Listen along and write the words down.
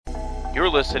You're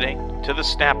listening to The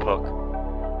Snap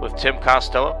Hook with Tim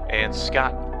Costello and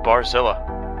Scott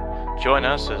Barzilla. Join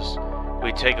us as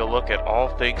we take a look at all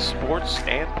things sports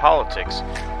and politics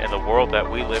in the world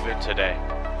that we live in today.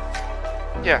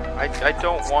 Yeah, I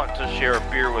don't want to share a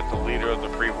beer with the leader of the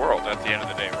free world at the end of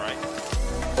the day,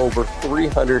 right? Over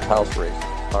 300 House races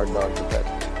are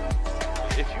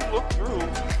non-competitive. If you look through,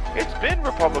 it's been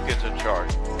Republicans in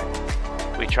charge.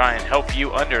 We try and help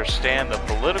you understand the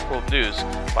political news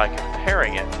by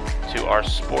comparing it to our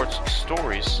sports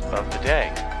stories of the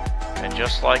day. And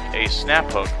just like a snap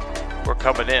hook, we're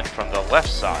coming in from the left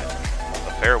side of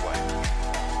the fairway.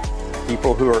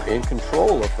 People who are in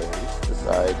control of things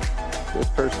decide this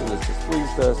person has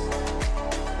displeased us.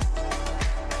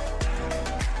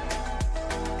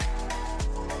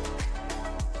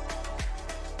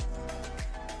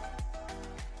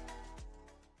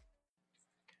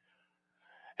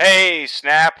 Hey,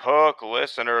 Snap Hook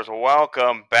listeners,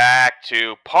 welcome back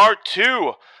to part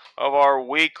 2 of our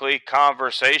weekly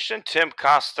conversation. Tim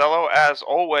Costello, as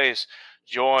always,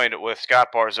 joined with Scott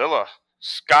Barzilla.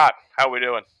 Scott, how we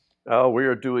doing? Oh, we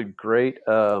are doing great.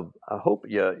 I hope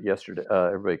yesterday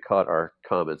everybody caught our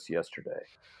comments yesterday.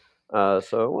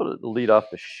 So I wanted to lead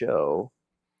off the show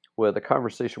with a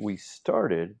conversation we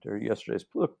started during yesterday's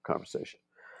political conversation.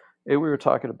 And we were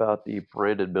talking about the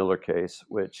Brandon Miller case,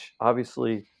 which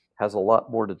obviously has a lot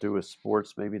more to do with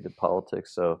sports maybe than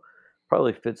politics. So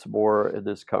probably fits more in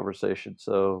this conversation.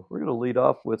 So we're going to lead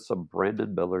off with some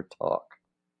Brandon Miller talk.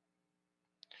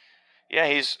 Yeah,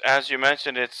 he's, as you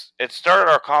mentioned, it started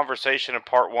our conversation in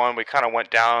part 1. We kind of went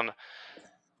down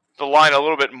the line a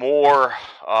little bit more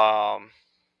of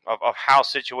how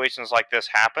situations like this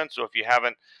happen. So if you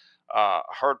haven't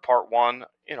heard part 1,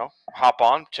 hop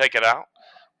on, check it out.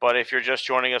 But if you're just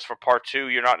joining us for part 2,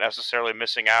 you're not necessarily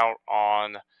missing out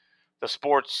on the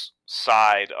sports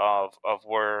side of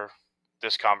where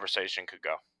this conversation could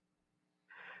go.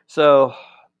 So,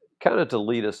 kind of to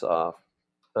lead us off,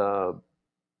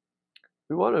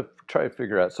 we want to try to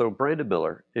figure out. So, Brandon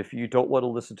Miller, if you don't want to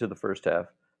listen to the first half,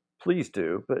 please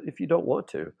do. But if you don't want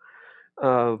to,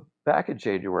 back in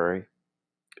January,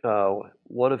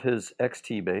 one of his ex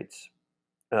teammates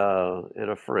and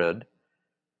a friend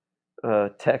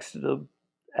texted him,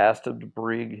 asked him to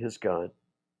bring his gun.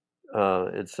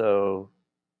 And so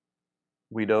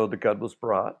we know the gun was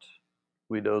brought.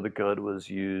 We know the gun was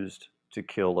used to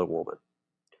kill a woman.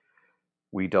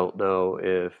 We don't know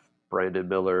if Brandon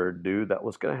Miller knew that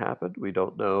was going to happen. We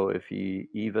don't know if he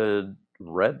even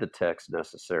read the text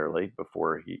necessarily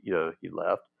before he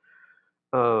left.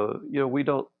 We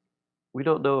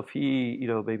don't know if he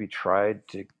maybe tried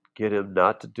to get him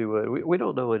not to do it. We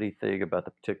don't know anything about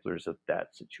the particulars of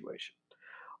that situation.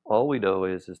 All we know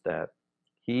is that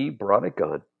he brought a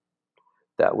gun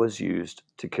that was used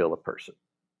to kill a person.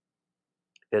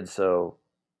 And so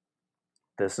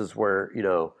this is where,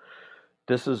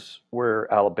 this is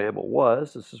where Alabama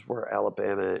was. This is where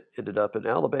Alabama ended up. And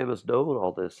Alabama's known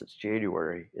all this since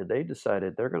January, and they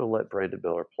decided they're going to let Brandon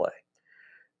Miller play.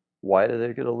 Why are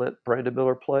they going to let Brandon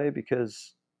Miller play?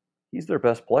 Because he's their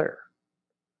best player.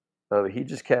 He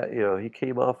just he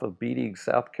came off of beating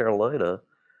South Carolina,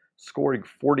 scoring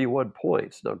 41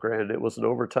 points. Now, granted, it was an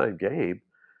overtime game,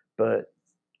 but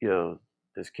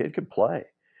this kid can play.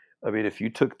 I mean, if you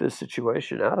took this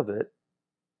situation out of it,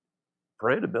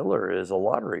 Brandon Miller is a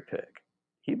lottery pick.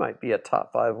 He might be a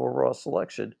top 5 overall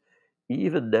selection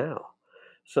even now.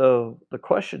 So the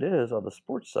question is, on the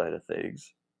sports side of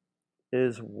things,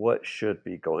 is what should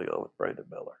be going on with Brandon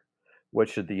Miller? What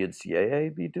should the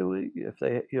NCAA be doing if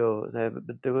they haven't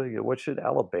been doing, and what should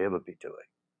Alabama be doing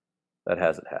that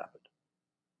hasn't happened?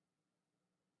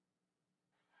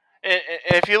 And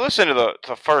if you listen to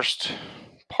the first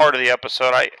part of the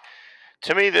episode,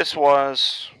 to me this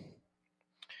was,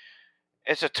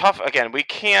 it's a tough, again, we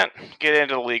can't get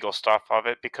into the legal stuff of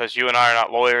it because you and I are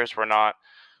not lawyers, we're not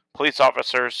police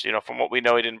officers. From what we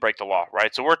know, he didn't break the law,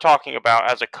 right? So we're talking about,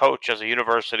 as a coach, as a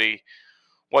university,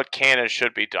 what can and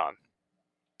should be done.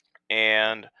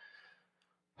 And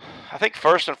I think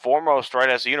first and foremost, right,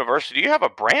 as a university, you have a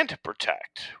brand to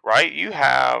protect, right? You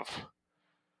have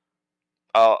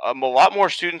a lot more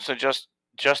students than just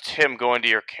him going to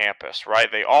your campus,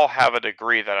 right? They all have a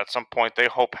degree that at some point they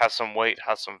hope has some weight,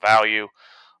 has some value.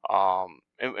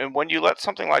 And when you let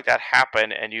something like that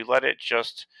happen and you let it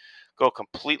just go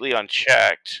completely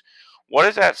unchecked, what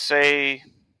does that say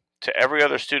to every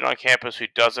other student on campus who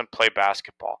doesn't play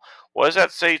basketball? What does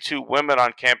that say to women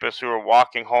on campus who are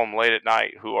walking home late at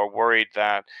night who are worried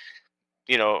that,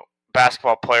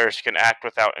 basketball players can act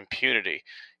without impunity?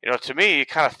 To me, you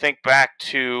kind of think back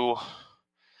to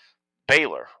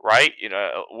Baylor, right?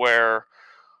 Where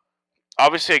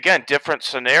obviously, again, different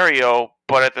scenario,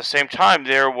 but at the same time,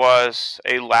 there was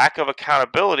a lack of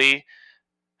accountability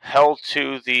held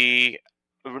to the.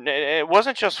 It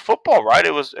wasn't just football, right?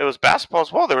 It was basketball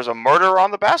as well. There was a murder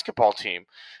on the basketball team,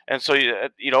 and so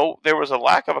there was a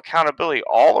lack of accountability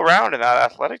all around in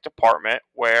that athletic department,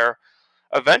 where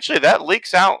eventually that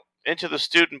leaks out into the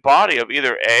student body of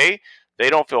either A, they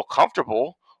don't feel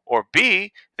comfortable, or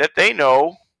B, that they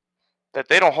know that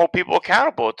they don't hold people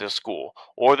accountable at this school,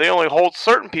 or they only hold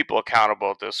certain people accountable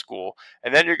at this school.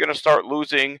 And then you're going to start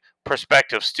losing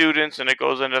prospective students, and it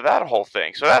goes into that whole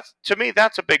thing. So that's, to me,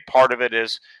 that's a big part of it,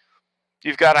 is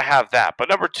you've got to have that. But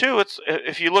number two, it's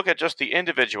if you look at just the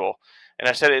individual, and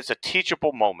I said it's a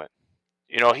teachable moment.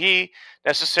 He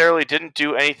necessarily didn't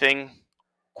do anything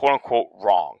quote unquote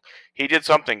wrong. He did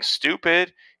something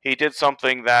stupid. He did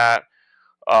something that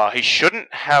he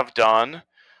shouldn't have done,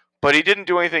 but he didn't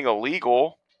do anything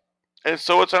illegal. And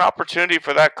so it's an opportunity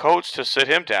for that coach to sit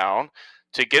him down,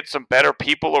 to get some better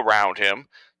people around him,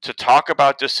 to talk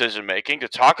about decision making, to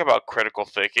talk about critical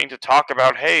thinking, to talk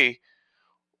about, hey,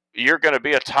 you're going to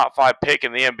be a top 5 pick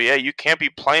in the NBA. You can't be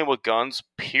playing with guns,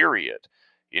 period.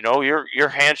 Your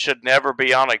hand should never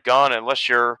be on a gun unless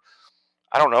you're,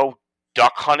 I don't know,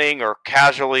 duck hunting or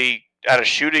casually at a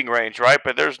shooting range, right?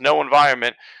 But there's no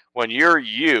environment when you're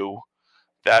you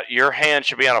that your hand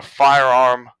should be on a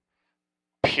firearm,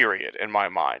 period, in my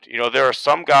mind. There are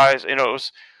some guys, in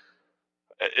the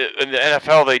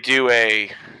NFL they do a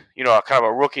kind of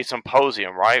a rookie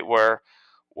symposium, right? Where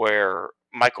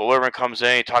Michael Irvin comes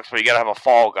in, he talks about you got to have a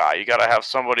fall guy, you got to have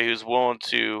somebody who's willing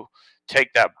to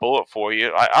take that bullet for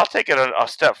you. I'll take it a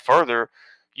step further.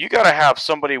 You got to have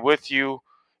somebody with you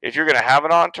if you're going to have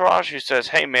an entourage who says,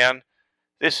 "Hey, man,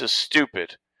 this is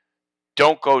stupid.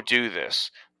 Don't go do this."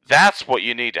 That's what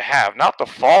you need to have, not the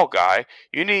fall guy.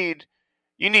 You need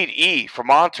E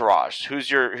from Entourage, who's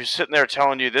sitting there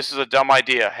telling you this is a dumb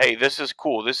idea. Hey, this is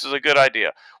cool. This is a good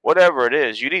idea. Whatever it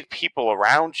is, you need people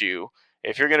around you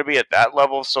if you're going to be at that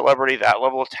level of celebrity, that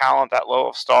level of talent, that level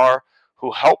of star,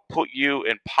 who help put you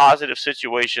in positive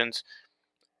situations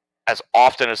as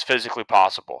often as physically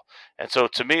possible. And so,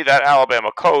 to me, that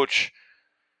Alabama coach,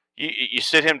 you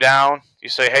sit him down. You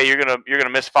say, "Hey, you're gonna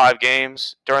miss 5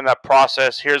 games during that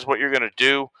process. Here's what you're gonna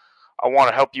do. I want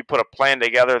to help you put a plan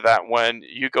together that when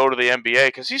you go to the NBA,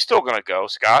 because he's still gonna go,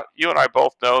 Scott. You and I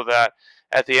both know that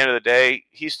at the end of the day,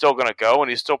 he's still gonna go, and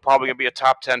he's still probably gonna be a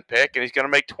top 10 pick, and he's gonna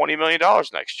make $20 million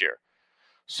next year.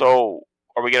 So,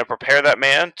 are we gonna prepare that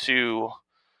man to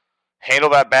handle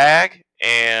that bag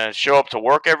and show up to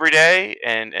work every day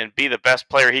and be the best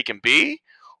player he can be?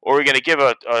 Or are we going to give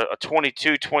a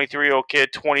 22, 23-year-old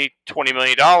kid $20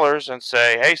 million and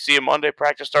say, hey, see you Monday,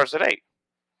 practice starts at 8?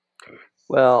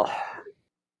 Well,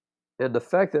 and the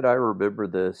fact that I remember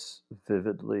this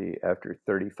vividly after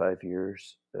 35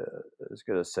 years is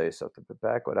going to say something. But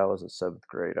back when I was in seventh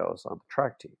grade, I was on the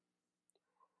track team.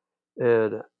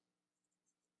 And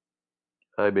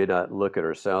I may not look it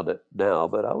or sound it now,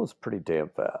 but I was pretty damn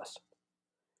fast.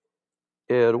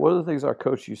 And one of the things our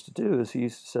coach used to do is he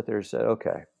used to sit there and say,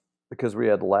 okay, because we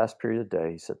had the last period of the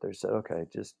day, he sat there and said, okay,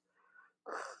 just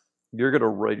you're gonna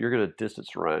run, you're gonna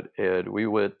distance run. And I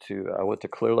went to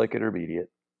Clear Lake Intermediate.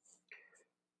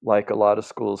 Like a lot of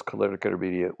schools, Clear Lake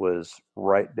Intermediate was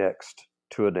right next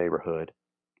to a neighborhood.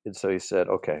 And so he said,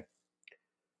 okay,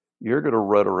 you're gonna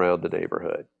run around the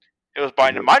neighborhood. It was by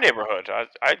And my neighborhood.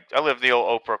 I live in the old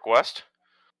Oak Brook West.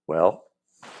 well,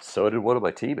 so did one of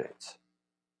my teammates.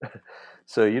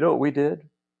 So you know what we did?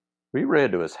 We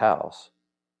ran to his house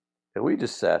and we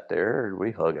just sat there and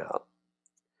we hung out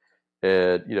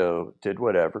and did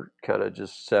whatever, kind of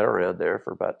just sat around there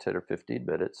for about 10 or 15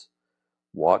 minutes,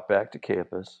 walked back to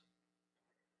campus.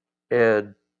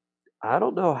 And I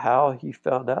don't know how he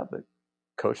found out, but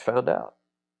coach found out.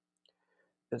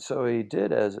 And so he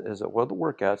did, as one of the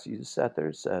workouts, he just sat there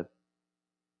and said,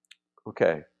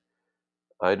 okay,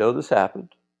 I know this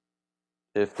happened.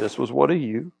 If this was one of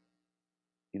you,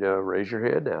 raise your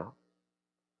hand now.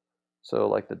 So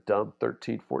like the dumb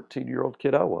 13, 14-year-old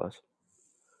kid I was,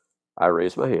 I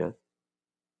raised my hand.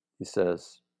 He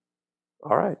says,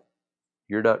 all right,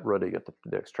 you're not running at the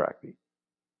next track meet.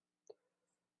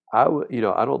 I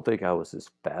don't think I was his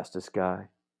fastest guy,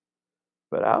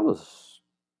 but I was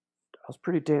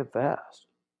pretty damn fast.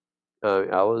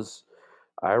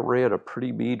 I ran a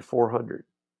pretty mean 400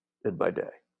 in my day.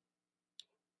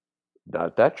 Not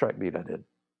at that track meet I did,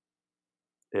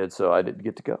 and so I didn't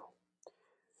get to go.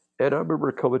 And I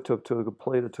remember coming to him and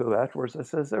complaining to him afterwards. I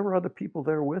says there were other people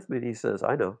there with me. And he says,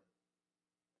 I know.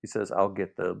 He says I'll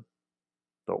get them.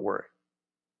 Don't worry.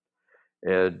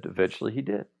 And eventually he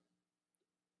did.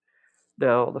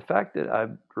 Now, the fact that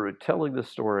I'm telling this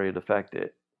story and the fact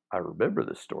that I remember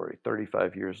this story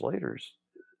 35 years later is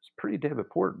pretty damn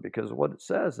important because what it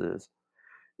says is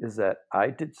that I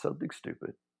did something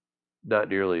stupid, not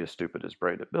nearly as stupid as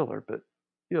Brandon Miller, but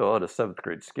on a seventh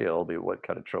grade scale, I mean, what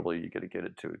kind of trouble are you going to get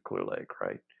into in Clear Lake,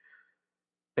 right?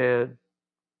 And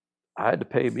I had to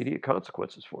pay immediate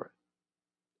consequences for it.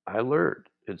 I learned.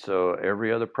 And so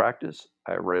every other practice,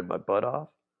 I ran my butt off,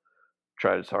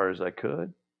 tried as hard as I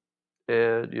could,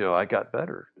 and I got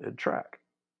better in track.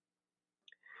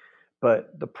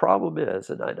 But the problem is,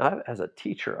 and as a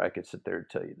teacher, I could sit there and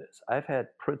tell you this. I've had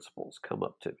principals come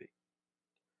up to me.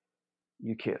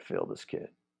 You can't fail this kid.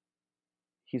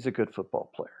 He's a good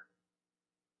football player.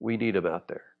 We need him out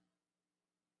there.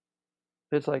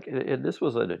 It's like, and this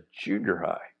was in a junior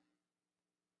high.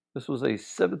 This was a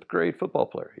seventh grade football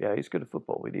player. Yeah, he's good at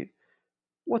football. We need.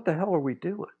 What the hell are we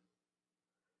doing?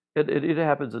 And it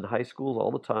happens in high schools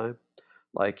all the time.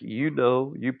 Like you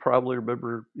probably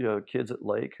remember kids at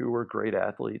Lake who were great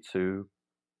athletes who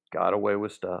got away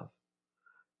with stuff.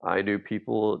 I knew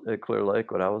people at Clear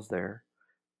Lake when I was there,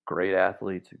 great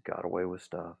athletes who got away with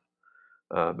stuff.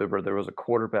 Remember, there was a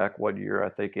quarterback one year, I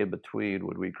think, in between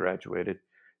when we graduated,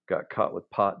 got caught with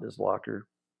pot in his locker.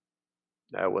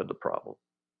 That wasn't a problem.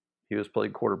 He was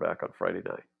playing quarterback on Friday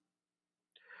night.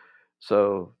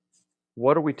 So,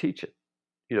 what are we teaching?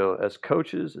 As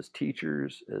coaches, as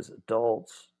teachers, as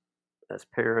adults, as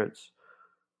parents,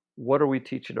 what are we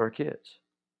teaching our kids?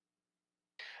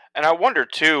 And I wonder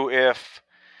too if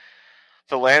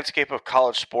the landscape of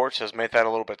college sports has made that a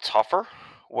little bit tougher.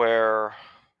 Where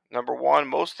number one,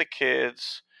 most of the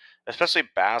kids, especially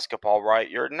basketball, right?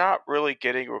 You're not really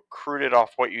getting recruited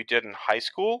off what you did in high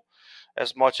school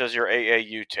as much as your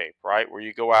AAU tape, right? Where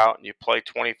you go out and you play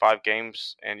 25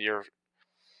 games and you're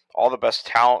all the best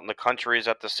talent in the country is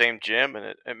at the same gym, and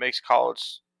it makes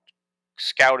college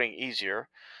scouting easier.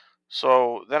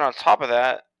 So then on top of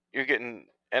that, you're getting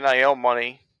NIL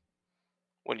money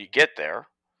when you get there.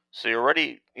 So you're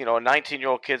already, a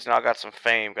 19-year-old kid's now got some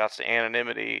fame, got some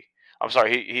anonymity. I'm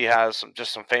sorry, he has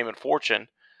some fame and fortune.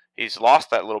 He's lost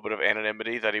that little bit of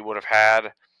anonymity that he would have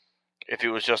had if he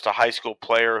was just a high school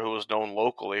player who was known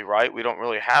locally, right? We don't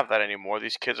really have that anymore.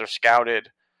 These kids are scouted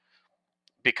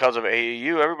because of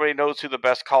AAU. Everybody knows who the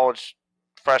best college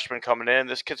freshman coming in.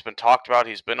 This kid's been talked about.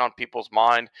 He's been on people's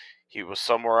mind. He was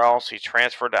somewhere else. He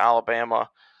transferred to Alabama.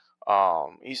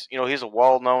 He's a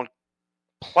well-known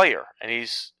player, and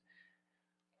he's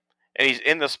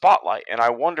in the spotlight. And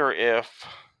I wonder if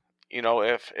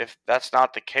that's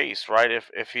not the case, right?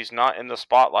 If he's not in the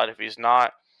spotlight, if he's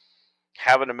not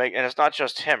having to make, and it's not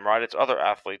just him, right? It's other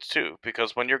athletes too.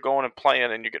 Because when you're going and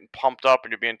playing and you're getting pumped up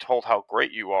and you're being told how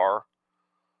great you are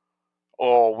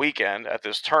all weekend at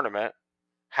this tournament,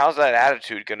 how's that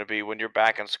attitude going to be when you're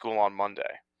back in school on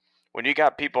Monday? When you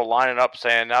got people lining up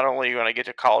saying, not only are you going to get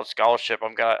your college scholarship,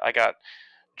 I got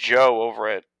Joe over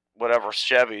at whatever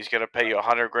Chevy's going to pay you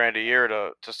 100 grand a year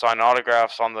to sign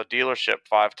autographs on the dealership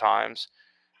 5 times,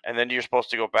 and then you're supposed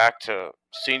to go back to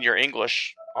senior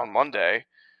English on Monday,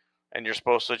 and you're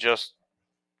supposed to just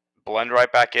blend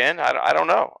right back in. I don't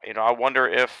know. I wonder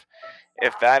if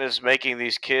that is making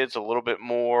these kids a little bit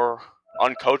more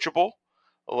uncoachable,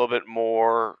 a little bit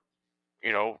more,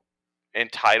 you know,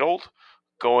 entitled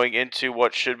going into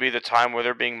what should be the time where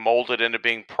they're being molded into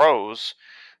being pros.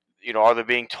 Are they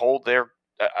being told they're,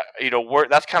 where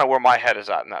that's kind of where my head is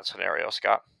at in that scenario,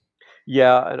 Scott.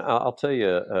 Yeah, and I'll tell you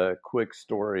a quick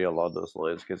story along those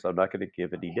lines because I'm not going to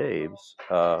give any names.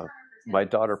 My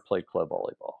daughter played club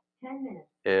volleyball,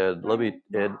 and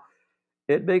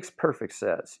it makes perfect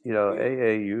sense.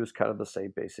 AAU is kind of the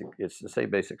same basic. It's the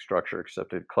same basic structure,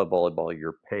 except in club volleyball,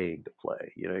 you're paying to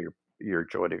play. You're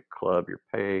joining a club, you're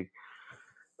paying.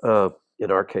 Uh, in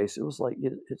our case, it was like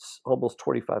it's almost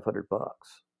 $2,500.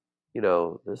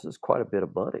 This is quite a bit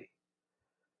of money.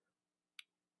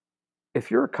 If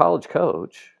you're a college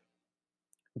coach,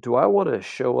 do I want to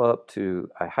show up to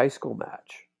a high school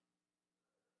match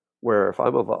where if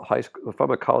I'm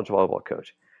a college volleyball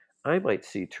coach, I might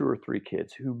see two or three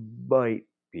kids who might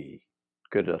be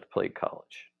good enough to play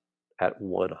college at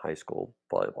one high school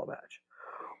volleyball match?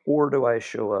 Or do I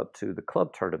show up to the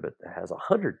club tournament that has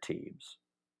 100 teams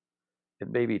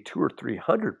and maybe two or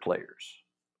 300 players,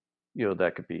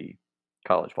 that could be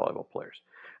college volleyball players?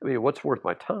 I mean, what's worth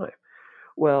my time?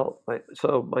 Well,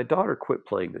 so my daughter quit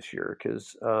playing this year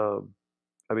because, I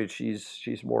mean,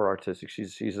 she's more artistic.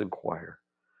 She's in choir.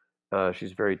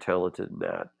 She's very talented in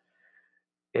that.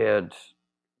 And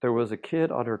there was a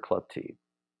kid on her club team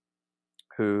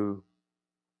who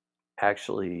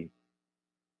actually,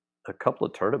 a couple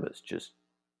of tournaments, just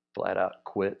flat out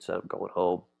quit, said, I'm going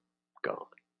home. gone.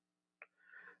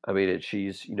 I mean, and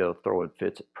she's, throwing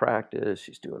fits at practice.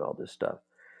 She's doing all this stuff.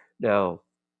 Now,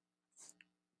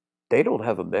 they don't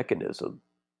have a mechanism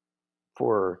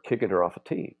for kicking her off a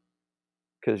team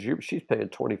because she's paying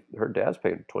 20, her dad's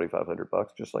paying 2,500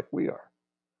 bucks just like we are.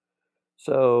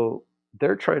 So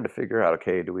they're trying to figure out,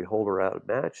 okay, do we hold her out of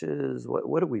matches?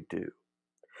 What do we do?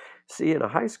 See, in a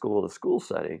high school, the school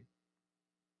setting,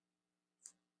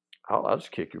 I'll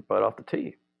just kick your butt off the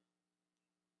team.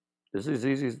 It's as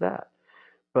easy as that.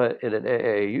 But in an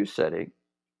AAU setting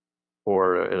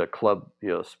or in a club,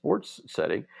 sports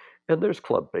setting, and there's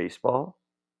club baseball,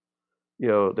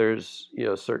 there's,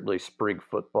 certainly spring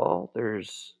football.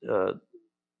 There's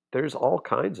all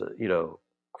kinds of,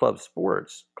 club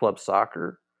sports, club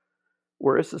soccer,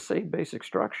 where it's the same basic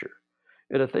structure.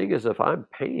 And the thing is, if I'm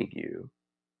paying you,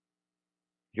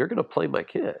 you're going to play my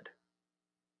kid,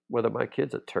 whether my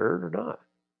kid's a turd or not.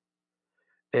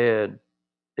 And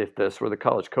if that's where the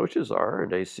college coaches are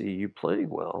and they see you playing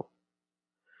well,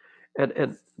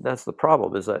 and that's the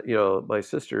problem is that, my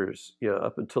sister's,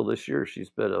 up until this year, she's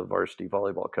been a varsity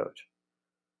volleyball coach.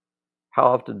 How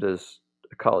often does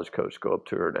a college coach go up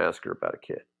to her and ask her about a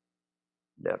kid?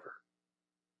 Never.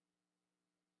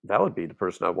 That would be the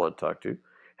person I want to talk to.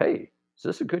 Hey, is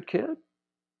this a good kid?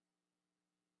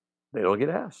 They don't get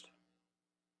asked.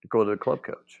 They go to the club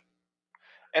coach.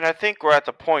 And I think we're at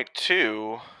the point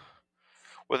too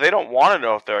where they don't want to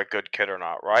know if they're a good kid or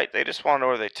not, right? They just want to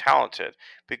know are they talented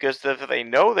because if they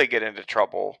know they get into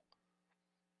trouble,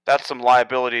 that's some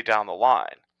liability down the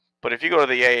line. But if you go to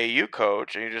the AAU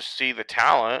coach and you just see the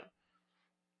talent,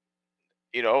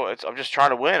 I'm just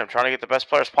trying to win. I'm trying to get the best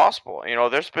players possible.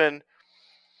 There's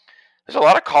a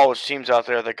lot of college teams out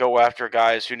there that go after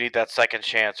guys who need that second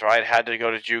chance, right? Had to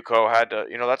go to JUCO, had to,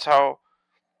 that's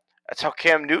how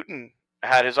Cam Newton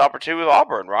had his opportunity with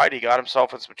Auburn, right? He got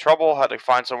himself in some trouble, had to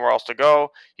find somewhere else to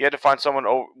go. He had to find someone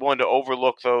willing to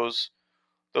overlook those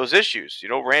issues.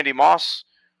 Randy Moss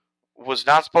was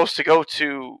not supposed to go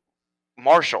to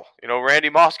Marshall.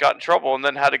 Randy Moss got in trouble and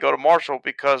then had to go to Marshall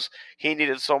because he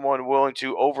needed someone willing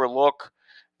to overlook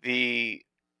the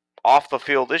off the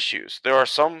field issues. There are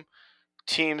some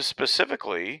teams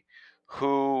specifically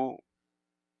who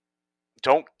I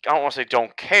don't want to say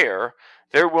don't care.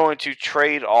 They're willing to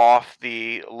trade off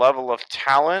the level of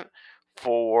talent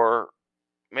for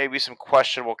maybe some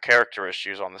questionable character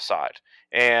issues on the side.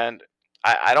 And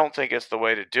I don't think it's the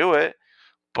way to do it,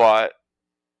 but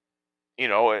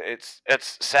it's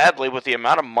sadly with the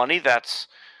amount of money that's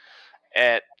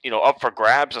up for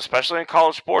grabs, especially in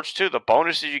college sports too. The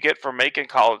bonuses you get for making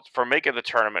the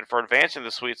tournament, for advancing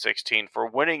the Sweet 16, for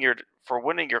winning your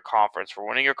conference, for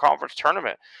winning your conference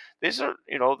tournament. This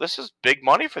is big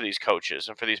money for these coaches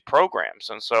and for these programs.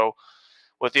 And so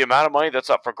with the amount of money that's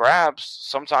up for grabs,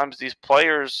 sometimes these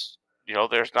players,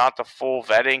 there's not the full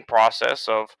vetting process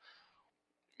of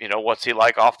what's he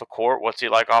like off the court? What's he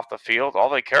like off the field? All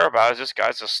they care about is this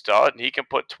guy's a stud and he can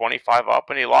put 25 up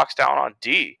and he locks down on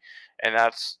D. And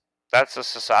that's the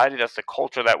society, that's the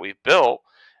culture that we've built.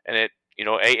 And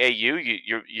AAU,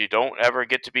 you don't ever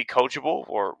get to be coachable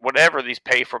or whatever these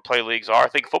pay for play leagues are. I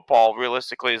think football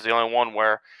realistically is the only one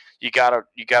where you gotta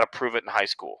prove it in high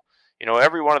school.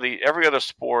 Every other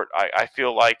sport, I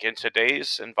feel like in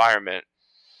today's environment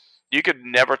you could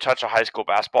never touch a high school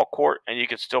basketball court, and you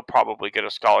could still probably get a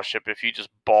scholarship if you just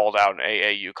balled out in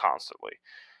AAU constantly.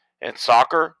 And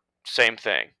soccer, same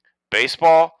thing.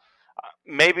 Baseball,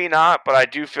 maybe not, but I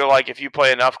do feel like if you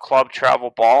play enough club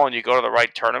travel ball and you go to the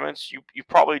right tournaments, you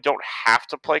probably don't have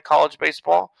to play college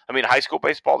baseball. I mean, high school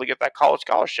baseball to get that college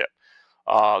scholarship.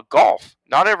 Golf.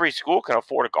 Not every school can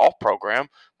afford a golf program,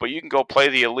 but you can go play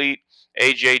the elite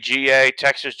AJGA,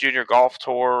 Texas Junior Golf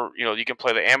Tour. You can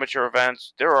play the amateur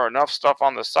events. There are enough stuff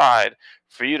on the side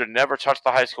for you to never touch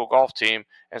the high school golf team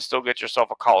and still get yourself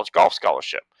a college golf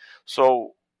scholarship.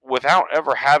 So, without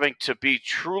ever having to be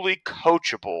truly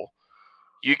coachable,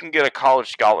 you can get a college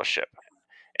scholarship.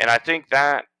 And I think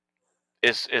that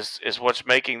is what's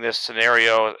making this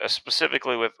scenario,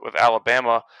 specifically with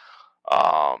Alabama,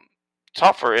 um,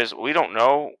 tougher is we don't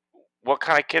know what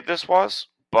kind of kid this was,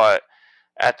 but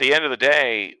at the end of the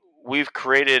day, we've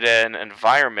created an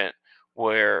environment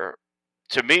where,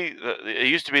 to me, it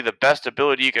used to be the best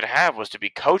ability you could have was to be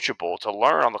coachable, to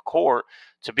learn on the court,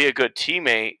 to be a good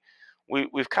teammate.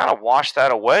 We've kind of washed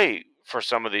that away for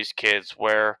some of these kids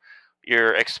where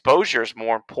your exposure is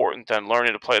more important than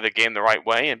learning to play the game the right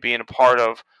way and being a part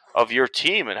of your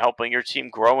team and helping your team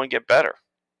grow and get better.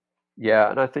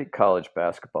 Yeah, and I think college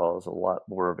basketball is a lot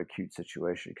more of a cute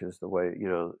situation because the way,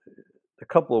 a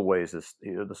couple of ways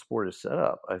the sport is set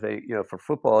up. I think, for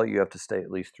football, you have to stay at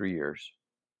least 3 years.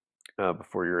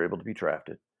 before you're able to be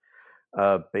drafted.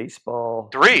 Baseball,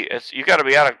 Three. It's you got to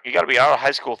be out of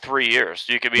high school 3 years.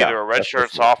 You could be yeah, either a that's redshirt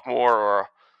supposed to work. sophomore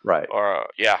Right.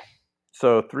 yeah.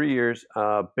 So 3 years.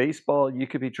 Baseball, you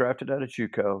could be drafted out of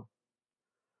JUCO,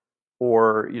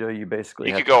 or you basically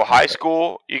You had could to go prove high it.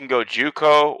 school, you can go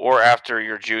JUCO, or after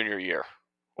your junior year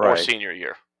or Right. senior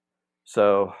year.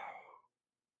 So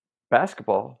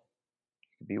basketball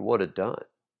could be one and done.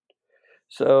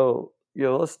 So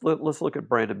let's look at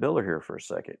Brandon Miller here for a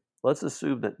second. Let's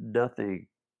assume that nothing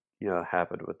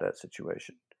happened with that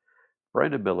situation.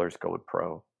 Brandon Miller's going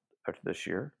pro after this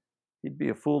year. He'd be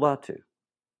a fool not to.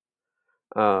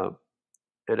 Um,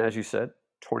 and as you said,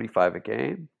 25 a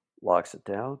game locks it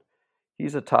down.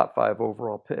 He's a top five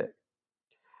overall pick.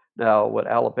 Now, what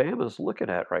Alabama's looking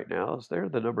at right now is they're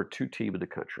the number two team in the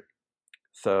country.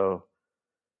 So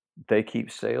they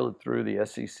keep sailing through the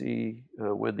SEC,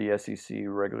 win the SEC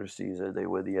regular season, they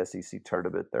win the SEC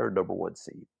tournament. They're a number one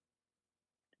seed,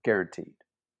 guaranteed.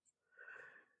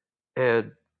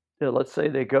 And let's say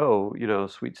they go,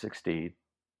 Sweet 16,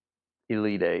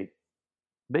 Elite Eight,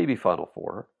 maybe Final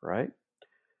Four, right?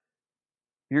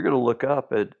 You're going to look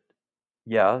up and,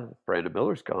 yeah, Brandon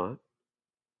Miller's gone,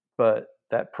 but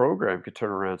that program could turn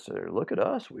around and say, look at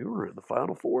us. We were in the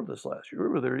Final Four this last year. We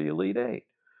were there in the Elite Eight.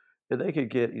 And they could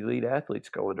get elite athletes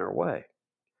going their way.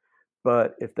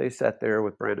 But if they sat there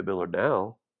with Brandon Miller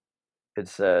now and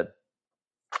said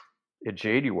in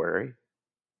January,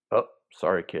 "Oh,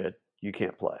 sorry, kid, you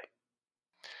can't play,"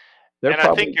 they're And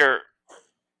I think probably you're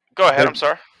go ahead, they're I'm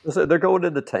sorry. they're going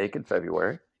in the tank in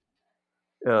February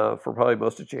for probably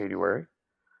most of January.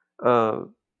 Uh,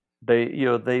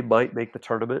 they might make the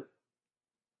tournament,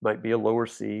 might be a lower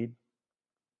seed.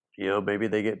 Maybe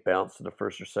they get bounced in the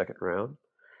first or second round,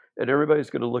 and everybody's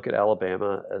going to look at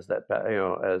Alabama as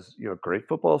as great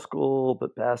football school,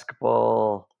 but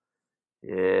basketball.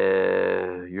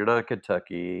 Yeah, you're not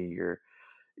Kentucky.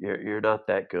 You're not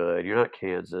that good. You're not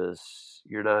Kansas.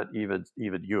 You're not even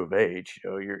U of H.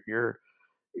 You're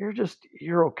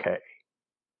okay.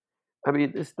 I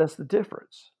mean, that's the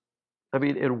difference. I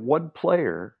mean, and one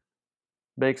player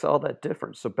makes all that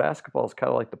difference. So basketball is kind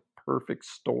of like the perfect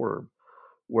storm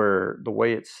where the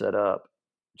way it's set up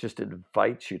just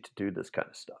invites you to do this kind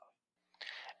of stuff.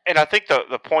 And I think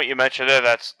the point you mentioned there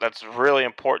that's really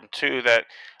important too. That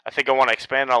I think I want to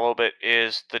expand on a little bit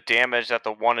is the damage that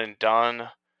the one and done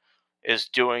is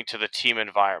doing to the team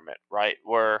environment, right?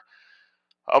 Where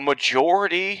a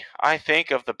majority, I think,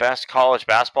 of the best college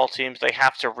basketball teams, they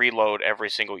have to reload every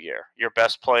single year. Your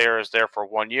best player is there for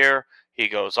 1 year, he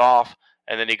goes off,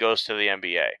 and then he goes to the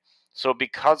NBA. So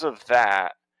because of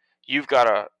that, you've got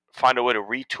to find a way to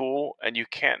retool, and you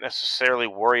can't necessarily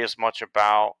worry as much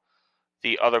about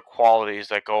the other qualities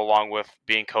that go along with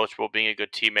being coachable, being a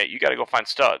good teammate. You got to go find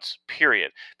studs,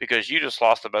 period, because you just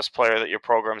lost the best player that your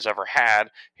program's ever had.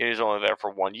 He was only there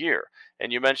for 1 year.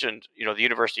 And you mentioned, the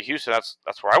University of Houston.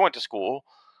 That's where I went to school.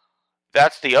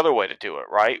 That's the other way to do it,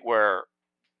 right? Where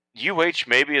UH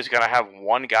maybe is going to have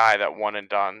one guy that one and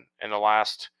done in the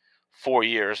last 4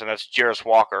 years, and that's Jarris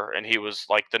Walker, and he was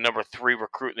like the number three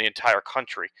recruit in the entire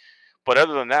country. But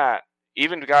other than that,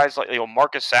 even guys like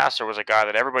Marcus Sasser was a guy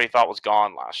that everybody thought was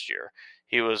gone last year.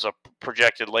 He was a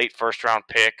projected late first round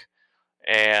pick,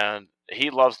 and he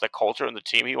loves the culture and the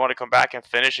team. He wanted to come back and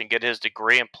finish and get his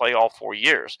degree and play all 4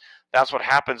 years. That's what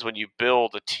happens when you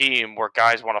build a team where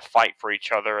guys want to fight for each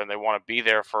other and they want to be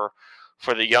there for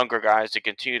the younger guys to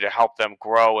continue to help them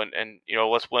grow and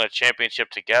let's win a championship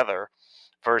together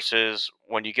versus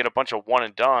when you get a bunch of one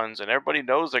and dones and everybody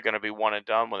knows they're going to be one and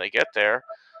done when they get there.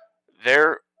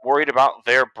 They're worried about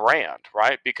their brand,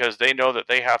 right? Because they know that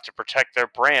they have to protect their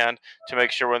brand to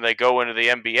make sure when they go into the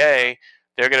NBA,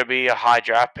 they're going to be a high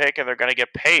draft pick and they're going to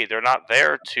get paid. They're not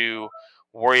there to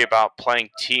worry about playing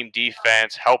team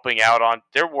defense, helping out on.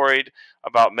 They're worried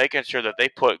about making sure that they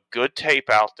put good tape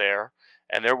out there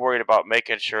and they're worried about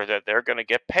making sure that they're going to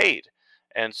get paid.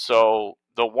 And so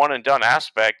the one and done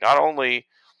aspect not only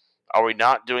are we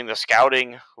not doing the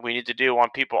scouting we need to do on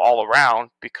people all around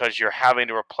because you're having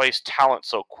to replace talent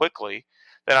so quickly?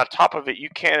 Then on top of it, you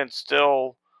can't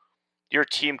instill your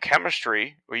team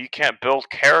chemistry or you can't build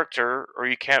character or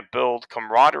you can't build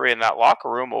camaraderie in that locker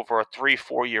room over a 3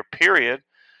 4 year period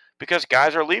because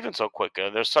guys are leaving so quick.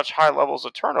 There's such high levels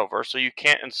of turnover, so you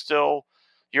can't instill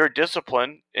your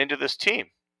discipline into this team.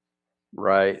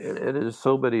 Right. And there's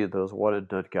so many of those one and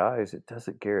done guys, it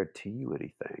doesn't guarantee you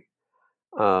anything.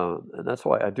 And that's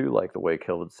why I do like the way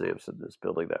Kelvin Sampson is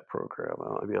building that program.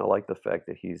 I mean, I like the fact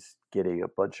that he's getting a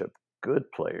bunch of good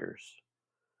players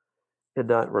and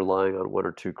not relying on one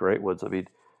or two great ones. I mean,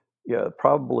 yeah,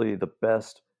 probably the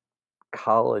best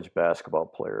college basketball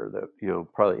player that,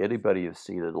 probably anybody has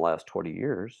seen in the last 20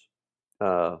 years,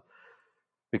 uh,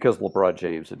 because LeBron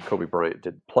James and Kobe Bryant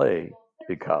didn't play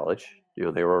in college.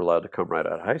 They were allowed to come right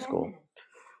out of high school.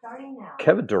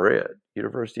 Kevin Durant,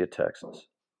 University of Texas.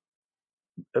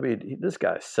 I mean, this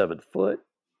guy's 7 foot,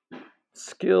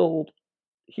 skilled.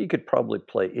 He could probably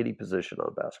play any position on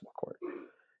a basketball court.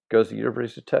 Goes to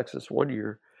University of Texas one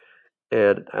year,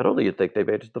 and I don't even think they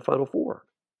made it to the Final Four.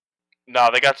 No,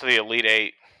 they got to the Elite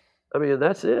Eight. I mean,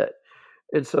 that's it.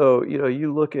 And so,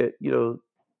 you look at,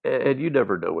 and you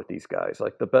never know with these guys.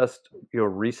 Like the best,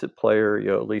 recent player,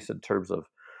 at least in terms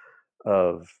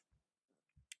of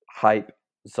hype,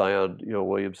 Zion,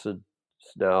 Williamson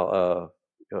is now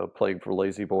playing for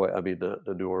Lazy Boy. I mean,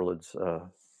 the New Orleans,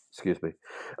 excuse me.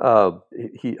 I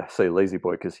say Lazy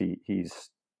Boy because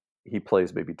he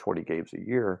plays maybe 20 games a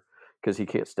year because he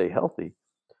can't stay healthy.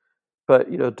 But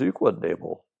Duke wasn't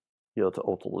able, to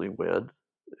ultimately win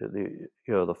in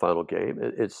the final game.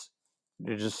 It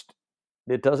just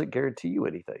it doesn't guarantee you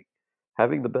anything.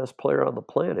 Having the best player on the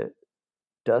planet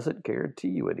doesn't guarantee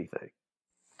you anything.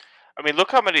 I mean,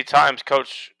 look how many times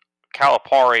Coach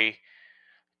Calipari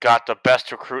got the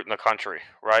best recruit in the country,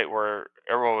 right? Where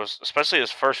everyone was, especially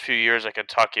his first few years at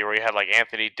Kentucky, where he had like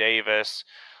Anthony Davis,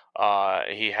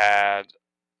 he had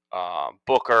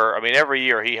Booker. I mean, every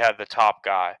year he had the top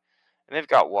guy, and they've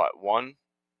got what one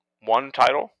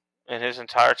title in his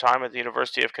entire time at the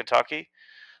University of Kentucky.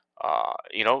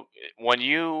 You know, when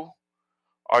you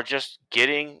are just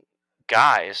getting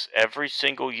guys every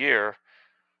single year,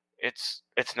 it's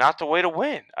not the way to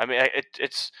win. I mean,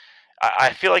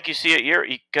 I feel like you see it here.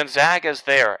 Gonzaga's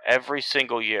there every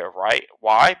single year, right?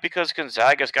 Why? Because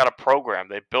Gonzaga's got a program.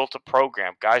 They built a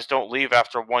program. Guys don't leave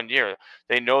after 1 year.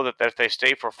 They know that if they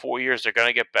stay for 4 years, they're going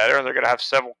to get better and they're going to have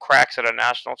several cracks at a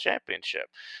national championship.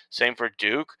 Same for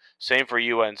Duke. Same for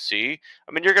UNC. I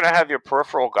mean, you're going to have your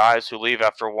peripheral guys who leave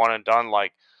after one and done,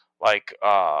 like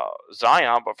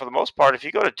Zion, but for the most part, if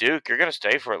you go to Duke, you're going to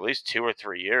stay for at least 2 or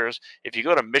 3 years. If you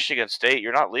go to Michigan State,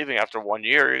 you're not leaving after 1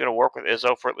 year. You're going to work with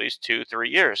Izzo for at least 2, 3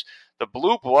 years. The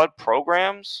blue blood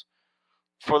programs,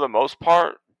 for the most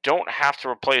part, don't have to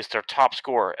replace their top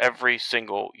scorer every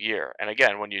single year. And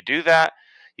again, when you do that,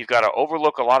 you've got to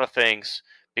overlook a lot of things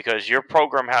because your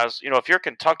program has, if you're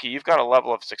Kentucky, you've got a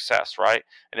level of success, right?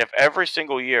 And if every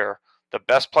single year the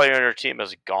best player on your team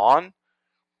is gone,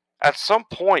 at some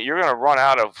point you're going to run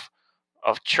out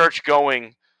of church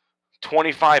going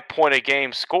 25 point a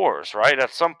game scores, right?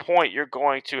 At some point you're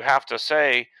going to have to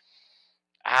say,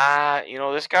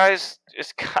 this guy's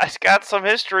got some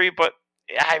history, but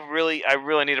I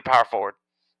really need a power forward.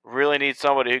 Really need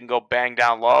somebody who can go bang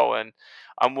down low, and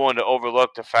I'm willing to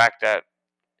overlook the fact that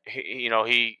he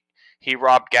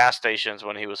robbed gas stations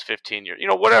when he was 15 years.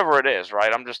 Whatever it is,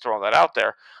 right? I'm just throwing that out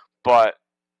there, but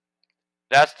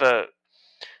that's the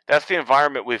that's the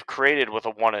environment we've created with a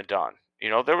one and done.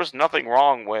 There was nothing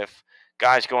wrong with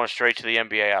guys going straight to the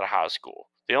NBA out of high school.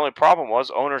 The only problem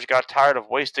was owners got tired of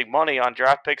wasting money on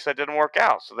draft picks that didn't work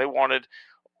out. So they wanted,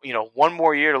 one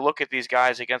more year to look at these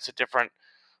guys against a different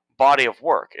body of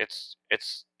work. It's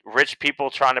rich people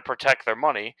trying to protect their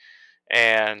money,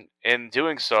 and in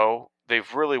doing so,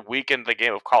 they've really weakened the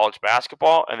game of college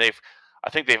basketball, and I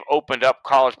think they've opened up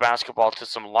college basketball to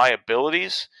some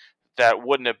liabilities that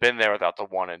wouldn't have been there without the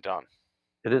one and done.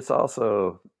 And it's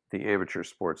also the amateur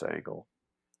sports angle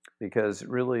because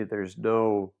really there's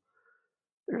no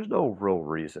real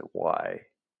reason why.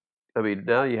 I mean,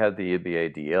 now you have the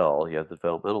NBA DL, you have the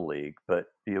developmental league, but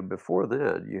before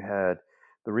then you had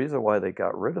the reason why they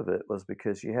got rid of it was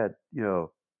because you had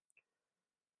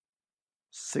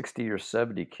 60 or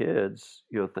 70 kids,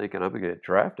 thinking I'm gonna get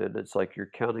drafted. It's like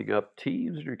you're counting up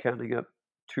teams and you're counting up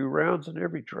 2 rounds in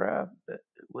every draft.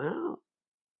 Well,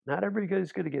 not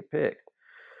everybody's gonna get picked.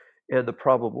 And the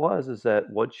problem was is that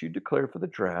once you declare for the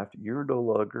draft, you're no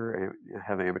longer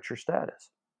have amateur status.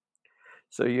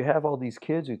 So you have all these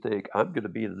kids who think I'm going to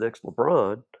be the next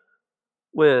LeBron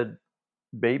when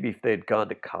maybe if they'd gone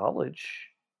to college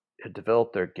and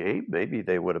developed their game, maybe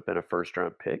they would have been a first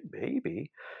round pick,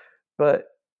 maybe. But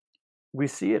we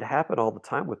see it happen all the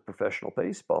time with professional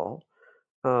baseball.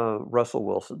 Russell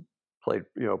Wilson played,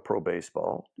 pro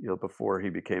baseball, before he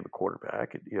became a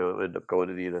quarterback and, ended up going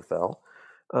to the NFL.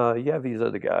 You have these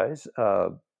other guys,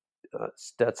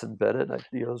 Stetson Bennett,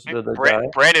 is another guy.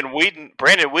 Brandon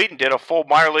Whedon did a full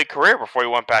minor league career before he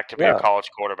went back to be a Yeah, college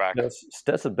quarterback.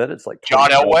 Stetson Bennett's like John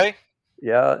 25. Elway.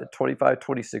 Yeah, 25,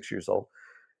 26 years old.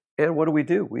 And what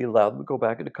do? We allow him to go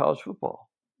back into college football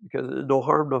because no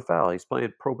harm, no foul. He's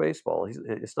playing pro baseball.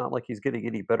 It's not like he's getting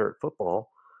any better at football,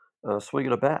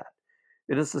 swinging a bat.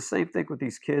 And it's the same thing with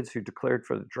these kids who declared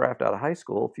for the draft out of high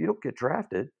school. If you don't get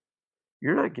drafted,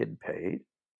 you're not getting paid.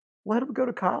 Let them go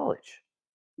to college.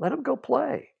 Let them go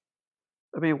play.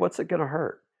 I mean, what's it going to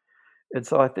hurt? And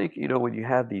so I think, when you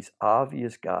have these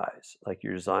obvious guys like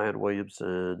your Zion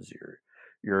Williamsons,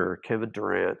 your Kevin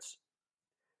Durant's,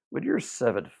 when you're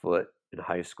 7 foot in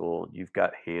high school and you've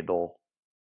got handle,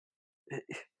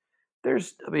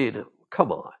 I mean,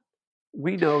 come on.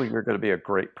 We know you're going to be a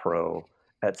great pro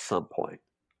at some point.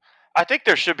 I think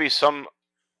there should be some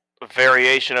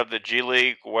variation of the G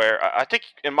League where I think,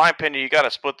 in my opinion, you got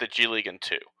to split the G League in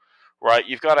two, right?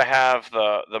 You've got to have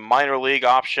the minor league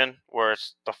option where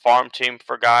it's the farm team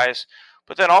for guys,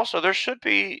 but then also there should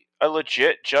be a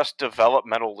legit just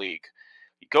developmental league.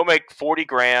 You go make 40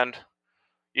 grand,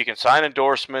 you can sign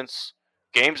endorsements,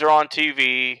 games are on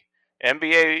TV,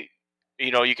 NBA.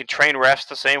 You can train refs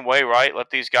the same way, right? Let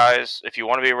these guys, if you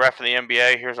want to be a ref in the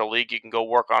NBA, here's a league you can go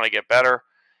work on to get better.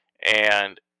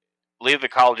 And leave the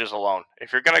colleges alone.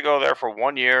 If you're going to go there for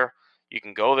 1 year, you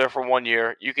can go there for 1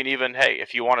 year. You can even, hey,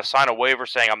 if you want to sign a waiver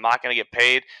saying I'm not going to get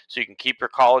paid, so you can keep your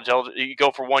college eligible, you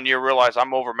go for 1 year, realize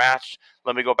I'm overmatched,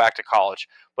 let me go back to college.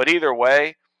 But either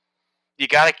way, you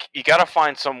gotta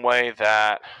find some way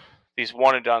that these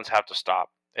one and dones have to stop.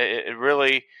 It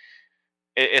really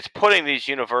it's putting these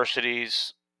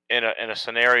universities in a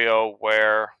scenario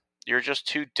where you're just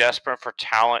too desperate for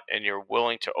talent and you're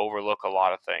willing to overlook a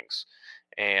lot of things.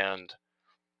 And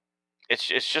it's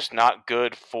just not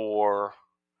good for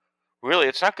really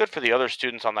it's not good for the other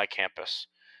students on that campus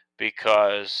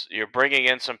because you're bringing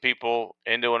in some people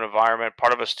into an environment,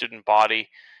 part of a student body,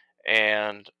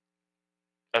 and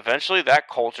eventually that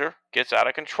culture gets out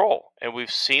of control. And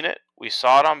we've seen it. We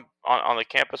saw it on the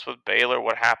campus with Baylor.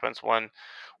 What happens when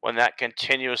that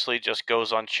continuously just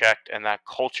goes unchecked and that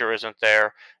culture isn't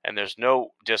there and there's no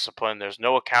discipline, there's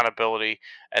no accountability,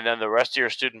 and then the rest of your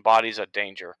student body's a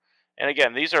danger. And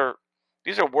again, these are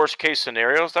worst case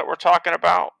scenarios that we're talking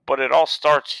about, but it all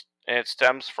starts and it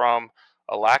stems from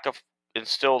a lack of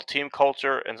instilled team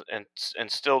culture and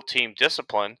instilled team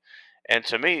discipline. And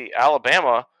to me,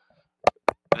 Alabama,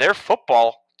 their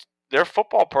football their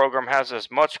football program has as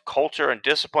much culture and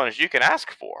discipline as you can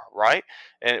ask for, right?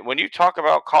 And when you talk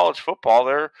about college football,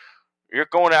 you're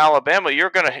going to Alabama, you're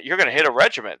gonna hit a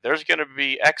regiment. There's gonna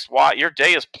be X, Y. Your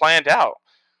day is planned out.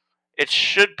 It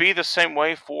should be the same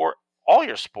way for all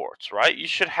your sports, right? You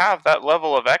should have that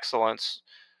level of excellence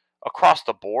across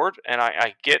the board. And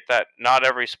I get that not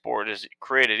every sport is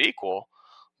created equal,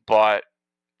 but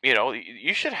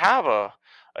you should have a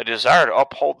desire to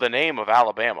uphold the name of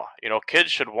Alabama.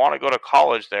 Kids should want to go to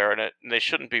college there, and they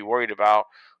shouldn't be worried about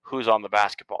who's on the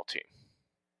basketball team.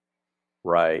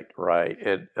 Right, right.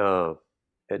 And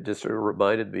it just sort of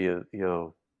reminded me of,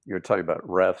 you were talking about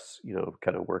refs,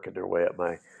 kind of working their way up.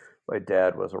 My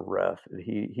dad was a ref, and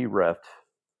he refed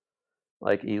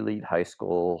like elite high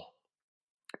school.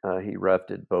 He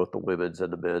refed in both the women's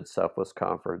and the men's Southwest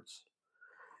Conference.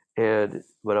 And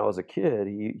when I was a kid,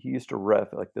 he used to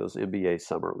ref like those NBA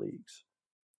summer leagues,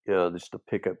 just to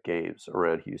pick up games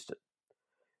around Houston.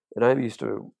 And I used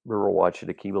to remember watching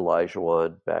Akeem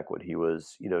Olajuwon back when he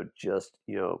was, just,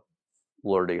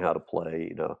 learning how to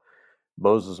play,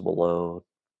 Moses Malone.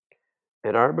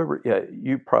 And I remember, yeah,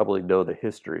 you probably know the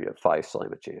history of Phi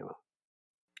Slama Jama.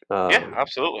 Yeah, Um,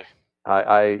 absolutely.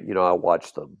 I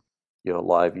watched them,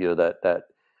 live. That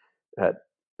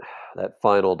that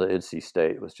final to NC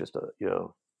State was just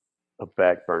a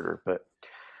back burner. But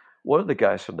one of the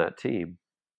guys from that team,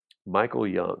 Michael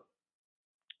Young,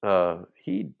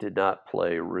 he did not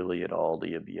play really at all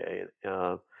in the NBA.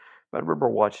 I remember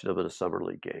watching him in a summer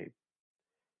league game.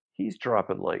 He's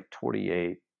dropping like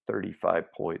 28,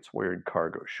 35 points wearing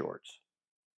cargo shorts.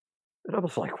 And I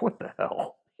was like, what the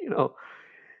hell?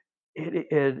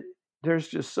 And there's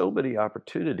just so many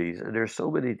opportunities, and there's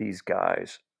so many of these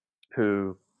guys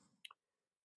who,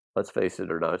 let's face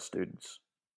it, are not students.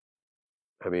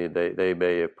 I mean, they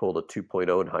may have pulled a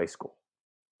 2.0 in high school.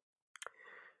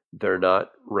 They're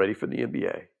not ready for the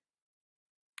NBA,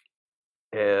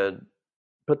 and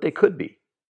but they could be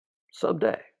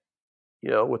someday.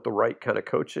 With the right kind of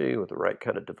coaching, with the right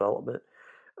kind of development.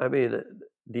 I mean,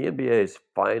 the NBA is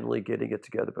finally getting it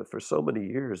together, but for so many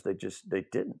years they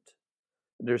didn't.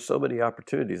 There's so many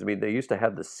opportunities. I mean, they used to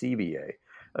have the CBA.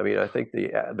 I mean, I think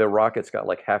the Rockets got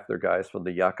like half their guys from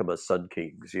the Yakima Sun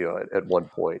Kings, at one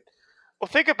point. Well,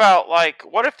 think about like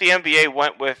what if the NBA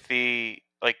went with the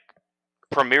like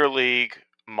Premier League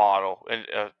model and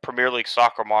Premier League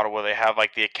soccer model where they have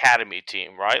like the academy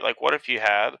team, right? Like, what if you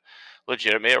had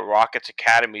legitimate Rockets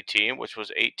academy team, which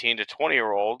was 18 to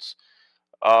 20-year-olds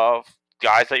of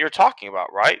guys that you're talking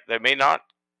about, right? They may not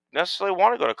necessarily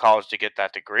want to go to college to get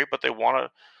that degree, but they want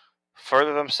to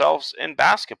further themselves in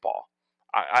basketball.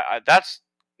 That's,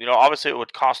 obviously it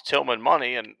would cost Tillman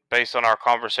money, and based on our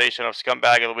conversation of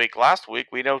scumbag of the week last week,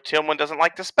 we know Tillman doesn't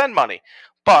like to spend money.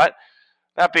 But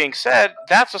that being said,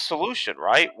 that's a solution,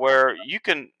 right? Where you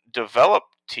can develop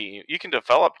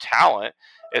talent.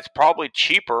 It's probably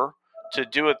cheaper to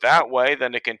do it that way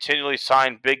than to continually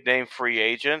sign big name free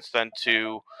agents than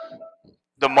to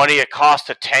the money it costs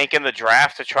to tank in the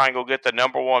draft to try and go get the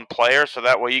number one player so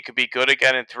that way you could be good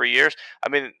again in 3 years. I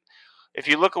mean, if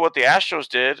you look at what the Astros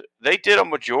did, they did a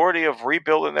majority of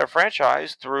rebuilding their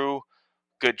franchise through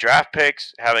good draft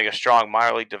picks, having a strong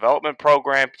minor league development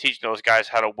program, teaching those guys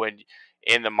how to win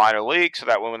in the minor league so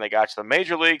that when they got to the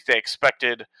major leagues, they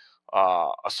expected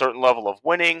a certain level of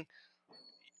winning.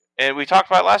 And we talked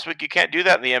about last week, you can't do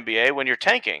that in the NBA when you're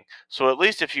tanking. So at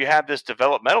least if you had this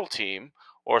developmental team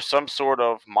or some sort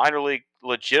of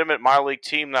legitimate minor league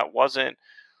team that wasn't,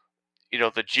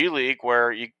 the G League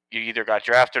where you either got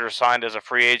drafted or signed as a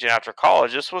free agent after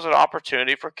college, this was an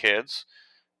opportunity for kids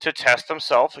to test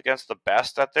themselves against the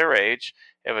best at their age.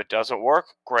 If it doesn't work,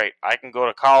 great. I can go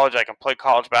to college. I can play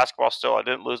college basketball still. I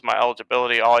didn't lose my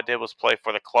eligibility. All I did was play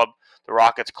for the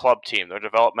Rockets club team, their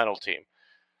developmental team.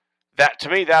 That to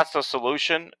me, that's the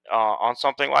solution on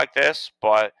something like this.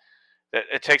 But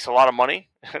it takes a lot of money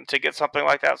to get something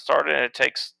like that started, and it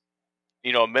takes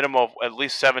a minimum of at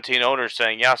least 17 owners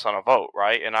saying yes on a vote,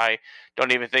 right? And I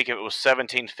don't even think if it was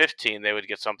 17-15, they would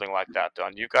get something like that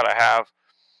done. You've got to have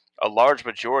a large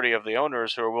majority of the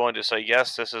owners who are willing to say,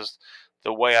 yes, this is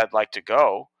the way I'd like to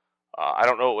go. I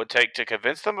don't know what it would take to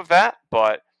convince them of that,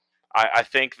 but I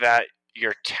think that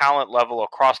your talent level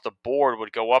across the board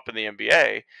would go up in the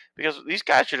NBA because these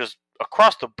guys are just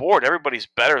across the board. Everybody's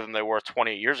better than they were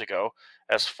 20 years ago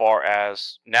as far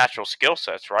as natural skill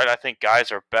sets, right? I think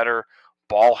guys are better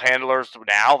ball handlers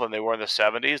now than they were in the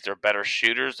 70s. They're better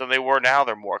shooters than they were now.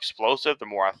 They're more explosive. They're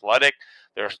more athletic.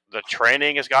 The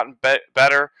training has gotten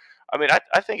better. I mean,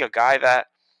 I think a guy that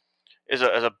is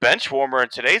a bench warmer in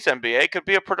today's NBA could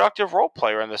be a productive role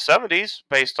player in the 70s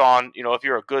based on, if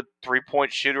you're a good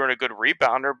 3-point shooter and a good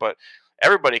rebounder, but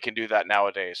everybody can do that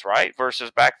nowadays, right? Versus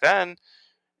back then,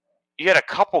 you had a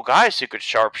couple guys who could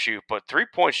sharpshoot, but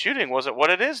 3-point shooting wasn't what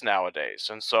it is nowadays.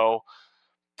 And so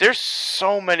there's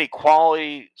so many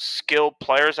quality, skilled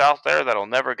players out there that'll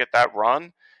never get that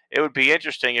run. It would be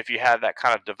interesting if you had that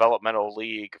kind of developmental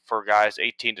league for guys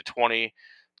 18 to 20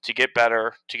 to get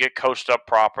better, to get coached up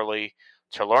properly,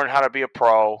 to learn how to be a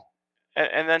pro,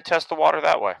 and then test the water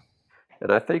that way.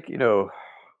 And I think,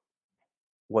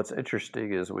 what's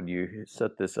interesting is when you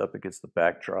set this up against the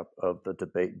backdrop of the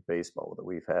debate in baseball that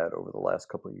we've had over the last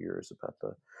couple of years about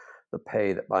the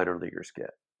pay that minor leaguers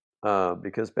get.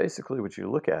 Because basically, when you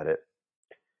look at it,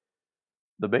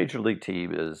 the major league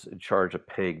team is in charge of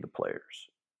paying the players.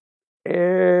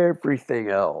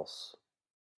 Everything else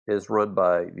is run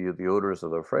by the owners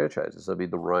of the franchises. I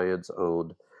mean, the Ryans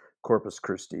owned Corpus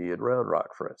Christi and Round Rock,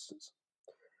 for instance.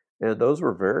 And those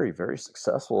were very, very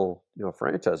successful,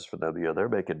 franchises for them. They're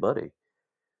making money.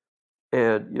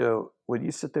 And, when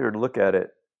you sit there and look at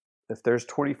it, if there's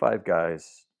 25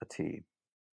 guys a team,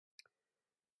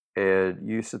 and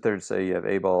you sit there and say you have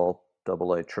A ball,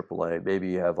 double A, triple A, maybe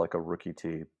you have like a rookie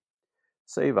team,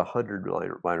 say you have 100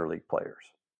 minor league players.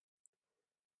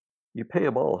 You pay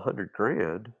them all 100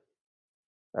 grand,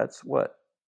 that's what,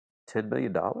 $10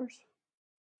 million?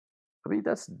 I mean,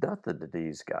 that's nothing to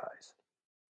these guys.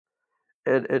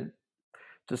 And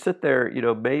to sit there,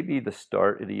 maybe the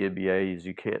start in the NBA is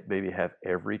you can't maybe have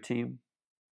every team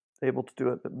able to do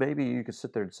it, but maybe you could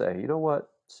sit there and say, you know what,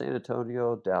 San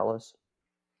Antonio, Dallas,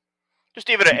 Just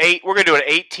even an eight. We're gonna do an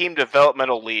 8-team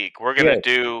developmental league. We're yeah, gonna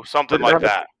do we're something gonna like have a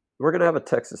that. we're gonna have a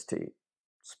Texas team.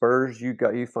 Spurs, you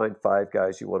find 5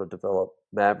 guys you want to develop.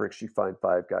 Mavericks, you find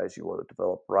 5 guys you want to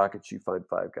develop. Rockets, you find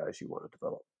 5 guys you want to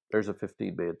develop. There's a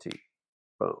 15-man team.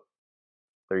 Boom.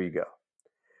 There you go.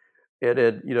 And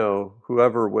then,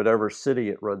 whatever city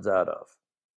it runs out of.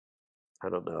 I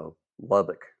don't know,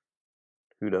 Lubbock,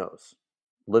 who knows?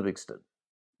 Livingston,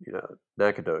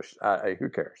 Nacogdoches, who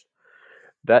cares?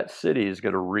 That city is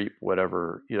going to reap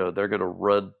whatever, they're going to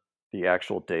run the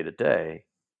actual day to day.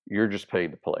 You're just paying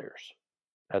the players.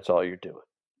 That's all you're doing,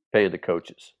 paying the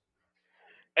coaches.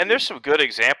 And there's some good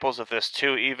examples of this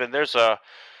too. Even there's an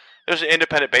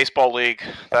independent baseball league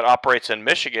that operates in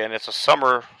Michigan. It's a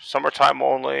summertime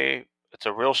only. It's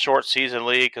a real short season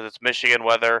league because it's Michigan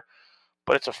weather,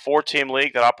 but it's a 4-team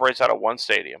league that operates out of one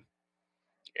stadium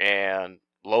and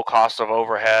low cost of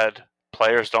overhead.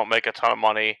 Players don't make a ton of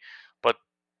money, but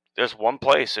there's one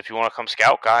place if you want to come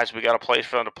scout guys, we got a place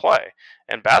for them to play.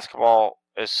 And basketball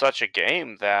is such a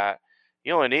game that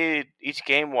you only need each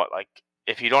game, what, like,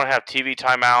 if you don't have TV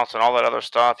timeouts and all that other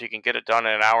stuff, you can get it done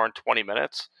in an hour and 20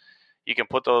 minutes. You can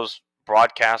put those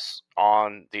broadcasts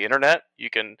on the internet.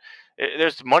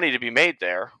 There's money to be made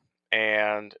there,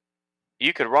 and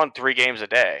you could run 3 games a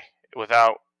day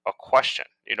without a question.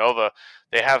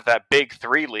 They have that big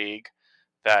three league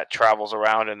that travels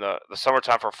around in the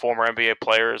summertime for former NBA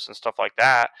players and stuff like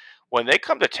that. When they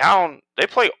come to town, they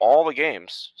play all the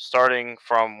games starting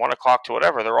from 1 o'clock to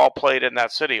whatever. They're all played in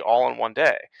that city all in one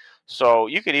day. So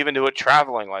you can even do it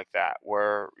traveling like that,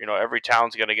 where every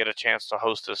town's going to get a chance to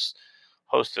host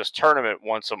this tournament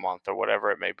once a month or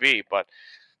whatever it may be. But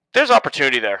there's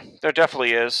opportunity there. There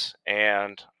definitely is,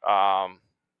 and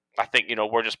I think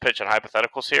we're just pitching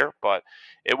hypotheticals here, but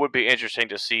it would be interesting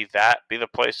to see that be the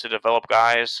place to develop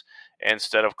guys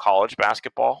instead of college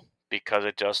basketball, because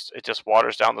it just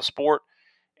waters down the sport,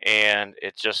 and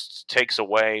it just takes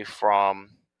away from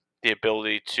the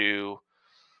ability to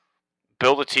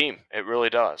build a team. It really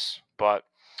does. But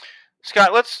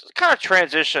Scott, let's kind of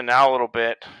transition now a little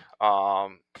bit,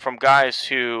 from guys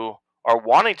who are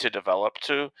wanting to develop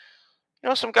to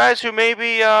some guys who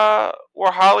maybe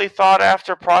were highly thought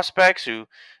after prospects who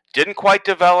didn't quite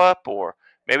develop, or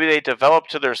maybe they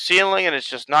developed to their ceiling and it's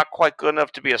just not quite good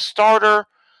enough to be a starter.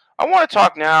 I want to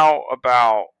talk now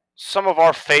about some of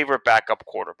our favorite backup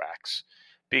quarterbacks,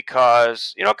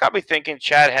 because it got me thinking.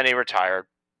 Chad Henne retired,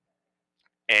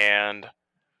 and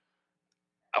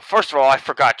first of all, I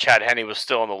forgot Chad Henne was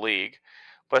still in the league.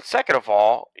 But second of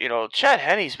all, Chad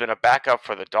Henne's been a backup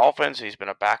for the Dolphins. He's been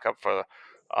a backup for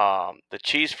the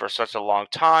Chiefs for such a long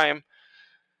time.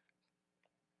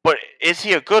 But is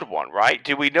he a good one, right?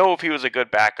 Do we know if he was a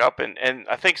good backup? And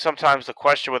I think sometimes the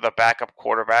question with a backup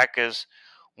quarterback is,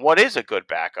 what is a good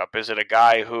backup? Is it a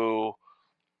guy who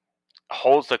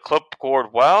holds the clipboard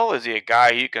well? Is he a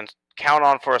guy you can count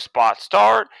on for a spot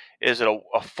start? Is it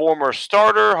a former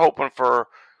starter hoping for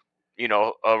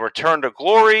a return to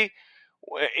glory?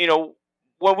 You know,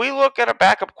 when we look at a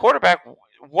backup quarterback,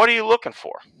 what are you looking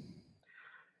for?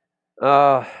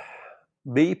 Uh,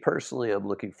 Me personally, I'm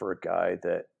looking for a guy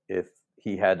that if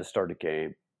he had to start a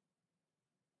game,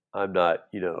 I'm not,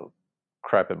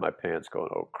 crapping my pants going,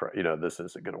 oh, crap, this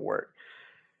isn't going to work.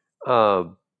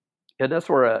 Um, and that's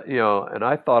where, and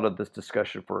I thought of this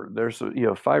discussion there's,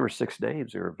 5 or 6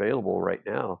 names that are available right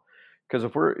now. Because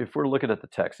if we're looking at the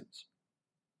Texans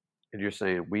and you're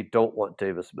saying we don't want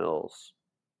Davis Mills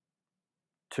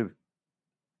to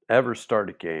ever start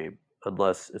a game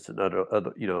unless it's another,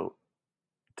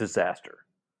 disaster,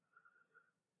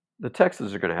 the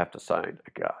Texans are going to have to sign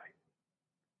a guy.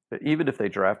 Even if they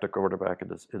draft a quarterback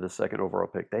in the second overall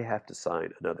pick, they have to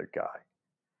sign another guy.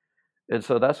 And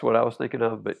so that's what I was thinking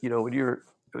of. But when you're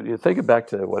thinking back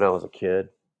to when I was a kid,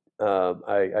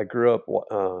 I grew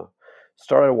up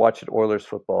started watching Oilers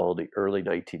football in the early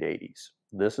 1980s.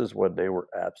 This is when they were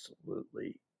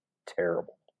absolutely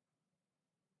terrible,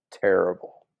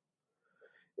 terrible.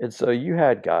 And so you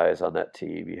had guys on that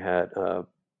team. You had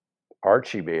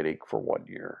Archie Manning for one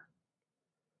year.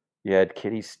 You had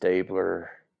Kenny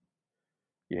Stabler.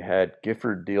 You had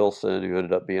Gifford Nielsen, who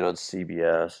ended up being on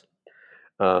CBS.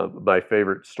 My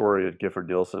favorite story of Gifford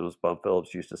Nielsen was Bum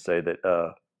Phillips used to say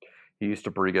that he used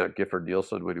to bring out Gifford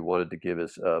Nielsen when he wanted to give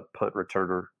his punt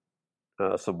returner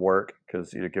some work,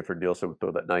 because Gifford Nielsen would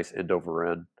throw that nice end over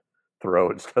end throw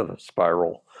instead of a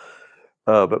spiral.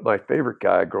 But my favorite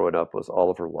guy growing up was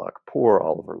Oliver Luck. Poor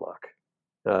Oliver Luck,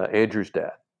 Andrew's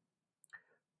dad.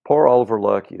 Poor Oliver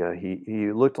Luck.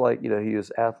 He looked like he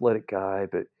was an athletic guy,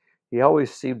 but he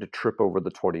always seemed to trip over the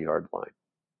 20-yard line.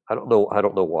 I don't know. I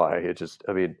don't know why. It just.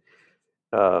 I mean,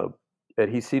 uh,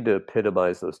 and he seemed to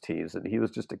epitomize those teams. And he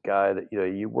was just a guy that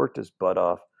you worked his butt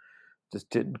off, just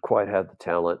didn't quite have the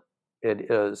talent.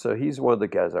 And so he's one of the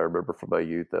guys I remember from my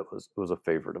youth that was a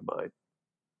favorite of mine.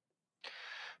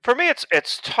 For me,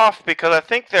 it's tough because I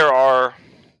think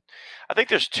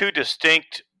there's two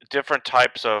distinct different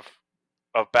types of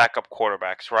backup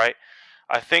quarterbacks, right?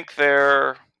 I think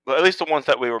they're, well, at least the ones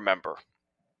that we remember.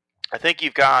 I think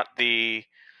you've got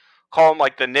call them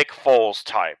like the Nick Foles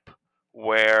type,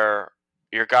 where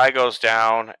your guy goes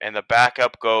down and the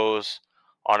backup goes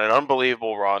on an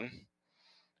unbelievable run,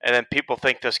 and then people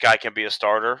think this guy can be a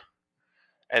starter,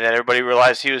 and then everybody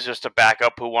realized he was just a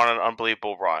backup who won an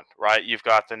unbelievable run, right? You've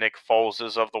got the Nick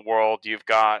Foleses of the world, you've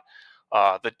got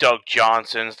the Doug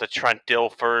Johnsons, the Trent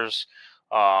Dilfers,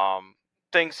 um,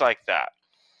 things like that.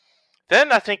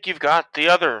 Then I think you've got the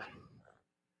other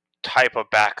type of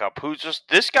backup who's just,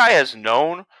 this guy has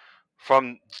known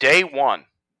from day one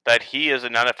that he is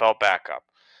an NFL backup.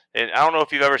 And I don't know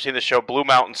if you've ever seen the show Blue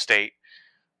Mountain State,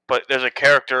 but there's a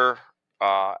character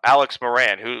Alex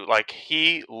Moran, who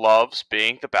he loves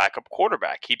being the backup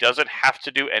quarterback. He doesn't have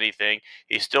to do anything.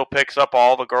 He still picks up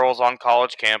all the girls on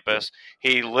college Yeah. campus.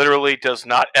 He literally does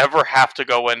not ever have to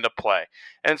go into play.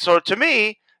 And so to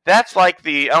me, that's like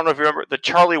I don't know if you remember the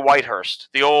Charlie Whitehurst,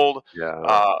 the old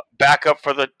Yeah. backup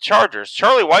for the Chargers.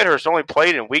 Charlie Whitehurst only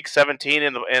played in Week 17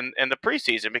 in the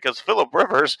preseason because Philip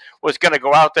Rivers was going to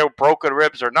go out there with broken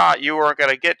ribs or not. You weren't going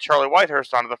to get Charlie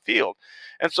Whitehurst onto the field,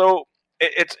 and so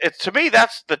it's to me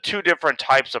that's the two different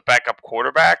types of backup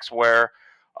quarterbacks where,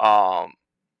 um,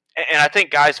 and I think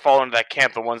guys fall into that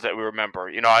camp, the ones that we remember.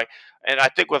 I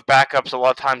think with backups, a lot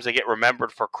of times they get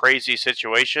remembered for crazy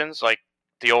situations, like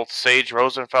the old Sage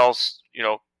Rosenfels,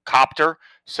 copter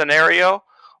scenario.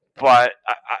 But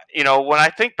when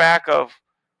I think back of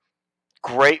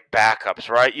great backups,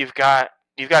 right? You've got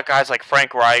guys like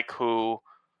Frank Reich who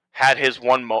he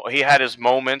had his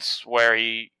moments where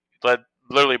he led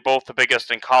literally both the biggest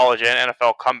in college and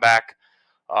NFL comeback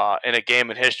in a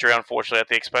game in history, unfortunately, at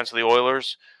the expense of the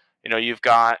Oilers. You've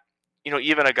got,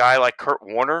 even a guy like Kurt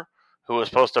Warner, who was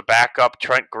supposed to back up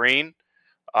Trent Green.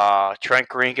 Trent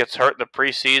Green gets hurt in the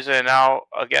preseason, and now,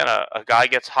 again, a guy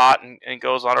gets hot and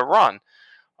goes on a run.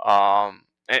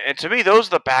 And to me, those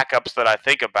are the backups that I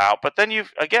think about. But then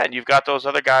you've got those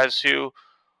other guys who,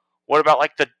 what about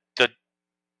like the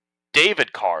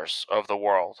David Carrs of the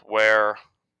world, where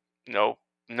you know,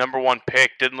 number one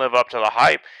pick, didn't live up to the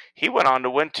hype. He went on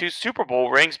to win two Super Bowl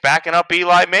rings, backing up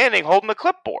Eli Manning, holding the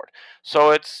clipboard.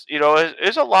 So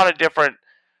there's a lot of different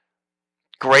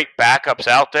great backups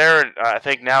out there, and I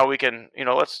think now we can,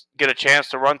 let's get a chance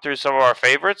to run through some of our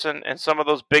favorites and some of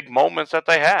those big moments that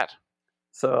they had.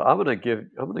 So I'm gonna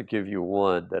give you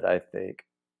one that I think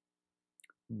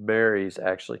marries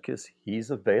actually because he's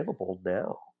available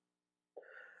now.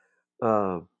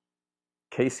 Um,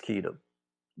 Case Keenum,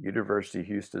 University of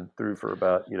Houston, threw for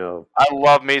about I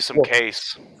love me some four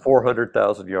Case.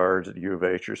 400,000 yards at U of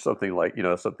H or something like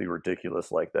something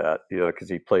ridiculous like that. Because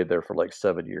he played there for like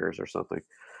 7 years or something.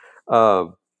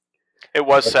 Um, It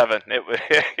was seven.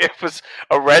 It was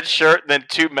a red shirt, then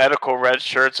two medical red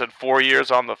shirts, and 4 years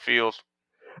on the field.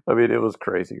 I mean, it was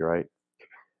crazy, right?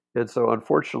 And so,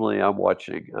 unfortunately, I'm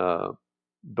watching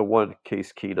the one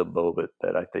Case Keenum moment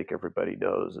that I think everybody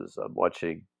knows is I'm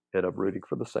watching and I'm rooting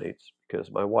for the Saints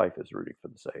because my wife is rooting for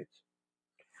the Saints.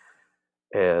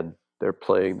 And they're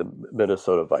playing the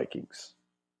Minnesota Vikings.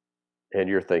 And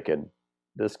you're thinking,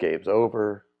 this game's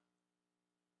over.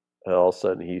 And all of a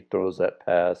sudden, he throws that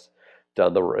pass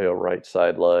down the rail right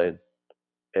sideline.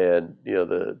 And,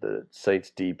 the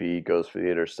Saints DB goes for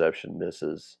the interception,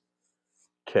 misses,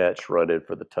 catch, run in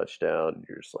for the touchdown. And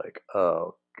you're just like,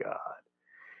 oh, God.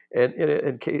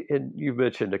 And you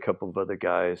mentioned a couple of other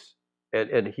guys,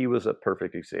 and he was a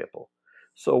perfect example.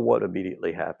 So what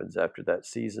immediately happens after that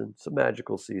season? It's a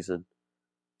magical season.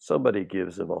 Somebody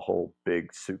gives him a whole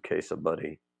big suitcase of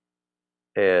money,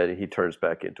 and he turns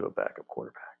back into a backup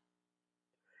quarterback.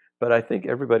 But I think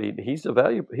everybody he's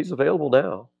available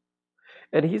now,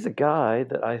 and he's a guy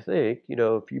that I think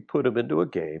if you put him into a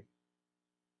game,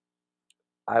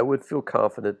 I would feel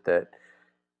confident that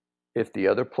if the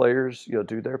other players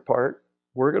do their part,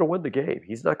 we're going to win the game.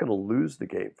 He's not going to lose the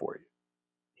game for you.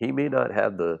 He may not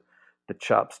have the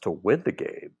chops to win the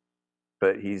game,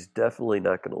 but he's definitely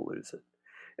not going to lose it.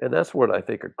 And that's what I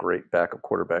think a great backup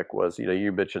quarterback was.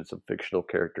 You mentioned some fictional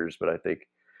characters, but I think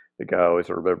the guy I always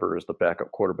remember is the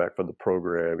backup quarterback from the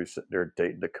program. He's sitting there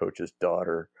dating the coach's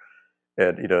daughter,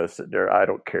 and sitting there, I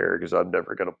don't care because I'm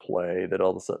never going to play. Then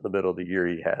all of a sudden, in the middle of the year,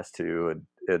 he has to,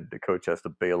 and the coach has to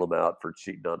bail him out for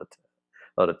cheating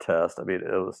on a test. I mean,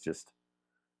 it was just.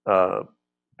 Uh,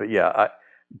 but yeah,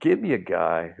 give me a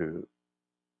guy who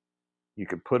you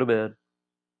can put him in,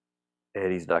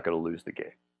 and he's not going to lose the game.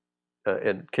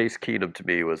 And Case Keenum to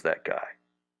me was that guy.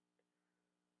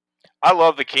 I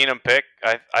love the Keenum pick.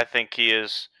 I think he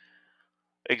is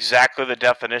exactly the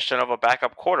definition of a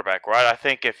backup quarterback, right? I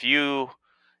think if you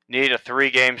need a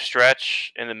 3 game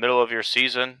stretch in the middle of your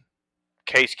season,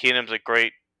 Case Keenum's a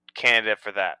great candidate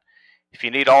for that. If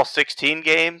you need all 16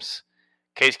 games,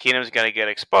 Case Keenum's going to get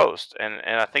exposed, and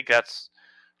I think that's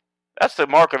the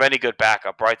mark of any good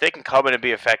backup, right? They can come in and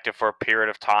be effective for a period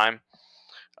of time,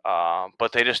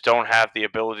 but they just don't have the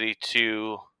ability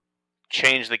to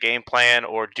change the game plan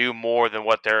or do more than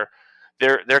what they're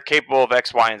capable of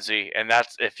X, Y, and Z. And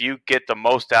that's if you get the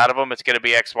most out of them, it's going to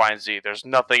be X, Y, and Z. There's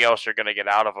nothing else you're going to get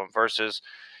out of them versus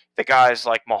the guys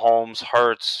like Mahomes,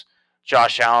 Hurts,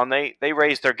 Josh Allen. They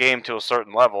raise their game to a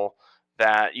certain level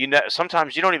that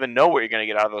sometimes you don't even know what you're going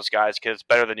to get out of those guys because it's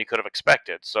better than you could have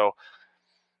expected. So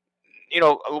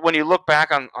when you look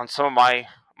back on some of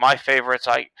my favorites,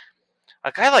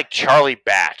 a guy like Charlie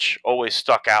Batch always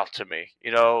stuck out to me.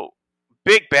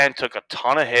 Big Ben took a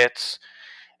ton of hits,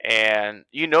 and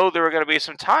there were going to be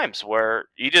some times where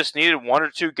you just needed one or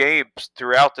two games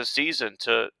throughout the season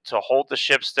to hold the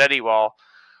ship steady while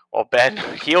Ben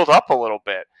healed up a little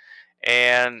bit.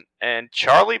 And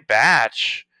Charlie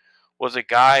Batch was a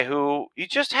guy who you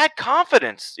just had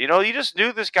confidence. You just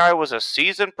knew this guy was a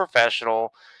seasoned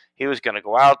professional. He was going to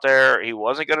go out there. He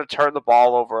wasn't going to turn the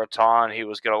ball over a ton. He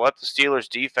was going to let the Steelers'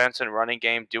 defense and running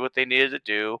game do what they needed to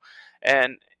do,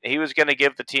 and he was going to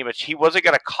give the team he wasn't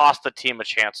going to cost the team a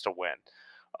chance to win.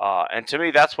 And to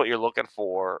me, that's what you're looking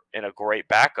for in a great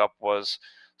backup. There's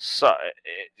so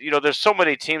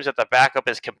many teams that the backup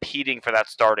is competing for that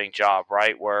starting job,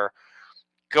 right? Where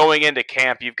going into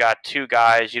camp, you've got two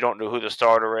guys, you don't know who the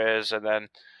starter is, and then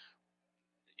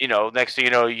next thing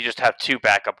you know, you just have two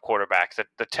backup quarterbacks.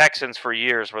 The Texans for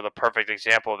years were the perfect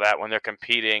example of that when they're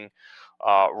competing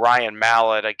Ryan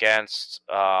Mallett against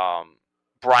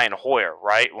Brian Hoyer,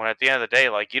 right? When at the end of the day,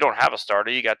 like, you don't have a starter,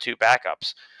 you got two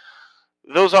backups.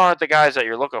 Those aren't the guys that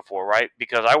you're looking for, right?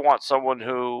 Because I want someone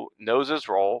who knows his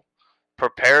role,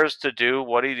 prepares to do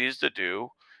what he needs to do,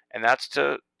 and that's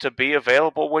to be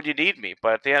available when you need me.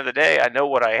 But at the end of the day, I know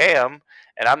what I am,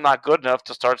 and I'm not good enough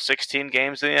to start 16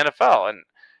 games in the NFL. And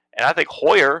I think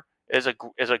Hoyer is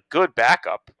a good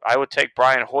backup. I would take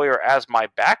Brian Hoyer as my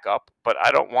backup, but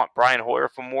I don't want Brian Hoyer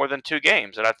for more than 2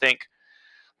 games. And I think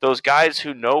those guys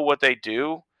who know what they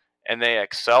do and they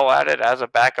excel at it as a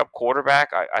backup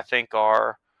quarterback, I think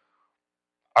are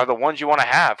the ones you want to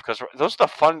have, because those are the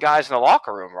fun guys in the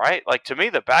locker room, right? Like, to me,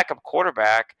 the backup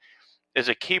quarterback is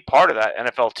a key part of that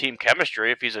NFL team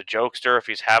chemistry. If he's a jokester, if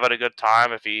he's having a good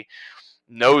time, if he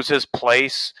knows his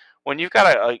place. When you've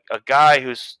got a guy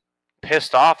who's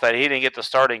pissed off that he didn't get the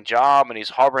starting job and he's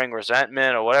harboring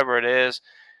resentment or whatever it is,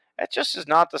 that just is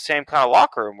not the same kind of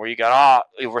locker room where you got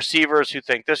receivers who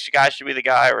think this guy should be the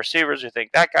guy, receivers who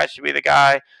think that guy should be the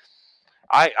guy.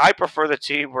 I prefer the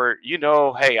team where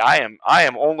hey, I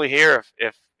am only here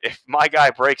if my guy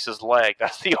breaks his leg.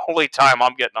 That's the only time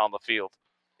I'm getting on the field.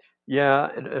 Yeah,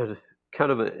 and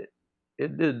kind of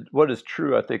it did what is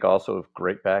true, I think, also of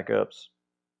great backups.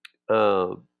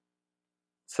 Um,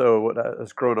 so when I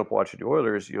was growing up watching the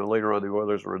Oilers, later on the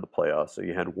Oilers were in the playoffs, so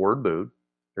you had Warren Moon.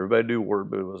 Everybody knew Warren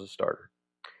Moon was a starter.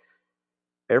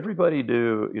 Everybody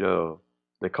knew,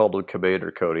 they called him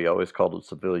Commander Cody. I always called him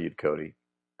Civilian Cody.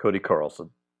 Cody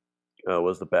Carlson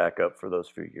was the backup for those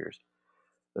few years.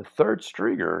 The third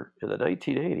stringer in the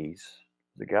 1980s,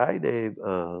 the guy named,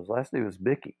 his last name was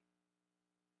Mickey.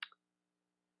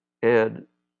 And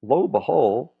lo and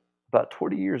behold, about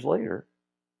 20 years later,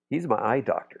 he's my eye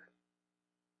doctor.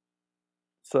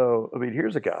 So, I mean,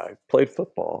 here's a guy, played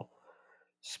football,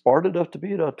 smart enough to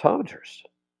be an optometrist.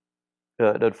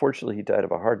 And unfortunately, he died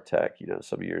of a heart attack,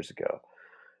 some years ago.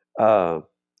 Uh,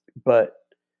 but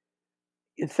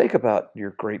you think about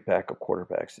your great backup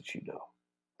quarterbacks that you know.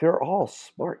 They're all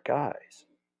smart guys.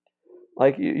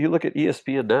 Like you look at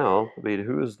ESPN now. I mean,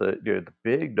 who is the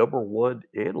big number one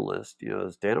analyst?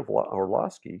 Is Dan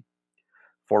Orlovsky,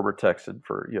 former Texan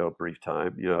for a brief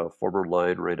time. Former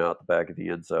Lion ran out the back of the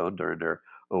end zone during their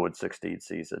 0-16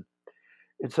 season.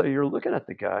 And so you're looking at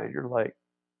the guy and you're like,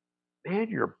 man,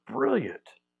 you're brilliant.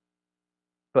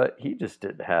 But he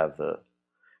didn't have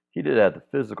the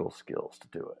physical skills to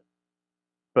do it.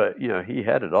 But he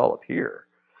had it all up here.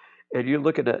 And you're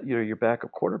looking at your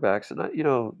backup quarterbacks, and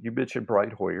you mentioned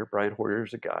Brian Hoyer. Brian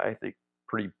Hoyer's a guy, I think,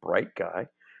 pretty bright guy,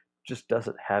 just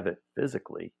doesn't have it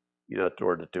physically, in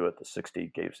order to do it the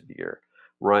 16 games of the year.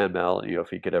 Ryan Mallett, if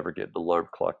he could ever get an alarm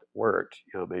clock that worked,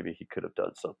 maybe he could have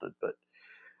done something.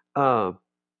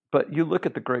 But you look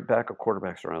at the great backup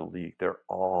quarterbacks around the league; they're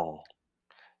all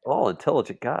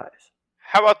intelligent guys.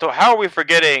 How are we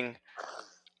forgetting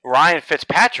Ryan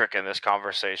Fitzpatrick in this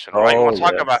conversation, right? You want Oh to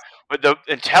talk about yes. but the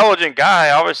intelligent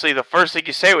guy? Obviously, the first thing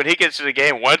you say when he gets to the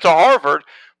game, went to Harvard.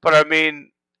 But I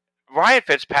mean, Ryan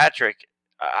Fitzpatrick,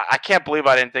 I can't believe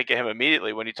I didn't think of him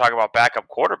immediately when you talk about backup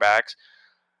quarterbacks.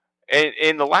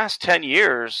 In the last 10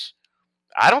 years,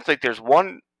 I don't think there's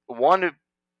one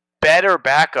better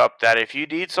backup that if you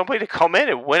need somebody to come in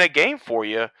and win a game for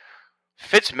you,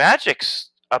 Fitzmagic's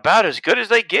about as good as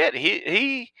they get.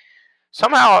 He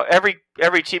somehow every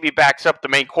team he backs up, the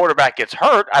main quarterback gets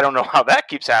hurt. I don't know how that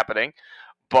keeps happening,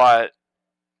 but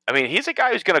I mean, he's a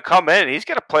guy who's going to come in and he's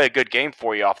going to play a good game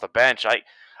for you off the bench.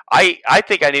 I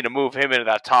think I need to move him into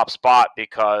that top spot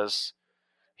because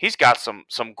he's got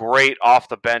some great off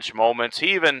the bench moments.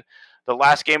 He even the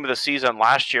last game of the season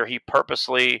last year, he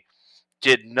purposely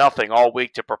did nothing all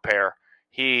week to prepare.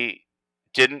 He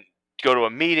didn't go to a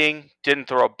meeting, didn't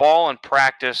throw a ball in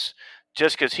practice,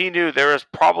 just because he knew there was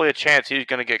probably a chance he was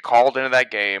going to get called into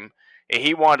that game, and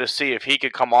he wanted to see if he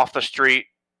could come off the street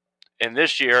in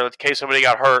this year, in case somebody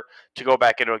got hurt, to go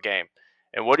back into a game.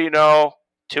 And what do you know?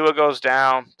 Tua goes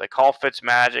down. They call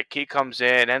Fitzmagic. He comes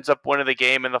in, ends up winning the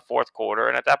game in the fourth quarter.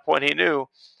 And at that point, he knew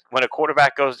when a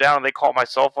quarterback goes down and they call my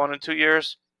cell phone in 2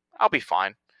 years, I'll be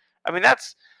fine. I mean,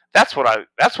 that's what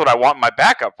I want in my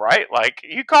backup, right? Like,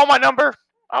 you call my number,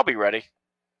 I'll be ready.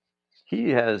 He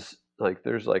has like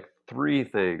there's like three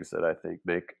things that I think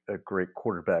make a great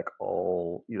quarterback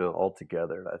all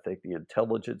together. I think the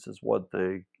intelligence is one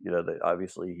thing, that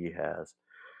obviously he has.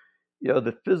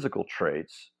 The physical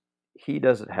traits he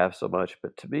doesn't have so much,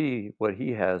 but to me, what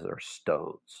he has are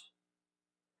stones.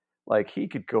 Like he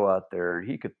could go out there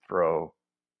and he could throw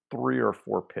three or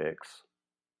four picks.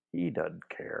 He doesn't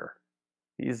care.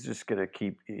 He's gonna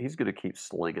keep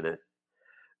slinging it,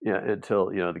 until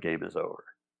the game is over.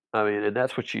 I mean, and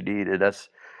that's what you need, and that's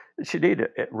what you need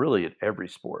really in every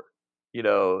sport.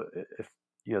 If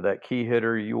that key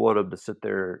hitter, you want him to sit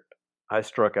there. I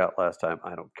struck out last time.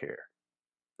 I don't care.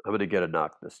 I'm going to get a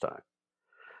knock this time.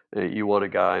 You want a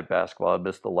guy in basketball, I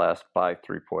missed the last five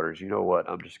 3 pointers. You know what?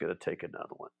 I'm just going to take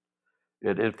another one.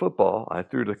 And in football, I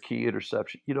threw the key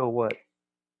interception. You know what?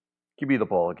 Give me the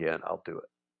ball again. I'll do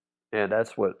it. And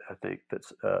that's what I think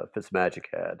Fitzmagic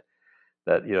had.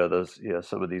 That those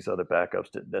some of these other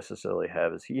backups didn't necessarily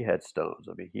have. Is he had stones.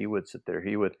 I mean, he would sit there.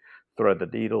 He would thread the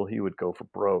needle. He would go for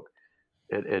broke,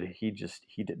 and he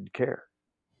didn't care.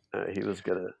 He was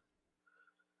gonna.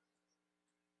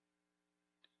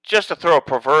 Just to throw a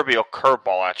proverbial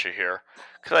curveball at you here,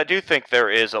 because I do think there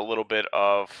is a little bit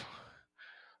of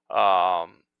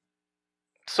um,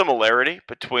 similarity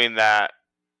between that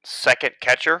second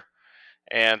catcher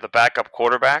and the backup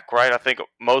quarterback, right? I think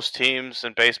most teams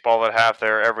in baseball that have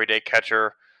their everyday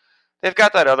catcher, they've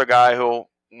got that other guy who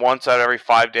once out of every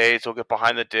 5 days will get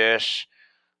behind the dish.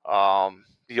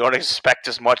 You don't expect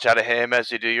as much out of him as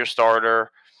you do your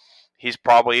starter. He's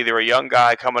probably either a young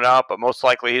guy coming up, but most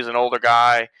likely he's an older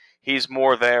guy. He's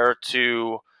more there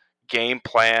to game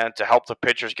plan, to help the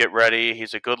pitchers get ready.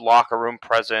 He's a good locker room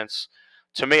presence.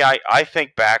 To me, I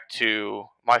think back to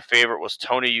my favorite was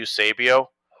Tony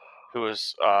Eusebio, who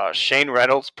was Shane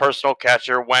Reynolds' personal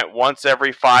catcher, went once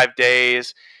every 5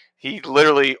 days. He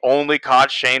literally only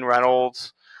caught Shane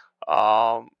Reynolds.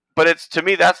 But it's to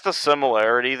me that's the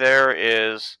similarity there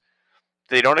is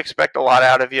they don't expect a lot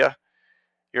out of you.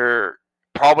 You're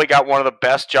probably got one of the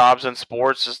best jobs in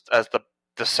sports as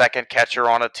the second catcher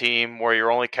on a team where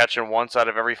you're only catching once out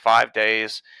of every 5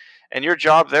 days. And your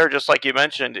job there, just like you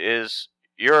mentioned, is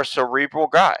you're a cerebral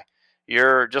guy.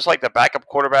 You're just like the backup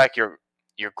quarterback. You're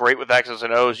great with X's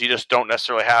and O's. You just don't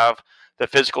necessarily have the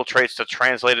physical traits to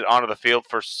translate it onto the field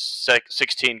for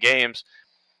 16 games.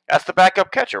 That's the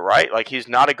backup catcher, right? Like he's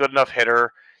not a good enough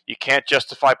hitter. You can't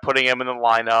justify putting him in the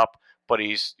lineup, but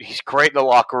he's great in the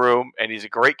locker room and he's a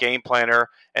great game planner.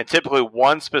 And typically,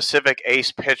 one specific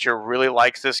ace pitcher really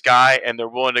likes this guy and they're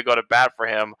willing to go to bat for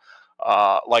him,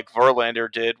 like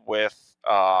Verlander did with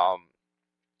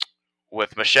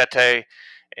Machete,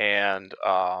 and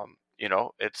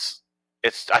it's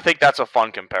I think that's a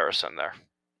fun comparison there.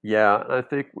 Yeah, I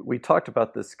think we talked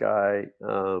about this guy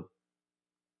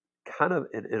kind of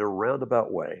in a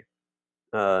roundabout way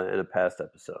in a past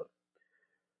episode.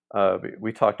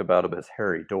 We talked about him as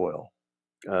Harry Doyle,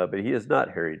 but he is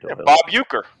not Harry Yeah, Doyle. Bob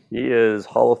Euchre. He is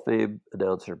Hall of Fame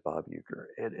announcer Bob Uecker,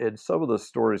 and some of the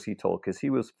stories he told because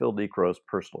he was Phil Necro's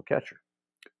personal catcher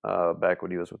back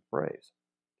when he was with Braves,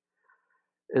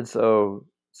 and so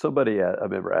somebody I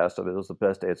remember asked him, it was the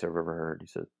best answer I've ever heard. He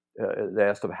said they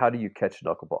asked him, "How do you catch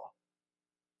knuckleball?"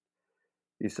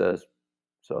 He says,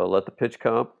 "So I let the pitch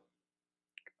come,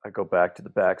 I go back to the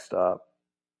backstop,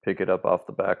 pick it up off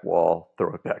the back wall,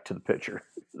 throw it back to the pitcher."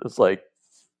 It's like,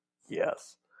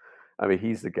 yes. I mean,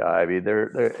 he's the guy. I mean,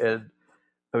 and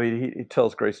I mean, he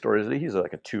tells great stories. He's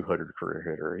like a 200 career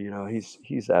hitter.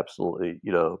 He's absolutely,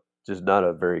 just not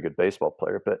a very good baseball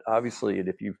player. But obviously, and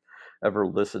if you've ever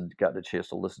gotten a chance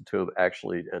to listen to him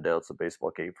actually announce a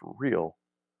baseball game for real,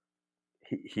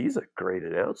 he's a great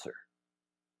announcer.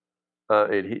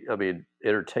 And I mean,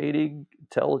 entertaining,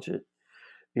 intelligent,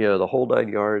 the whole 9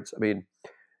 yards. I mean,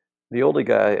 the only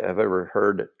guy I've ever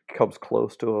heard that comes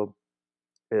close to him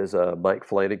is Mike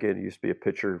Flanagan. He used to be a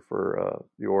pitcher for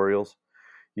the Orioles.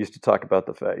 He used to talk about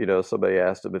the fact, somebody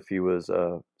asked him if he was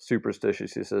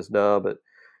superstitious. He says, "No, but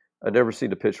I never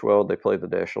seen a pitch well. They played the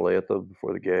national anthem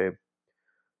before the game."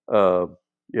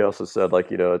 He also said, like,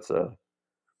 he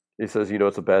says,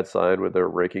 it's a bad sign when they're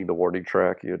raking the warning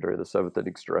track, during the seventh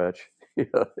inning stretch.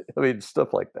 I mean,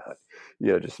 stuff like that.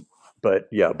 Just, but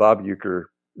yeah, Bob Uecker.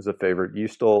 is a favorite. You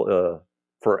stole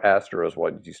for Astros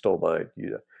one. You stole mine.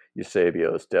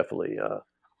 Eusebio is definitely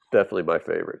my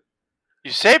favorite.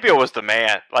 Eusebio was the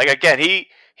man. Like again,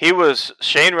 he was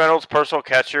Shane Reynolds' personal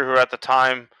catcher, who at the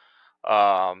time,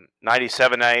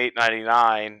 97, 98,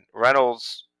 99,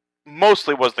 Reynolds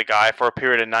mostly was the guy. For a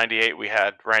period in 98, we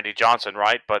had Randy Johnson,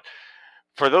 right? But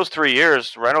for those 3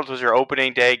 years, Reynolds was your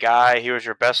opening day guy. He was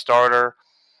your best starter.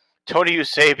 Tony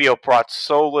Eusebio brought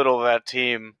so little to that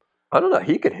team. I don't know.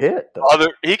 He could hit though.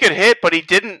 He could hit, but he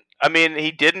didn't. I mean, he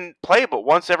didn't play but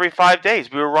once every 5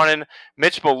 days. We were running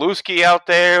Mitch Maluski out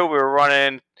there. We were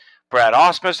running Brad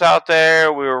Osmus out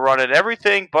there. We were running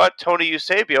everything but Tony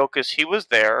Eusebio because he was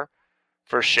there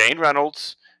for Shane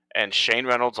Reynolds and Shane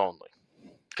Reynolds only.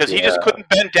 Because he just Yeah, couldn't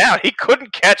bend down. He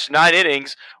couldn't catch 9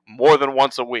 innings more than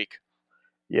once a week.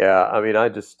 yeah. I mean,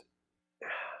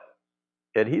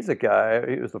 and he's a guy.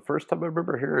 It was the first time I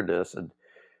remember hearing this, and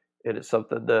it's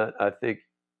something that I think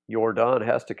Jordan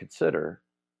has to consider.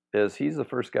 Is he's the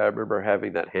first guy I remember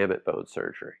having that hamate bone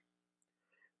surgery,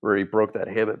 where he broke that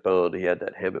hamate bone. He had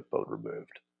that hamate bone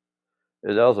removed.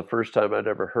 And that was the first time I'd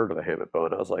ever heard of a hammock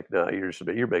bone. I was like, "No,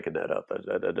 you're making that up.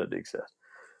 That doesn't exist."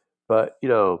 But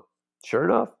sure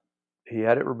enough, he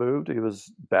had it removed. He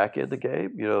was back in the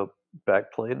game.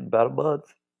 Back playing in about a month.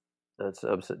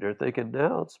 I'm sitting there thinking,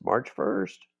 now it's March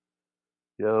 1st.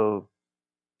 You know,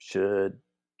 should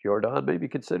Jordan maybe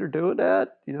consider doing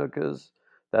that? Because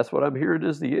that's what I'm hearing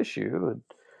is the issue. And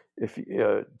if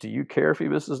do you care if he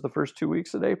misses the first 2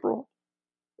 weeks in April?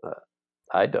 Uh,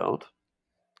 I don't.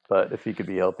 But if he could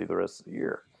be healthy the rest of the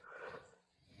year.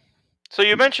 So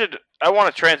you mentioned, I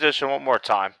want to transition one more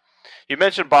time. You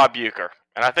mentioned Bob Uecker,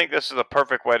 and I think this is a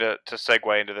perfect way to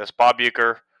segue into this. Bob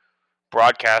Uecker,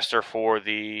 broadcaster for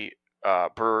the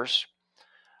Brewers.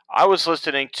 I was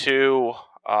listening to,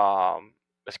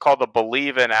 it's called the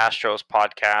Believe in Astros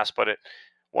podcast, but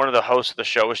one of the hosts of the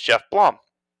show is Jeff Blum.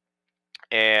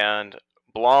 And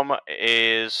Blum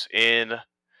is in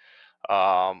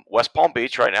West Palm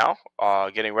Beach right now,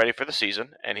 getting ready for the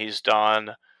season, and he's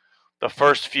done the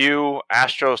first few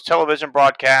Astros television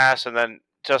broadcasts, and then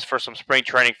just for some spring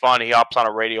training fun, he hops on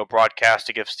a radio broadcast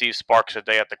to give Steve Sparks a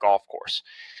day at the golf course.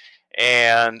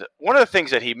 And one of the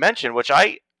things that he mentioned, which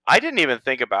I didn't even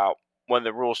think about when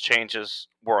the rules changes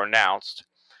were announced,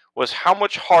 was how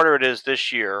much harder it is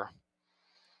this year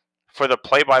for the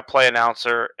play-by-play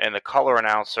announcer and the color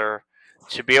announcer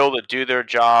to be able to do their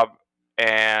job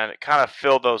and kind of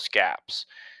fill those gaps.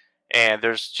 And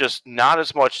there's just not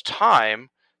as much time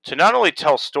to not only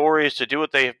tell stories, to do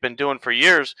what they have been doing for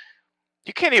years.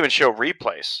 You can't even show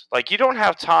replays. Like, you don't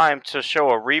have time to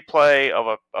show a replay of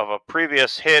a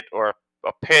previous hit or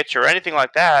a pitch or anything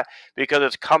like that because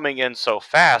it's coming in so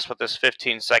fast with this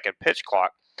 15-second pitch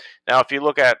clock. Now, if you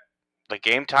look at the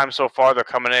game time so far, they're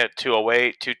coming in at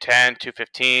 208, 210,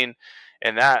 215,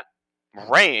 in that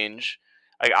range.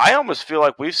 Like, I almost feel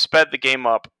like we've sped the game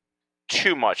up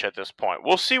too much at this point.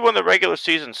 We'll see when the regular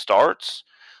season starts,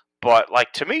 but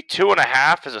like, to me,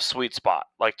 2.5 is a sweet spot.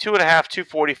 Like 2.5,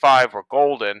 245 are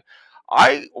golden.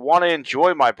 I want to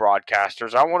enjoy my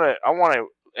broadcasters. I want to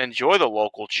enjoy the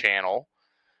local channel,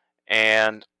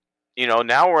 and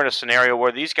now we're in a scenario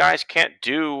where these guys can't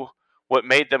do what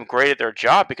made them great at their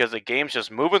job because the game's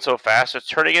just moving so fast. It's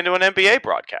turning into an NBA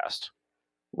broadcast.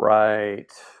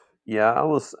 Right. Yeah,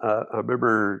 I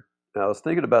remember I was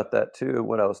thinking about that too.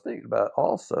 What I was thinking about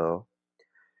also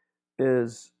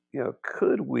is,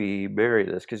 could we marry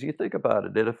this? Because you think about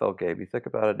an NFL game, you think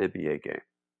about an NBA game.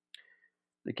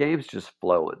 The game's just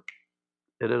flowing.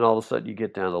 And then all of a sudden you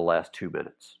get down to the last 2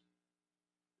 minutes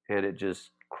and it just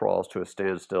crawls to a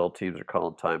standstill. Teams are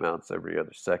calling timeouts every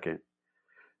other second.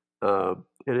 And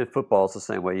in football, it's the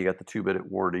same way. You got the 2 minute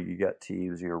warning, you got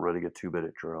teams, you're running a 2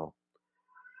 minute drill.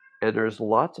 And there's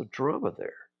lots of drama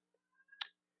there.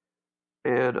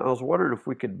 And I was wondering if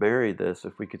we could marry this,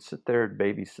 if we could sit there and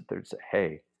maybe sit there and say,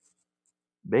 hey,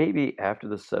 maybe after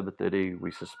the seventh inning, we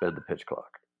suspend the pitch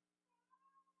clock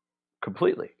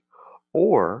completely.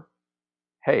 Or,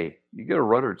 hey, you get a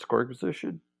runner in scoring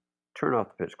position, turn off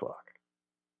the pitch clock.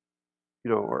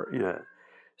 Or,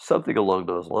 something along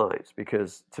those lines.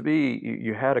 Because to me,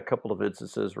 you had a couple of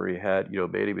instances where you had,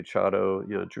 Manny Machado,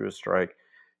 drew a strike.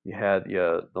 You had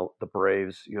the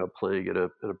Braves, playing in a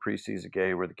preseason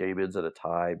game where the game ends in a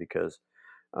tie because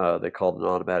they called an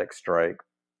automatic strike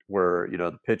where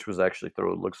the pitch was actually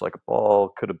thrown. Looks like a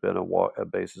ball, could have been a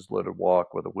bases loaded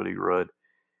walk with a winning run,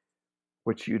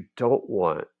 which you don't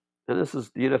want. And the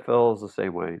NFL is the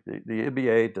same way. The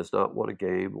NBA does not want a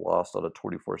game lost on a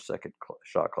 24-second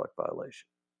shot clock violation.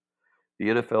 The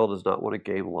NFL does not want a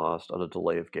game lost on a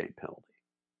delay of game penalty.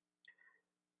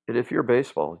 And if you're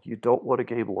baseball, you don't want a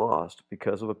game lost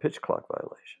because of a pitch clock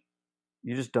violation.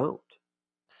 You just don't.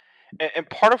 And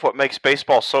part of what makes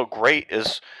baseball so great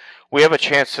is we have a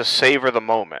chance to savor the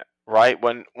moment, right?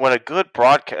 When a good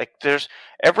broadcast, like, there's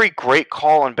every great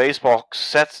call in baseball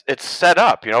sets it's set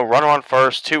up. Runner on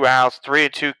first, 2 outs,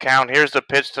 3-2 count. Here's the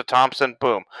pitch to Thompson.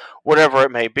 Boom, whatever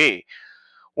it may be.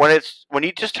 When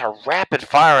you just are rapid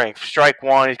firing, strike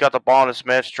one, he's got the ball in his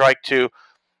mitt, strike two.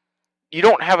 You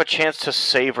don't have a chance to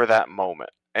savor that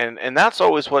moment, and that's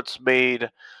always what's made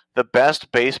the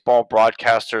best baseball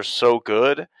broadcasters so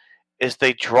good is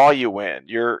they draw you in.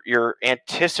 You're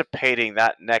anticipating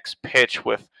that next pitch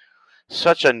with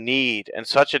such a need and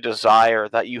such a desire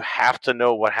that you have to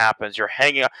know what happens. You're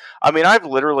hanging up. I mean, I've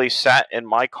literally sat in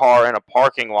my car in a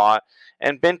parking lot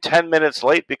and been 10 minutes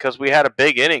late because we had a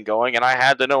big inning going and I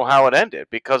had to know how it ended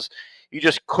because you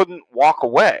just couldn't walk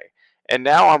away. And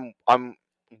now I'm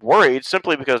worried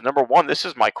simply because number one, this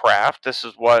is my craft. This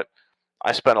is what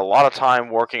I spend a lot of time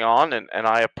working on and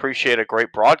I appreciate a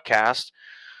great broadcast.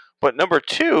 But number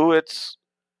two, it's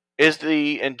is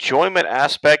the enjoyment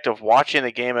aspect of watching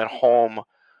the game at home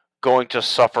going to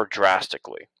suffer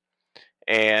drastically.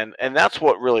 And that's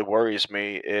what really worries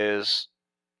me is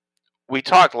we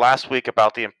talked last week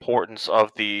about the importance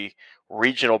of the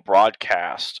regional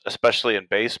broadcast, especially in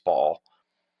baseball.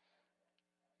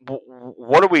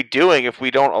 What are we doing if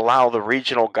we don't allow the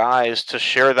regional guys to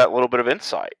share that little bit of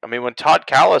insight? I mean, when Todd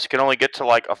Callis can only get to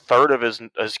like a third of his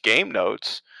game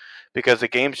notes because the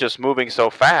game's just moving so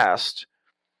fast,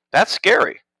 that's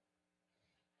scary.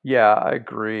 Yeah, I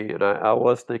agree, and I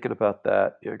was thinking about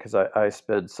that, because I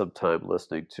spend some time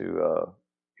listening to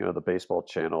the baseball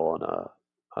channel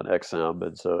on XM,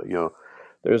 and so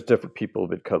there's different people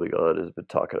who've been coming on and have been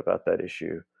talking about that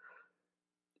issue,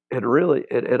 and really,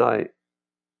 and I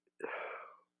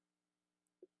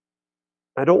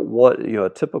don't want a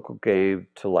typical game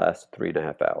to last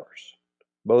 3.5 hours.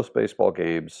 Most baseball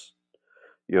games,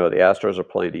 the Astros are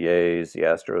playing the A's, the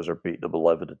Astros are beating them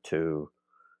 11-2.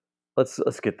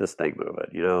 Let's get this thing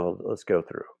moving, let's go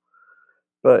through.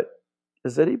 But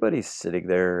is anybody sitting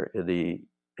there in the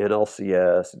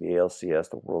NLCS and the ALCS,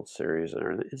 the World Series,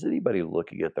 or is anybody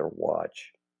looking at their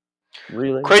watch?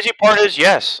 Really? Crazy part is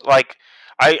yes, like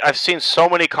I've seen so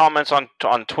many comments on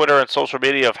Twitter and social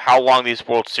media of how long these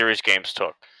World Series games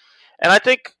took, and I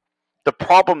think the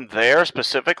problem there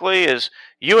specifically is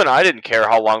you and I didn't care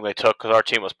how long they took because our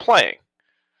team was playing.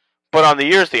 But on the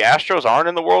years the Astros aren't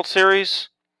in the World Series,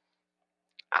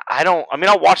 I don't. I mean,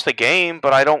 I'll watch the game,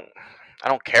 but I don't. I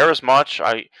don't care as much.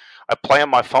 I play on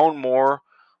my phone more.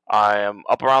 I am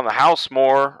up around the house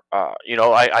more.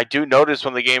 I do notice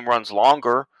when the game runs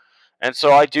longer, and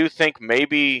so I do think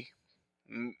maybe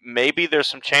there's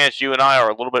some chance you and I are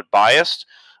a little bit biased,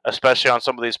 especially on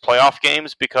some of these playoff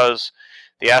games because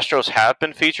the Astros have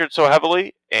been featured so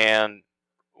heavily, and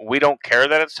we don't care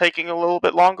that it's taking a little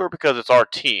bit longer because it's our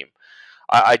team.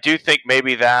 I do think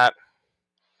maybe that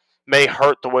may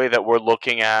hurt the way that we're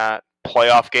looking at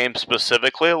playoff games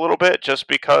specifically a little bit, just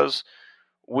because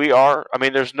we are. I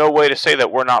mean, there's no way to say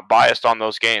that we're not biased on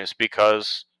those games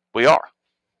because we are.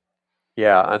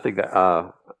 Yeah, I think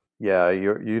that. Yeah,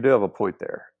 you do have a point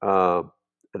there,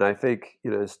 and I think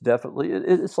it's definitely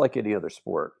it's like any other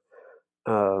sport.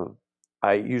 Uh,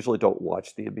 I usually don't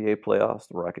watch the NBA playoffs.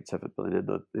 The Rockets haven't been in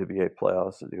the NBA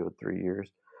playoffs in 3 years.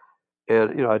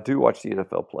 And I do watch the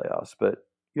NFL playoffs, but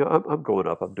I'm going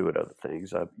up. I'm doing other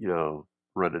things. I'm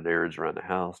running errands around the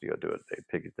house. Doing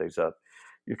picking things up.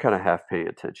 You're kind of half paying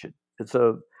attention, and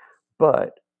so,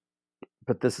 but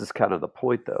this is kind of the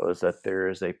point though, is that there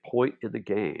is a point in the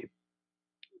game,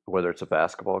 whether it's a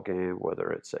basketball game,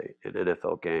 whether it's an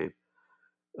NFL game,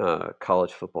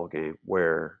 college football game,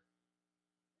 where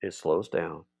it slows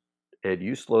down, and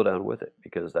you slow down with it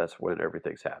because that's when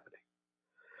everything's happening.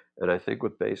 And I think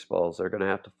with baseballs, they're going to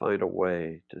have to find a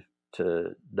way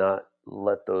to not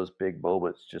let those big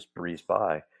moments just breeze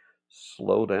by.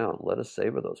 Slow down. Let us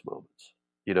savor those moments.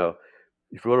 You know,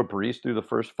 if you want to breeze through the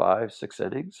first 5, 6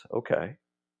 innings, okay,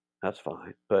 that's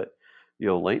fine. But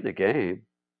late in the game,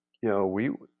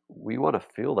 we want to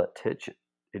feel that tension,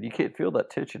 and you can't feel that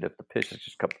tension if the pitch is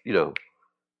just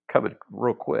coming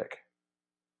real quick.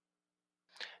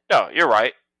 No, you're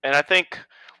right, and I think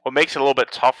what makes it a little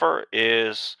bit tougher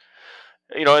is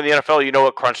in the NFL you know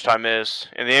what crunch time is.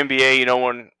 In the NBA you know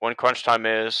when crunch time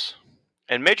is.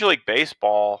 In Major League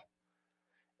Baseball,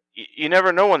 you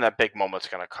never know when that big moment's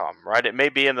going to come, right? It may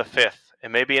be in the fifth,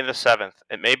 it may be in the seventh,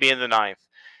 it may be in the ninth,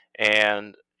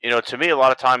 and to me, a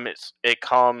lot of time it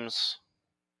comes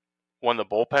when the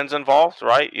bullpen's involved,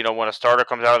 right? When a starter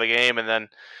comes out of the game and then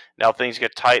now things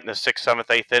get tight in the sixth,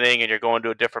 seventh, eighth inning, and you're going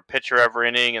to a different pitcher every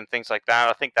inning and things like that.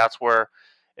 I think that's where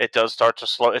it does start to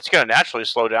slow. It's going to naturally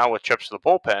slow down with trips to the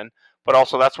bullpen, but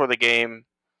also that's where the game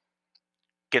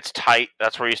gets tight.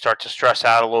 That's where you start to stress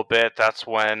out a little bit. That's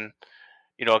when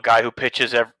a guy who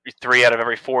pitches every 3 out of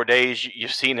every 4 days.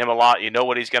 You've seen him a lot. You know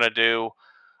what he's going to do.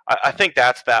 I think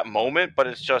that's that moment, but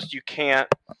it's just you can't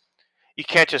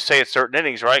just say it's certain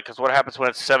innings, right? Because what happens when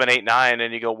it's 7, 8, 9,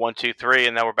 and you go 1, 2, 3,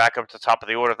 and then we're back up to the top of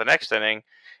the order the next inning?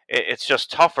 It's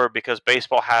just tougher because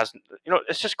baseball has,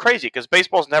 it's just crazy because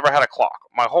baseball's never had a clock.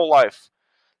 My whole life,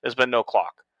 there's been no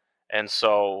clock, and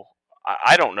so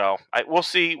I don't know. We'll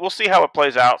see. We'll see how it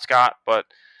plays out, Scott. But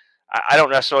I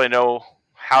don't necessarily know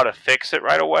how to fix it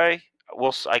right away.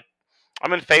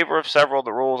 I'm in favor of several of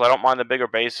the rules. I don't mind the bigger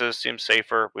bases; seems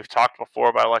safer. We've talked before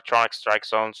about electronic strike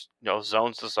zones,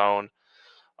 zones to zone.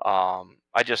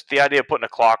 I just the idea of putting a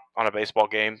clock on a baseball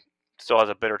game still has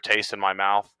a bitter taste in my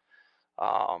mouth.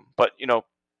 But we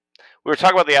were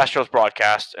talking about the Astros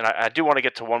broadcast, and I do want to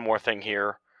get to one more thing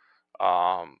here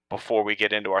before we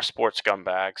get into our sports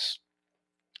scumbags.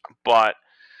 But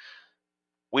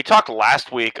we talked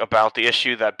last week about the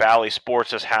issue that Bally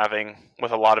Sports is having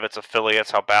with a lot of its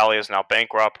affiliates, how Bally is now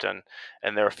bankrupt and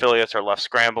their affiliates are left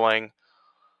scrambling.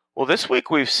 Well, this week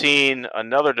we've seen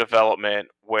another development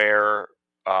where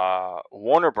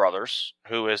Warner Brothers,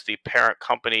 who is the parent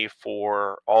company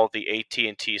for all of the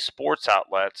AT&T sports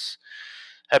outlets,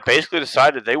 have basically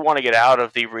decided they want to get out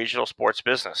of the regional sports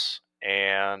business,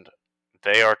 and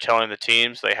they are telling the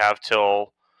teams they have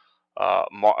till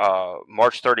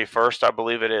March 31st, I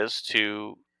believe it is,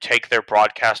 to take their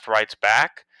broadcast rights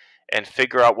back and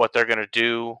figure out what they're going to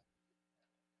do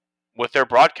with their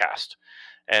broadcast.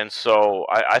 And so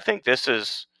I think this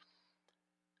is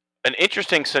an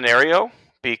interesting scenario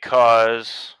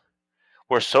because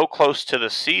we're so close to the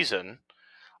season.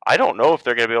 I don't know if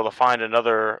they're going to be able to find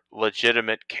another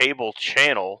legitimate cable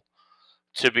channel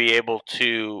to be able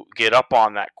to get up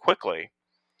on that quickly.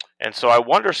 And so I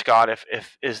wonder, Scott,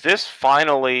 if is this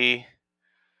finally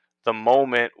the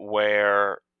moment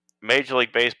where Major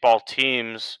League Baseball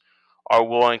teams are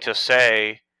willing to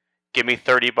say, "Give me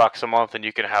 $30 a month and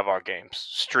you can have our games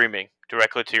streaming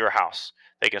directly to your house."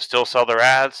 They can still sell their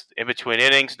ads in between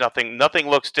innings. Nothing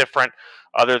looks different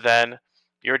other than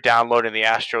you're downloading the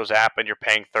Astros app and you're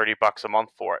paying $30 a month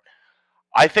for it.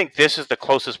 I think this is the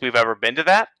closest we've ever been to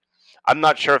that. I'm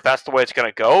not sure if that's the way it's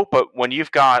going to go, but when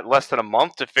you've got less than a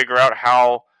month to figure out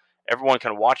how everyone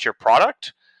can watch your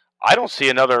product, I don't see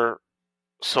another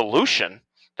solution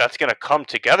that's going to come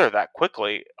together that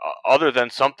quickly other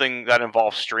than something that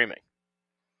involves streaming.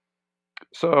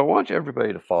 So I want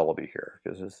everybody to follow me here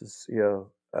because this is,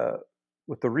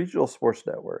 with the regional sports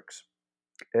networks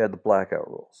and the blackout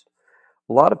rules,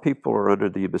 a lot of people are under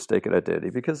the mistaken identity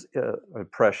because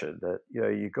impression that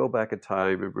you go back in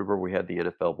time. Remember, we had the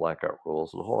NFL blackout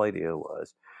rules, and the whole idea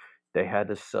was they had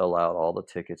to sell out all the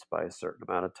tickets by a certain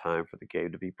amount of time for the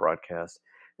game to be broadcast.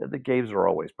 And the games are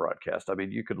always broadcast. I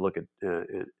mean, you could look at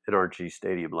NRG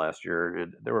Stadium last year,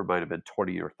 and might have been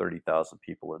 20 or 30,000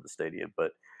 people in the stadium,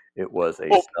 but it was a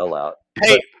Well, sellout.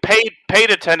 paid But paid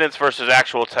attendance versus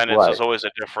actual attendance right, is always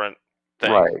a different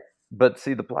thing. right. But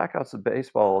see, the blackouts in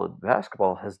baseball and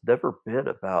basketball has never been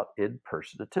about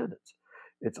in-person attendance.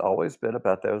 It's always been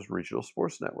about those regional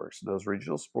sports networks. And those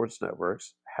regional sports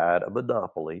networks had a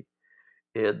monopoly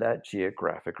in that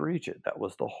geographic region. That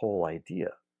was the whole idea.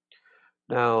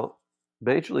 Now,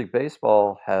 Major League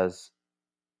Baseball has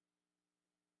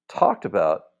talked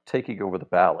about taking over the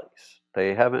Bally's.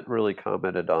 They haven't really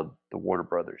commented on the Warner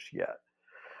Brothers yet,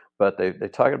 but they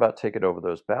talking about taking over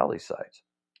those Bally sites.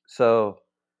 So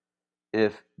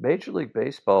if Major League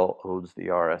Baseball owns the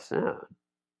RSN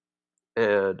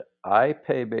and I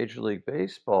pay Major League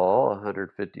Baseball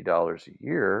 $150 a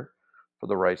year for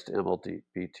the rights to MLB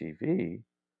TV,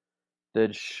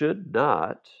 then should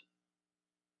not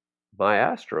my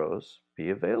Astros be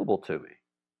available to me?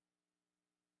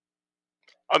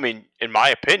 I mean, in my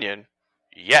opinion,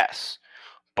 yes,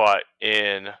 but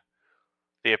in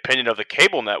the opinion of the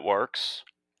cable networks,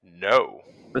 no.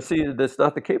 But see, that's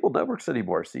not the cable networks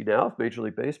anymore. See, now if Major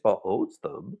League Baseball owns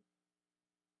them,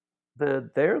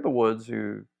 then they're the ones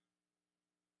who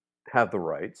have the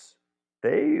rights.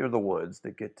 They are the ones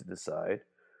that get to decide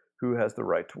who has the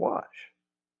right to watch.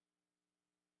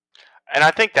 And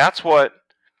I think that's why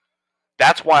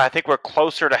I think we're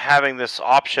closer to having this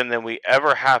option than we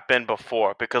ever have been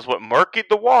before. Because what murkied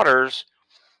the waters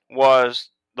was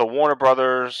the Warner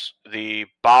Brothers, the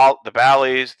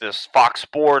Bally's, this Fox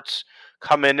Sports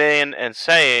coming in and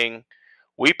saying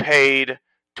we paid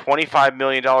 $25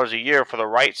 million a year for the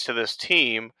rights to this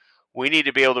team. We need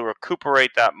to be able to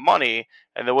recuperate that money,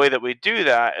 and the way that we do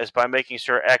that is by making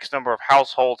sure X number of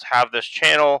households have this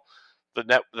channel.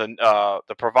 The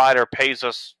provider pays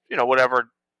us,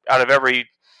 whatever, out of every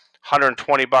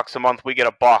 $120 a month, we get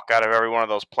a buck out of every one of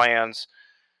those plans,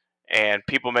 and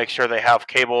people make sure they have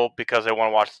cable because they want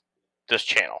to watch this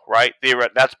channel, right?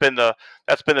 That's been the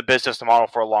business model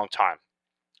for a long time.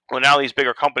 Well, now these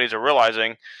bigger companies are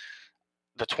realizing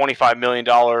the $25 million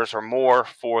or more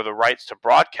for the rights to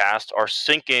broadcast are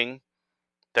sinking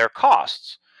their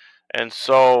costs. And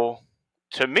so,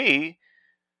 to me,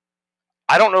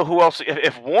 I don't know who else.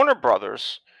 If Warner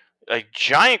Brothers, a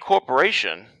giant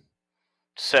corporation,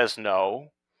 says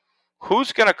no,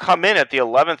 who's going to come in at the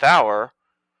 11th hour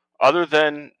other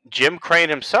than Jim Crane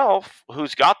himself,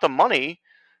 who's got the money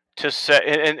to set?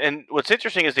 And what's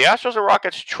interesting is the Astros and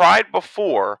Rockets tried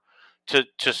before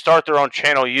to start their own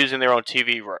channel using their own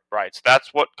TV rights. That's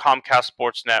what Comcast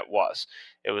Sportsnet was.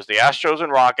 It was the Astros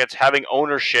and Rockets having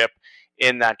ownership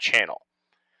in that channel.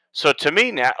 So to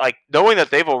me now, like knowing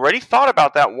that they've already thought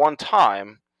about that one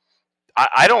time,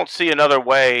 I don't see another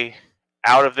way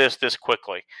out of this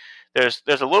quickly. There's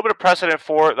a little bit of precedent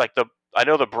for it. Like I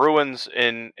know the Bruins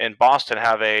in Boston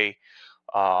have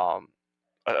um,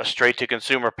 a straight to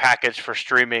consumer package for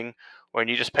streaming when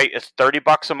you just pay it's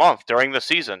 $30 a month during the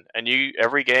season, and you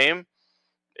every game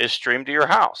is streamed to your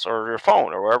house or your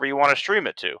phone or wherever you want to stream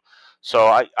it to. So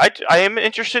I am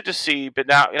interested to see, but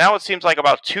now it seems like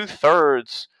about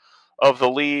 2/3 of the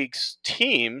league's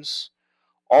teams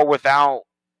are without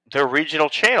their regional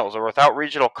channels or without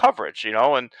regional coverage,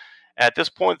 and at this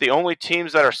point the only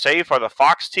teams that are safe are the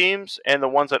Fox teams and the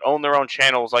ones that own their own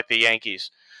channels like the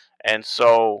Yankees. And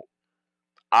so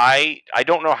I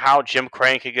don't know how Jim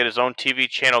Crane could get his own TV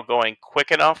channel going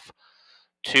quick enough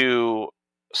to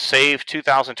save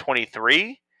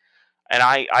 2023. And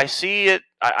I see it.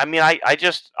 I mean,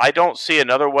 I don't see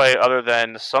another way other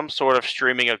than some sort of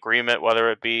streaming agreement,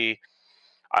 whether it be.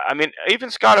 I mean, even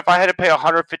Scott, if I had to pay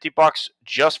 $150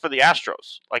 just for the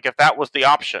Astros, like if that was the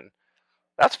option,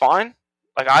 that's fine.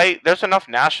 Like there's enough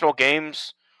national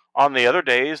games on the other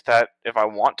days that if I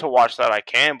want to watch that, I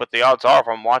can. But the odds are, if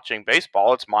I'm watching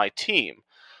baseball, it's my team.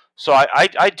 So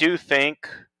I do think,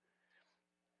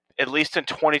 at least in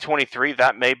 2023,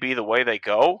 that may be the way they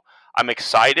go. I'm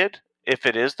excited if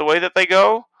it is the way that they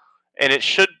go, and it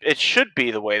should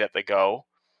be the way that they go.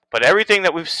 But everything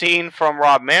that we've seen from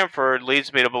Rob Manfred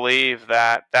leads me to believe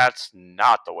that that's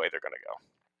not the way they're going to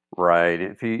go. Right.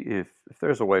 If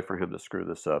there's a way for him to screw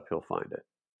this up, he'll find it.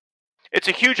 It's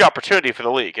a huge opportunity for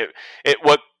the league.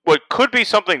 What could be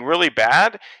something really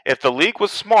bad, if the league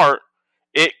was smart,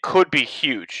 it could be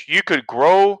huge. You could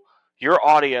grow your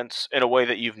audience in a way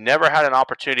that you've never had an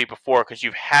opportunity before because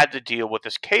you've had to deal with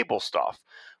this cable stuff.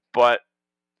 But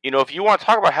if you want to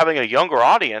talk about having a younger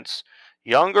audience,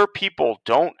 younger people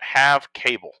don't have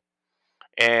cable,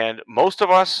 and most of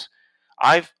us,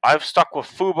 I've stuck with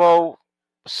Fubo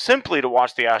simply to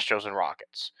watch the Astros and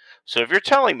Rockets. So if you're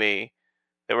telling me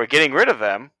that we're getting rid of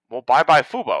them, well, bye bye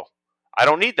Fubo. I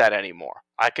don't need that anymore.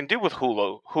 I can do with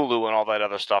Hulu, and all that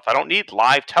other stuff. I don't need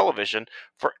live television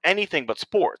for anything but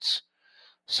sports.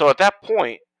 So at that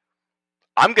point,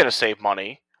 I'm going to save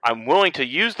money. I'm willing to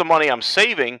use the money I'm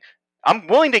saving. I'm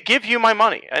willing to give you my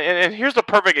money. And here's the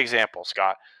perfect example,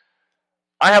 Scott.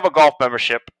 I have a golf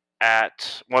membership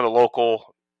at one of the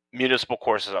local municipal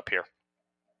courses up here.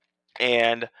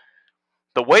 And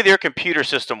the way their computer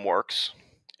system works,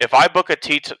 if I book a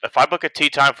tee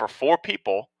time for 4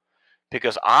 people,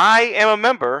 because I am a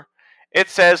member, it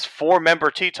says 4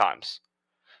 member tee times.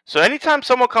 So anytime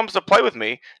someone comes to play with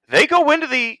me, they go into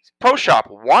the pro shop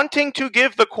wanting to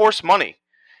give the course money.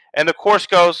 And the course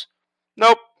goes,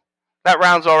 nope, that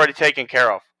round's already taken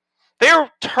care of.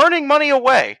 They're turning money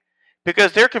away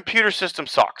because their computer system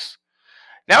sucks.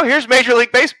 Now here's Major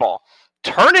League Baseball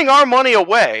turning our money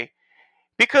away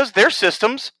because their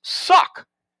systems suck.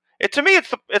 To me,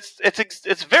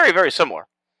 it's very very similar.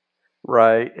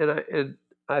 Right. And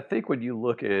I think when you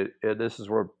look at, and this is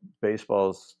where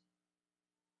baseball's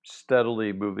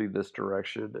steadily moving this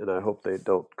direction, and I hope they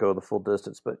don't go the full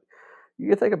distance, but you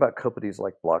can think about companies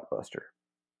like Blockbuster.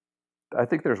 I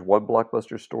think there's one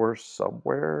Blockbuster store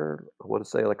somewhere. I want to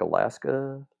say like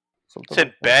Alaska, something It's in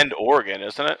like that. Bend, Oregon,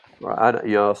 isn't it?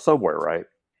 Right, somewhere, right?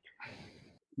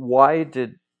 Why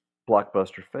did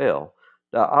Blockbuster fail?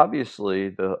 Now, obviously,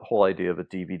 the whole idea of a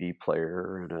DVD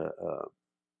player and a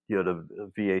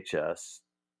VHS,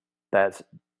 that's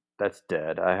that's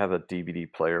dead. I have a DVD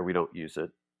player. We don't use it,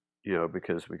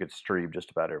 because we could stream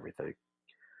just about everything.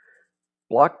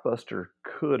 Blockbuster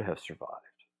could have survived.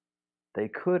 They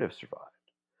could have survived.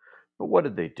 But what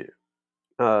did they do?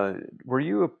 Uh, were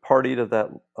you a party to that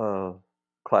uh,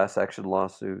 class action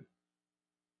lawsuit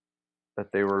that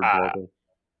they were I involved in?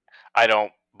 I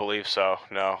don't believe so.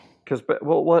 No. Because,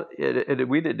 well, what, and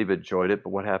we didn't even join it, but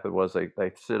what happened was they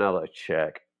sent out a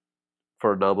check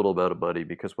for a nominal amount of money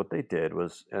because what they did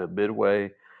was midway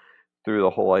through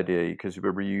the whole idea, because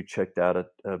remember you checked out a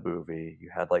movie, you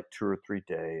had like 2 or 3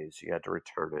 days, you had to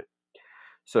return it.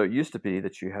 So it used to be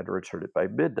that you had to return it by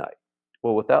midnight.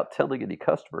 Well, without telling any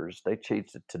customers, they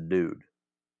changed it to noon.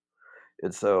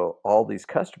 And so all these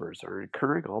customers are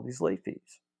incurring all these late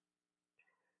fees.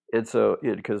 And so,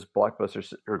 because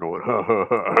Blockbuster's are going, ha, ha,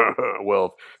 ha, ha, ha.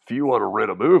 Well, if you want to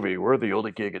rent a movie, we're the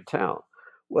only gig in town.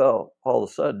 Well, all of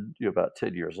a sudden, about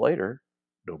 10 years later,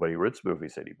 nobody rents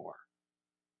movies anymore.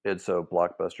 And so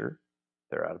Blockbuster,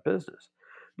 they're out of business.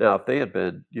 Now, if they had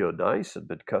been, nice and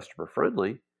been customer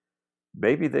friendly,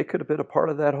 maybe they could have been a part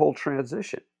of that whole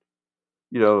transition.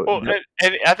 You know, Well,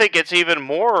 and I think it's even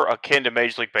more akin to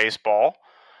Major League Baseball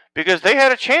because they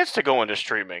had a chance to go into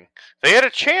streaming. They had a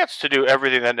chance to do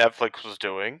everything that Netflix was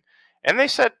doing, and they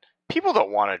said people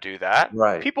don't want to do that.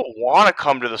 right. People want to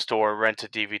come to the store and rent a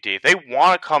DVD. They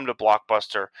want to come to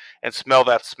Blockbuster and smell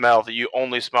that smell that you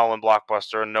only smell in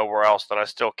Blockbuster and nowhere else. That I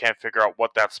still can't figure out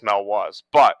what that smell was.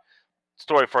 But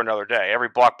story for another day. Every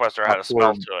Blockbuster had a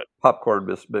smell Popcorn, to it.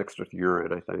 popcorn mixed with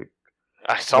urine, I think.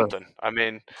 Uh, Something. I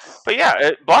mean, but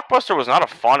yeah, Blockbuster was not a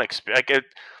fun experience. Like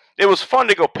it was fun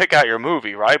to go pick out your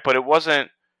movie, right? But it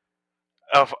wasn't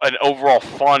of an overall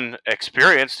fun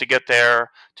experience to get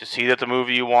there to see that the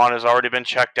movie you want has already been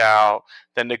checked out,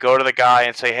 then to go to the guy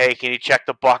and say, hey, can you check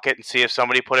the bucket and see if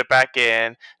somebody put it back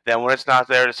in, then when it's not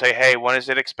there to say, hey, when is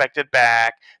it expected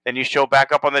back, then you show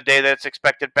back up on the day that it's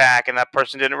expected back and that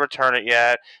person didn't return it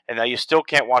yet, and now you still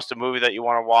can't watch the movie that you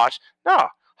want to watch. No,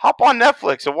 hop on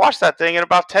Netflix and watch that thing in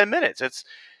about 10 minutes. It's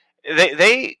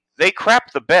they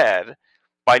crap the bed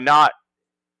by not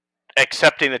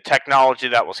accepting the technology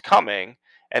that was coming.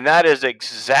 And that is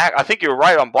exact. I think you're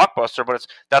right on Blockbuster, but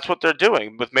that's what they're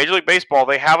doing with Major League Baseball.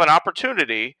 They have an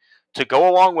opportunity to go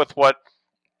along with what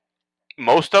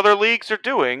most other leagues are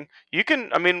doing. You can,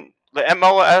 I mean, the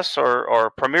MLS or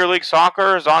Premier League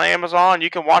Soccer is on Amazon. You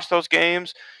can watch those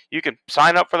games. You can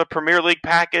sign up for the Premier League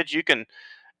package. You can.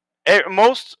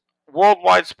 Most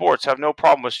worldwide sports have no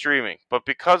problem with streaming, but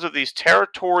because of these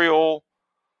territorial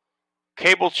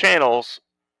cable channels,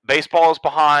 baseball is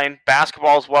behind,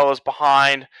 basketball as well is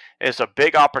behind. It's a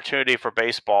big opportunity for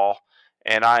baseball,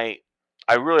 and I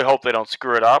really hope they don't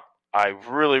screw it up. I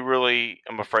really, really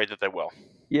am afraid that they will.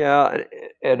 yeah,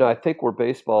 and I think where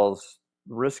baseball's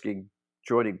risking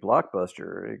joining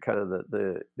Blockbuster, and kind of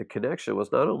the connection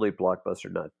was not only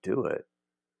Blockbuster not do it,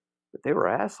 but they were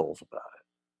assholes about it.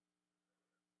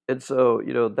 And so,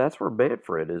 that's where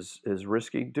Manfred is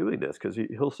risking doing this because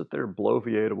he'll sit there and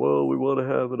bloviate, well, we want to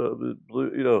have it,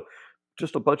 blue,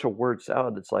 just a bunch of word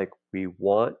salad. It's like we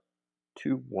want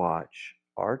to watch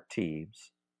our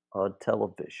teams on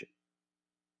television.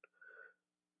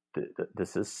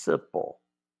 This is simple.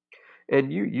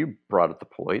 And you brought up the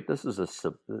point. This is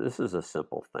a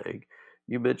simple thing.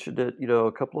 You mentioned it,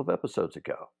 a couple of episodes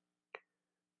ago.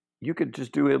 You could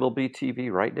just do MLB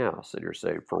TV right now. So you're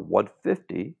saying for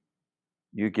 150,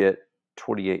 you get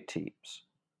 28 teams.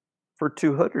 For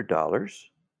 $200,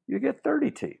 you get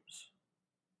 30 teams.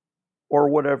 Or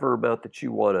whatever amount that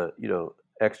you want to,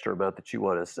 extra amount that you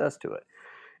want to assess to it.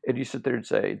 And you sit there and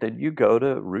say, then you go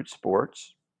to Root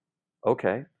Sports.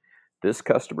 Okay, this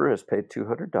customer has paid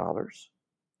 $200.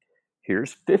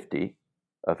 Here's 50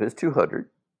 of his 200.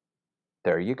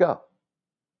 There you go.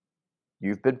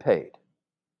 You've been paid.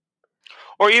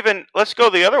 Or even let's go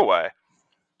the other way.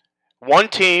 One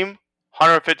team,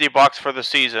 $150 for the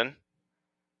season.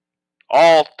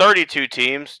 All 32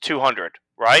 teams, 200.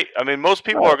 Right? I mean, most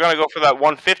people Right. are going to go for that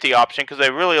 150 option because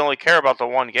they really only care about the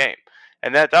one game.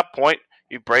 And at that point,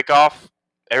 you break off.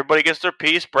 Everybody gets their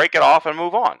piece, break it off, and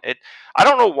move on. I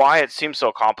don't know why it seems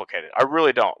so complicated. I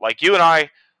really don't. Like you and I,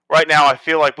 right now, I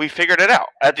feel like we figured it out.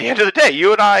 At the end of the day,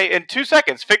 you and I, in 2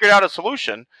 seconds, figured out a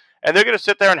solution. And they're going to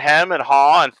sit there and hem and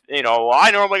haw, and I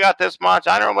normally got this much,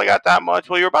 I normally got that much.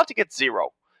 Well, you're about to get zero.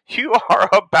 You are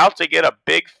about to get a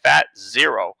big fat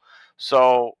zero.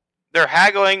 So they're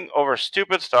haggling over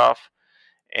stupid stuff,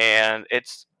 and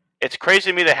it's crazy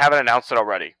to me they haven't announced it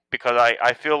already because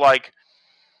I feel like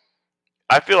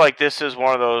this is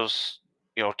one of those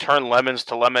turn lemons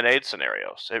to lemonade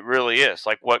scenarios. It really is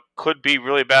like what could be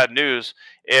really bad news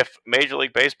if Major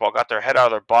League Baseball got their head out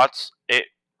of their butts. It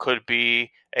could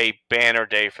be a banner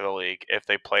day for the league if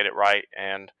they played it right,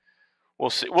 and we'll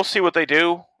see. We'll see what they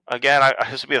do. Again,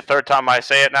 this will be the third time I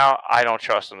say it now. I don't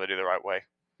trust them to do the right way.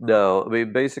 No, I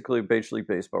mean basically Major League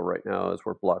Baseball right now is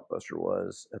where Blockbuster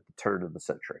was at the turn of the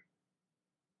century.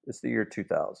 It's the year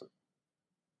 2000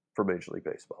 for Major League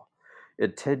Baseball.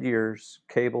 In 10 years,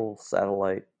 cable,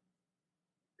 satellite,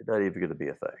 not even going to be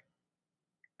a thing.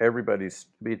 Everybody's,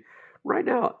 I mean, right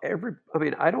now, I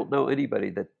mean, I don't know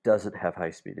anybody that doesn't have high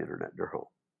speed internet in their home.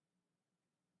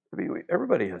 I mean,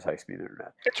 everybody has high speed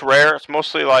internet. It's rare. It's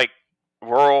mostly like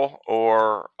rural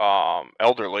or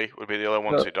elderly would be the other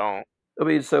ones Well, who don't. I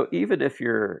mean, so even if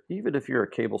you're a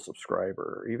cable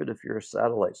subscriber, or even if you're a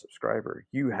satellite subscriber,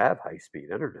 you have high speed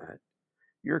internet.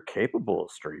 You're capable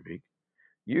of streaming.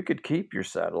 You could keep your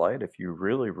satellite if you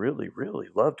really, really, really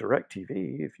love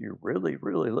DirecTV, if you really,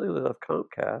 really, really love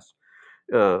Comcast,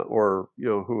 or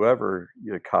whoever,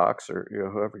 Cox, or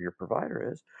whoever your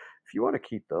provider is. If you want to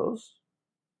keep those,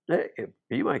 hey,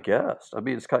 be my guest. I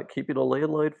mean, it's like keeping a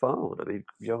landline phone. I mean,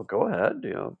 go ahead,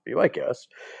 be my guest.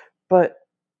 But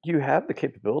you have the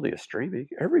capability of streaming.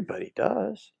 Everybody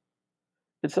does.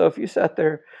 And so if you sat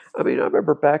there, I mean, I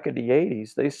remember back in the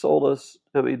 80s, they sold us,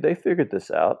 I mean, they figured this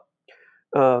out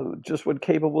just when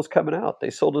cable was coming out. They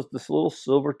sold us this little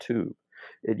silver tube,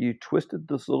 and you twisted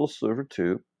this little silver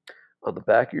tube on the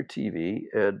back of your TV,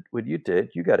 and when you did,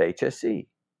 you got HSE.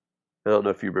 I don't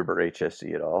know if you remember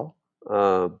HSE at all.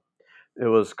 Um, it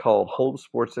was called Home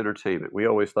Sports Entertainment. We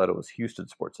always thought it was Houston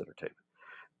Sports Entertainment.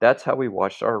 That's how we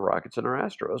watched our Rockets and our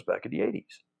Astros back in the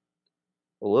 80s.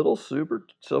 A little silver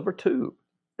tube.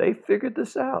 They figured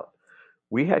this out.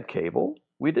 We had cable.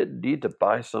 We didn't need to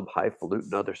buy some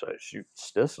highfalutin other side shoot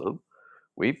system.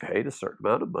 We paid a certain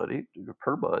amount of money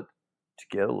per month to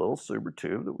get a little silver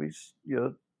tube that we,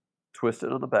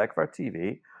 twisted on the back of our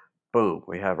TV. Boom,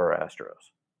 we have our Astros.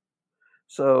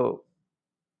 So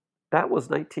that was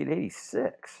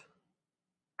 1986.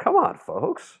 Come on,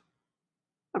 folks.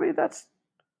 I mean, that's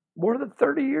more than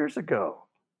 30 years ago.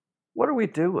 What are we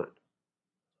doing?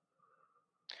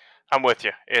 I'm with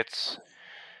you. It's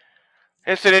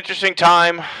an interesting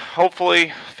time.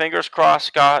 Hopefully, fingers crossed,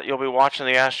 Scott, you'll be watching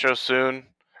the Astros soon.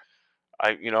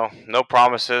 No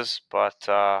promises, but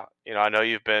I know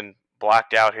you've been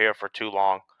blacked out here for too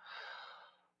long.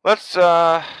 Let's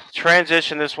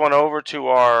transition this one over to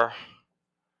our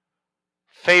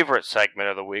favorite segment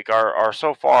of the week. Our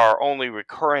so far our only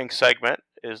recurring segment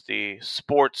is the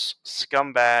sports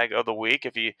scumbag of the week.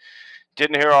 If you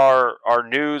didn't hear our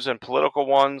news and political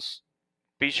ones,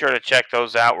 be sure to check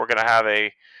those out. We're going to have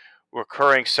a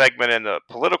recurring segment in the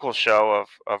political show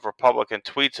of Republican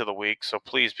tweets of the week. So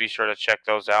please be sure to check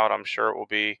those out. I'm sure it will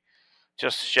be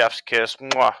just chef's kiss,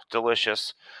 mwah,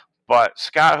 delicious. But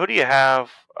Scott, who do you have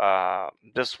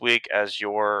this week as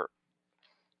your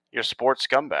sports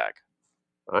scumbag?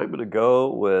 I'm going to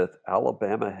go with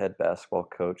Alabama head basketball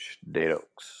coach Nate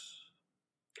Oaks.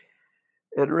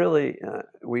 And really,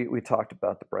 we talked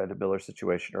about the Brandon Miller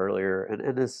situation earlier,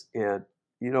 and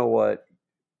you know what?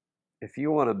 If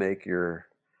you want to make your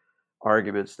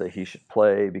arguments that he should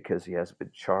play because he hasn't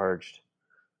been charged,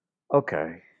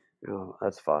 okay,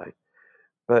 that's fine.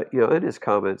 But in his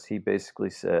comments, he basically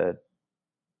said,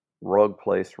 "Wrong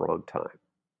place, wrong time."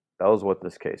 That was what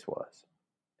this case was.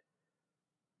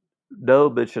 No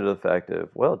mention of the fact of,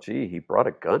 well, gee, he brought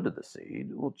a gun to the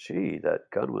scene. Well, gee, that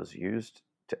gun was used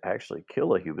to actually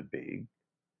kill a human being.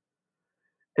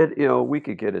 And we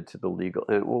could get into the legal,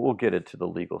 and we'll get into the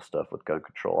legal stuff with gun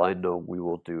control. I know we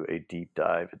will do a deep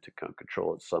dive into gun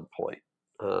control at some point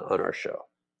on our show.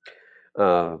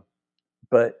 Uh,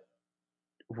 but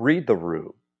read the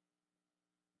room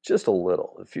just a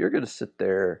little. If you're going to sit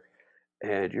there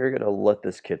and you're going to let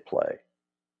this kid play,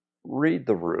 read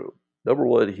the room. Number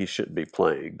one, he shouldn't be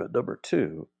playing. But number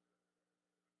two,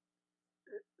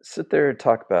 sit there and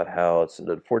talk about how it's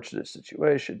an unfortunate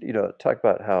situation. Talk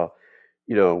about how,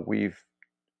 we've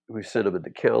sent him into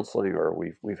counseling, or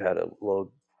we've had a long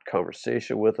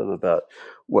conversation with him about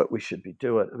what we should be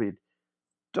doing. I mean,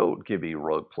 don't give me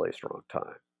wrong place, wrong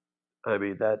time. I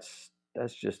mean, that's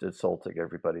just insulting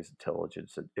everybody's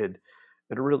intelligence, and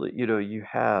really,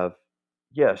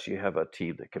 yes, you have a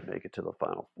team that can make it to the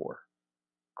Final Four.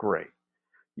 Great.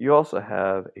 You also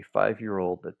have a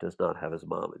 5-year-old that does not have his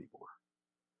mom anymore.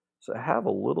 So have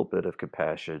a little bit of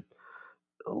compassion,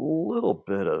 a little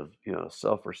bit of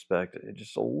self-respect, and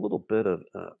just a little bit of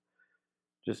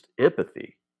just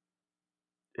empathy,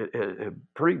 and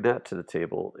bring that to the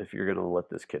table if you're going to let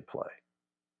this kid play.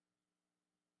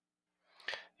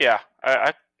 Yeah,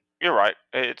 you're right.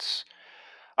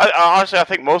 Honestly, I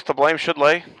think most of the blame should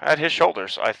lay at his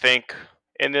shoulders. I think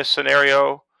in this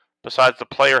scenario, besides the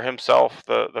player himself,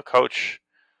 the coach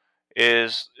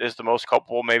is the most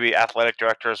culpable. Maybe athletic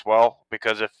director as well,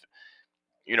 because if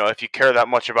you care that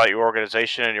much about your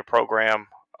organization and your program,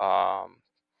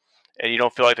 and you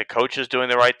don't feel like the coach is doing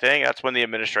the right thing, that's when the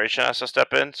administration has to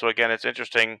step in. So again, it's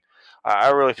interesting. I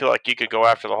really feel like you could go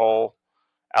after the whole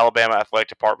Alabama athletic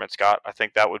department, Scott. I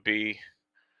think that would be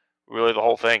really the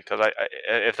whole thing because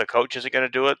if the coach isn't going to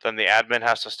do it, then the admin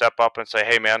has to step up and say,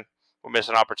 "Hey, man, we're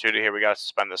missing an opportunity here. We got to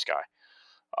suspend this guy."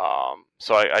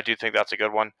 So I do think that's a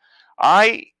good one.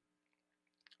 I,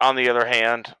 on the other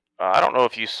hand, I don't know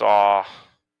if you saw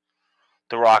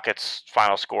the Rockets'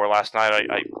 final score last night. I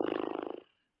did.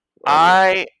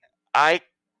 I, I,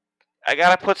 I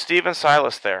gotta put Steven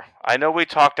Silas there. I know we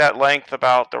talked at length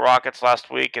about the Rockets last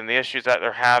week and the issues that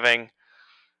they're having.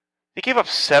 He gave up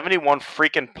 71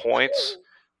 freaking points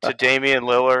to Damian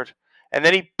Lillard. And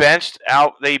then he benched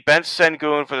out. They benched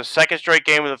Sengun for the second straight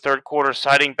game of the third quarter,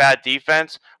 citing bad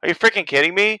defense. Are you freaking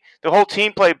kidding me? The whole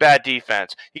team played bad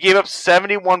defense. He gave up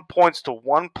 71 points to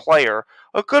one player,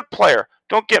 a good player.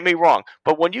 Don't get me wrong,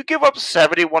 but when you give up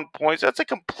 71 points, that's a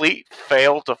complete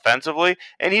fail defensively.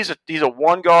 And he's a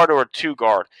one guard or a two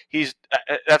guard. He's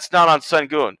that's not on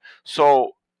Sengun.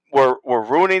 So we're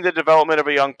ruining the development of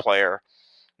a young player.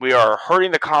 We are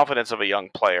hurting the confidence of a young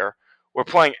player. We're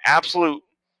playing absolute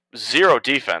zero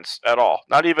defense at all.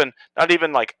 Not even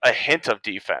like a hint of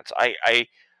defense. I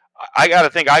got to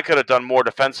think I could have done more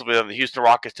defensively than the Houston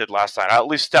Rockets did last night. I at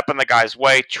least step in the guy's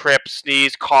way, trip,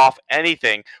 sneeze, cough,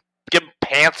 anything. Give him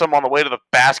pants him on the way to the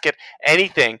basket.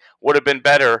 Anything would have been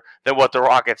better than what the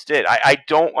Rockets did. I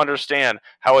don't understand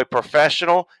how a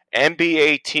professional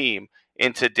NBA team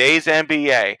in today's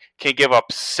NBA can give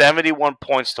up 71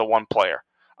 points to one player.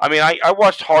 I mean, I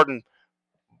watched Harden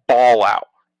ball out,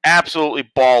 absolutely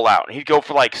ball out. And he'd go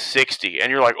for like 60, and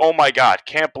you're like, oh my God,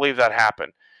 can't believe that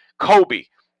happened. Kobe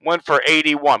went for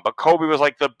 81, but Kobe was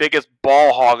like the biggest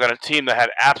ball hog on a team that had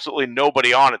absolutely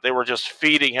nobody on it. They were just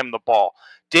feeding him the ball.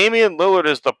 Damian Lillard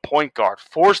is the point guard.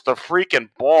 Forced the freaking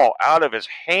ball out of his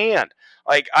hand.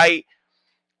 Like I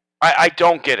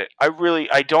don't get it.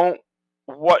 I don't.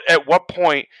 What at what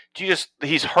point do you just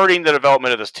he's hurting the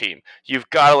development of this team? You've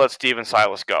got to let Steven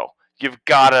Silas go. You've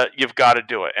got to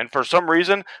do it. And for some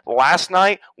reason, last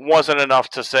night wasn't enough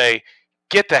to say,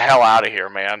 get the hell out of here,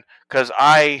 man. Because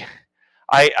I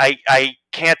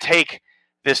can't take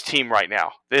this team right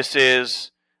now. This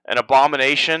is an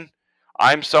abomination.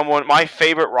 I'm someone. My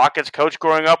favorite Rockets coach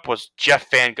growing up was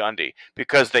Jeff Van Gundy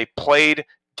because they played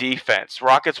defense.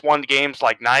 Rockets won games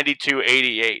like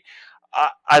 92-88.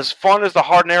 As fun as the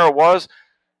Harden era was,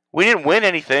 we didn't win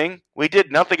anything. We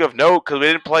did nothing of note because we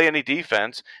didn't play any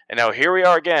defense. And now here we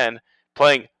are again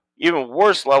playing even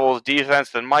worse levels of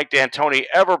defense than Mike D'Antoni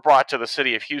ever brought to the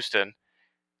city of Houston,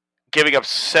 giving up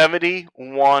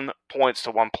 71 points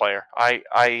to one player.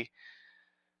 I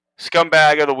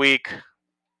scumbag of the week,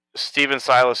 Steven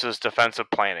Silas's defensive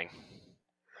planning.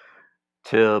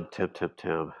 Tim.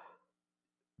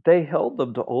 They held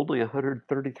them to only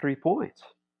 133 points.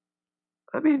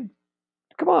 I mean,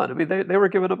 come on. I mean, they were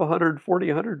giving up 140,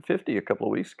 150 a couple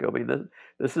of weeks ago. I mean,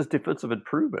 this is defensive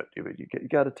improvement. I mean, you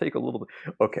got to take a little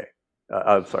bit. Okay,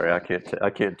 I'm sorry, I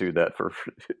can't do that for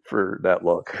for that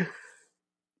long.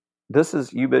 This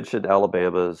is you mentioned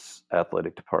Alabama's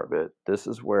athletic department. This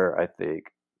is where I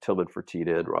think Tillman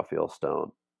Fertitta and Raphael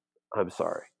Stone. I'm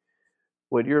sorry.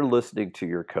 When you're listening to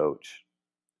your coach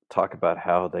talk about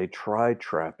how they tried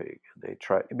trapping, they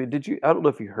tried. I mean, did you? I don't know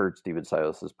if you heard Steven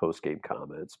Silas's post game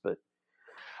comments, but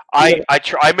I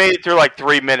yeah, I made it through like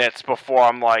 3 minutes before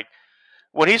I'm like,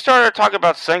 when he started talking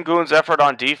about Sengun's effort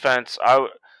on defense,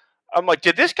 I'm like,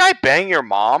 did this guy bang your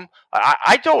mom?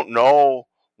 I don't know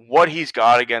what he's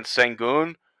got against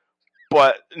Sengun,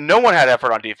 but no one had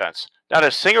effort on defense. Not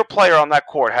a single player on that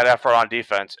court had effort on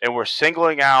defense, and we're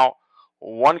singling out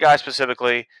one guy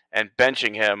specifically and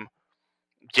benching him.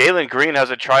 Jalen Green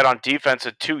hasn't tried on defense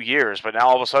in 2 years, but now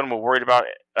all of a sudden we're worried about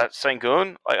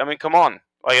Sengun. Like, I mean, come on.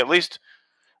 Like, at least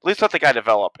let the guy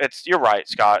develop. You're right,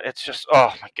 Scott. It's just,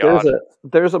 oh my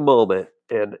there's God. a moment,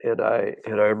 and I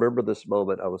remember this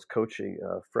moment. I was coaching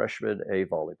freshman A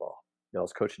volleyball. I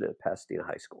was coaching at Pasadena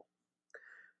High School.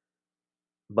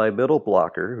 My middle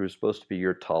blocker, who's supposed to be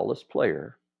your tallest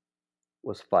player,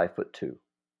 was 5'2".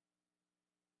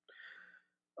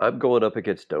 I'm going up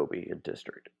against Dobie in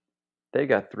district. They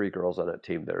got three girls on that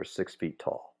team that are 6 feet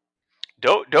tall.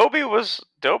 Dobie was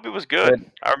good.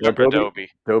 And I now remember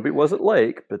Dobie. Dobie wasn't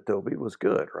Lake, but Dobie was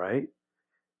good, right?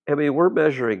 I mean, we're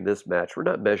measuring this match. We're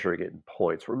not measuring it in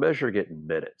points. We're measuring it in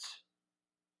minutes.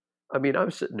 I mean,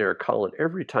 I'm sitting there calling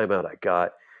every timeout I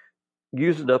got,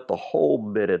 using up the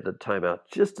whole minute of the timeout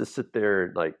just to sit there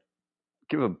and like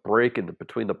give a break in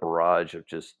between the barrage of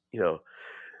just,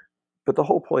 But the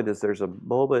whole point is there's a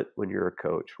moment when you're a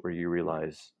coach where you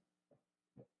realize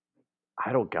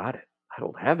I don't got it. I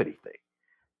don't have anything.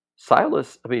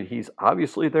 Silas, I mean, he's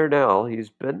obviously there now. He's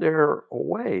been there a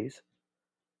ways.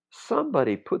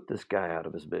 Somebody put this guy out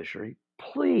of his misery,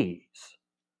 please.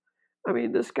 I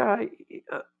mean, this guy,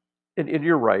 uh, and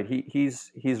you're right.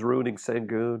 He's ruining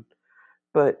Sengun,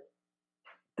 but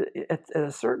at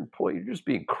a certain point, you're just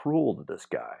being cruel to this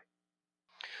guy.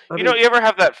 I You know, mean, you ever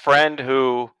have that friend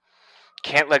who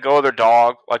can't let go of their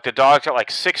dog? Like the dog's got like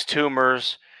 6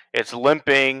 tumors. It's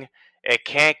limping. It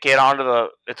can't get onto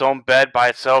its own bed by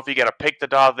itself. You got to pick the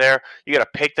dog there. You got to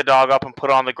pick the dog up and put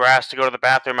it on the grass to go to the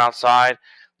bathroom outside.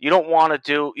 You don't want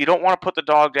to put the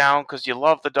dog down because you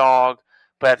love the dog.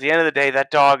 But at the end of the day,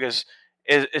 that dog is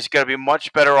going to be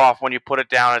much better off when you put it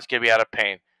down. It's going to be out of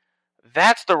pain.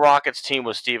 That's the Rockets team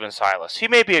with Steven Silas. He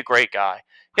may be a great guy.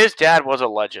 His dad was a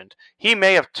legend. He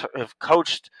may have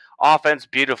coached offense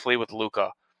beautifully with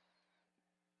Luca.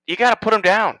 You got to put him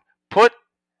down. Put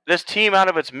this team out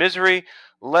of its misery.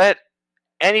 Let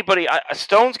anybody.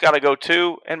 Stone's got to go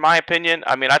too, in my opinion.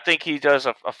 I mean, I think he does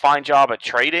a fine job at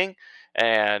trading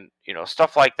and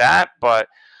stuff like that. But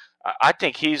I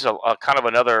think he's a kind of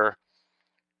another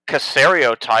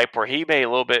Casario type where he may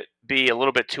be a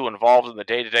little bit too involved in the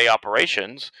day to day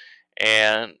operations,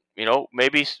 and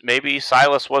maybe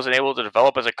Silas wasn't able to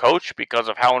develop as a coach because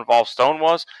of how involved Stone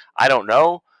was. I don't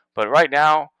know, but right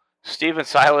now Steven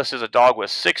Silas is a dog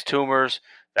with 6 tumors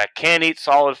that can't eat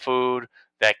solid food,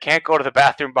 that can't go to the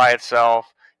bathroom by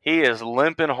itself. He is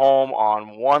limping home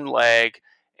on one leg,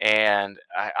 and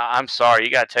I'm sorry,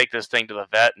 you got to take this thing to the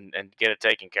vet and get it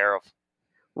taken care of.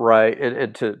 right,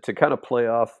 and to kind of play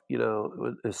off,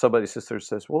 if somebody sits there and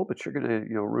says, "Well, but you're going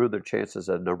to, ruin their chances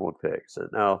at number one picks." And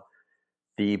now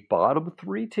the bottom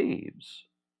three teams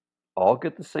all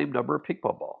get the same number of ping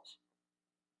pong balls.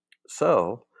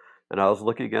 So, and I was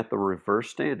looking at the reverse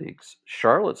standings.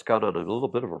 Charlotte's gone on a little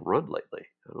bit of a run lately.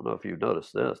 I don't know if you've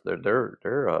noticed this.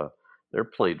 They're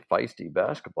playing feisty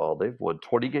basketball. They've won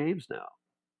 20 games now.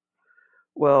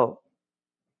 Well,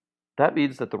 that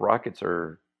means that the Rockets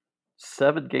are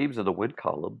 7 games in the win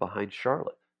column behind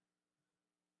Charlotte.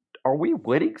 Are we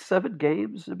winning 7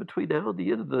 games in between now and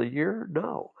the end of the year?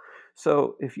 No.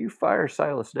 So if you fire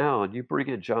Silas now and you bring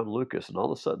in John Lucas, and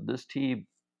all of a sudden this team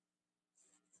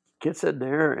gets in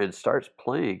there and starts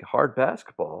playing hard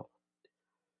basketball,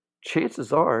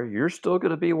 chances are you're still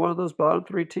going to be one of those bottom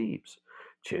three teams.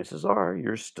 Chances are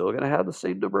you're still going to have the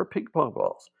same number of ping pong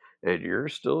balls, and you're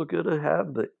still going to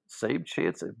have the same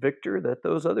chance at victor that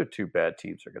those other two bad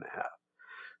teams are going to have.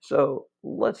 So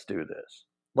let's do this.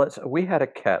 We had a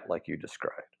cat like you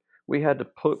described. We had to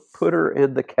put her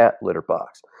in the cat litter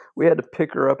box. We had to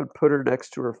pick her up and put her next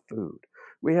to her food.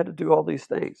 We had to do all these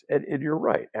things. And you're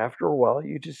right. After a while,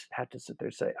 you just have to sit there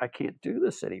and say, I can't do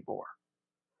this anymore.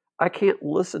 I can't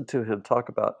listen to him talk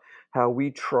about how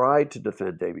we tried to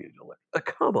defend Damian Lillard.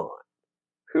 Come on.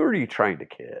 Who are you trying to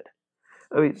kid?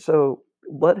 I mean, so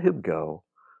let him go.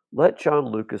 Let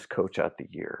John Lucas coach out the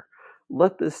year.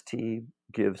 Let this team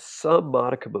give some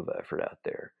modicum of effort out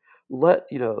there. Let,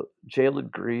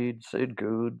 Jalen Green,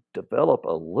 Sengun develop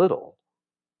a little.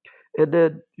 And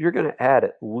then you're going to add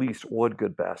at least one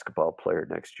good basketball player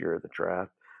next year in the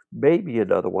draft, maybe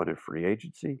another one in free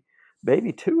agency,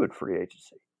 maybe two in free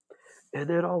agency. And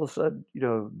then all of a sudden,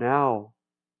 now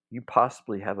you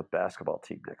possibly have a basketball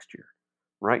team next year.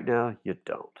 Right now, you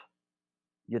don't.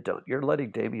 You don't. You're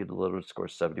letting Damian Lillard score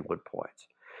 71 points.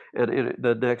 And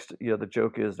the next, the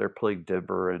joke is they're playing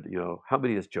Denver, and, how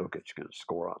many is Jokic going to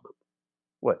score on them?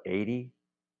 What, 80?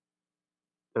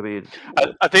 I mean,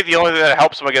 I think the only thing that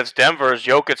helps him against Denver is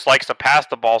Jokic likes to pass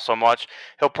the ball so much.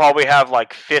 He'll probably have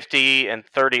like 50 and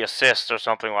 30 assists or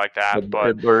something like that.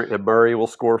 But and Murray will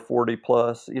score 40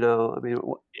 plus. I mean,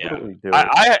 what yeah, are we doing?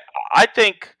 I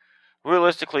think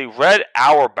realistically, Red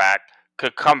Auerbach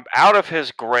could come out of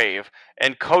his grave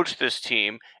and coach this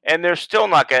team, and they're still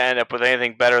not going to end up with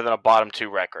anything better than a bottom two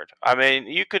record. I mean,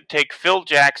 you could take Phil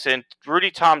Jackson,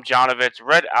 Rudy Tomjanovich,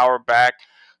 Red Auerbach,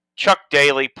 Chuck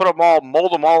Daly, put them all,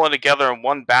 mold them all in together in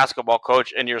one basketball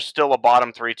coach, and you're still a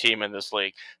bottom three team in this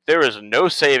league. There is no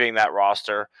saving that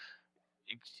roster.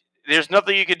 There's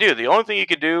nothing you can do. The only thing you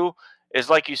can do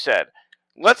is, like you said,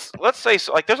 let's say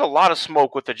like there's a lot of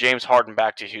smoke with the James Harden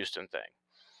back to Houston thing.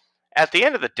 At the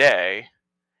end of the day,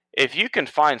 if you can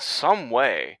find some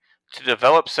way to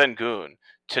develop Sengun,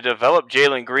 to develop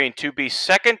Jalen Green, to be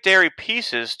secondary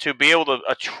pieces to be able to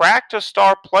attract a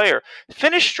star player,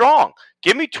 finish strong.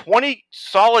 Give me 20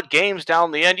 solid games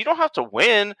down the end. You don't have to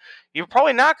win. You're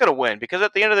probably not going to win because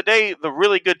at the end of the day, the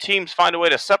really good teams find a way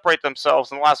to separate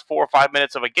themselves in the last 4 or 5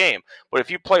 minutes of a game. But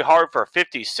if you play hard for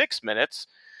 56 minutes,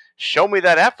 show me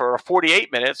that effort, or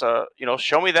 48 minutes,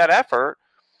 show me that effort.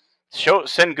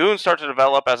 Sengun start to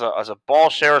develop as a ball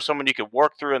sharer, someone you could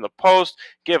work through in the post.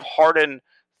 Give Harden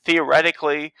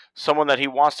theoretically someone that he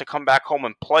wants to come back home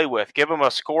and play with. Give him a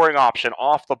scoring option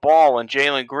off the ball and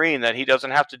Jalen Green that he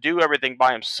doesn't have to do everything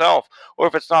by himself. Or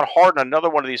if it's not Harden, another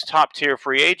one of these top tier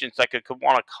free agents that could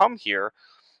want to come here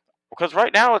because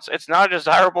right now it's not a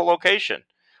desirable location.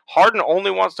 Harden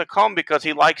only wants to come because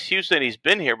he likes Houston. He's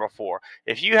been here before.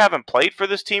 If you haven't played for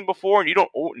this team before and you don't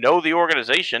know the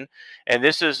organization, and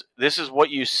this is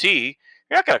what you see,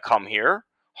 you're not going to come here.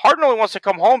 Harden only wants to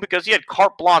come home because he had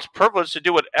carte blanche privilege to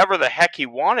do whatever the heck he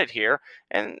wanted here.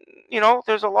 And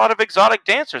there's a lot of exotic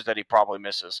dancers that he probably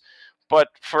misses. But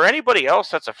for anybody else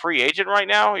that's a free agent right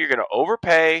now, you're going to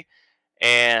overpay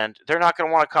and they're not going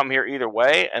to want to come here either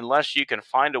way unless you can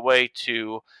find a way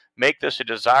to make this a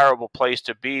desirable place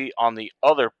to be on the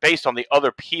other based on the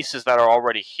other pieces that are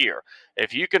already here.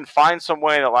 If you can find some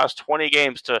way in the last 20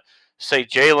 games to say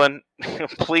Jalen,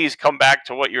 please come back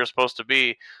to what you're supposed to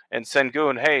be, and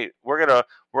Sengun, hey, we're gonna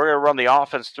run the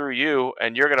offense through you,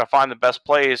 and you're gonna find the best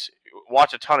plays.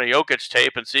 Watch a ton of Jokic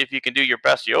tape and see if you can do your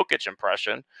best Jokic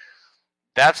impression.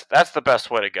 That's the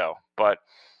best way to go. But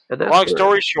And that's long where,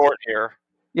 story short here,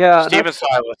 yeah, and Steven that's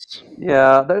Silas.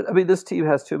 yeah. I mean, this team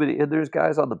has too many, and there's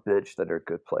guys on the bench that are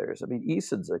good players. I mean,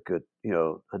 Eason's a good,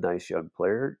 a nice young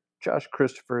player. Josh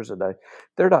Christopher's a nice.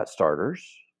 They're not starters,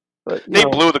 but They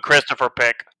blew the Christopher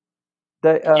pick.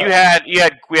 they.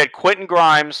 We had Quentin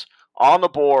Grimes on the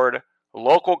board, a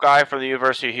local guy from the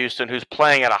University of Houston who's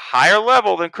playing at a higher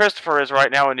level than Christopher is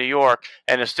right now in New York,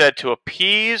 and instead to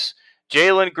appease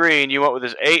Jalen Green, you went with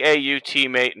his AAU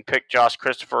teammate and picked Josh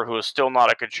Christopher, who is still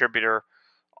not a contributor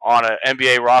on an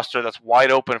NBA roster that's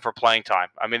wide open for playing time.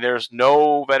 I mean, there's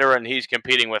no veteran he's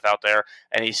competing with out there,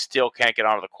 and he still can't get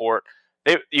onto the court.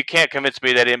 You can't convince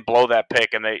me they didn't blow that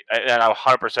pick, and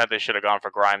 100% they should have gone for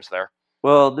Grimes there.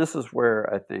 Well, this is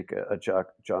where I think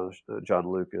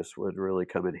John Lucas would really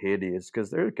come in handy, is because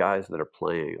there are guys that are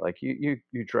playing. Like you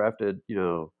drafted,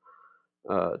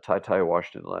 Ty Ty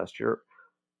Washington last year.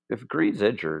 If Green's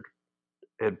injured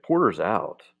and Porter's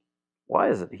out, why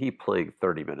isn't he playing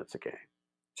 30 minutes a game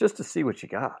just to see what you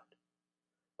got?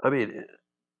 I mean,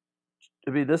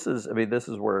 this is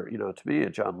where to me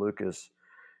and John Lucas,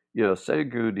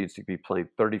 Sengun needs to be playing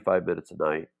 35 minutes a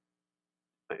night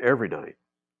every night.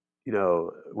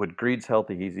 When Green's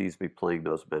healthy, he needs to be playing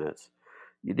those minutes.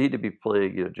 You need to be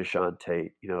playing, Deshaun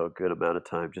Tate, a good amount of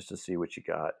time just to see what you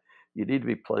got. You need to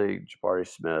be playing Jabari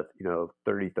Smith,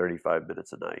 30, 35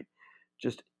 minutes a night.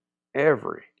 Just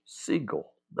every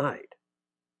single night.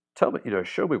 Tell me,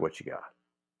 show me what you got.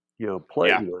 Play,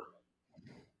 Yeah,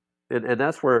 and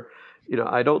that's where,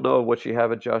 I don't know what you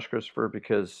have at Josh Christopher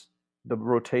because the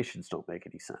rotations don't make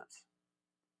any sense.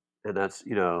 And that's,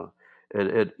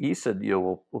 and Eason,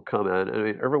 will come in. I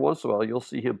mean, every once in a while, you'll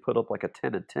see him put up like a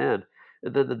 10 and 10,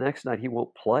 and then the next night he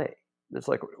won't play. And it's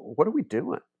like, what are we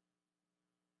doing?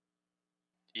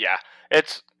 yeah.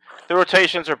 It's the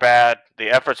rotations are bad, the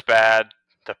effort's bad,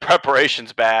 the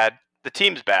preparation's bad, the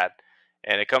team's bad,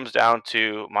 and it comes down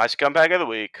to my scumbag of the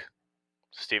week,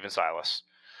 Steven Silas.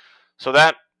 So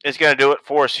that is going to do it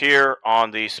for us here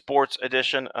on the sports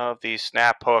edition of the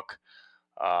Snap Hook.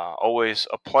 Always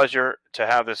a pleasure to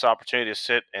have this opportunity to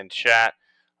sit and chat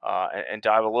and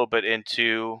dive a little bit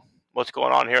into what's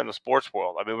going on here in the sports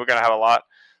world. I mean, we're going to have a lot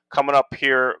coming up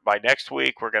here by next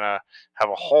week. We're going to have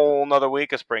a whole another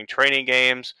week of spring training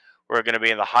games. We're going to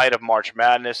be in the height of March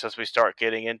Madness as we start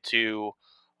getting into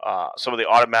some of the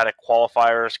automatic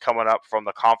qualifiers coming up from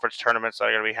the conference tournaments that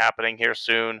are going to be happening here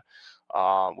soon.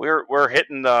 We're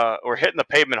hitting the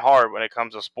pavement hard when it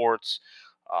comes to sports.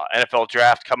 NFL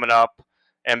draft coming up,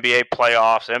 NBA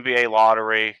playoffs, NBA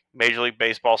lottery, Major League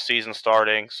Baseball season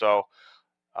starting. So,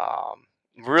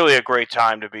 really a great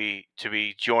time to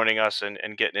be joining us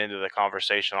and getting into the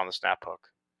conversation on the Snap Hook.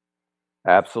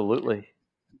 Absolutely.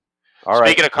 All right.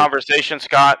 Speaking of conversation,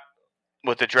 Scott,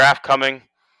 with the draft coming,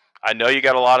 I know you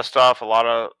got a lot of stuff, a lot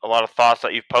of thoughts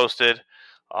that you've posted.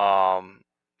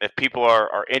 If people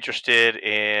are interested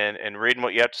in reading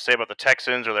what you have to say about the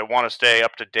Texans, or they want to stay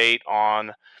up to date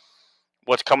on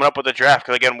what's coming up with the draft,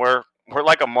 because again, we're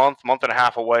like a month and a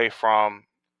half away from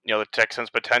the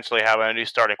Texans potentially having a new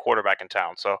starting quarterback in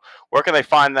town. So where can they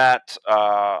find that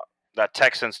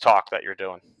Texans talk that you're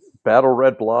doing? Battle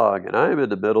Red blog, and I'm in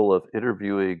the middle of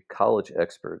interviewing college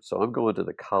experts. So I'm going to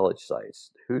the college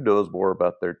sites. Who knows more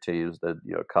about their teams than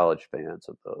college fans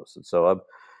of those? And so I'm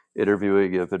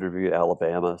interviewing. I've interviewed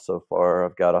Alabama so far.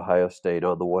 I've got Ohio State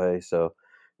on the way. So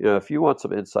if you want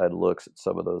some inside looks at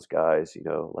some of those guys,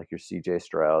 like your C.J.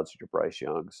 Strouds, your Bryce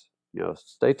Youngs,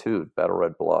 stay tuned. Battle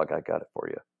Red blog, I got it for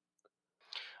you.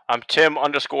 I'm Tim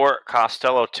underscore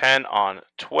Costello10 on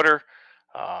Twitter.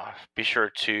 Be sure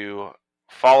to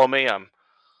follow me. I'm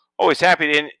always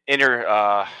happy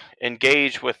to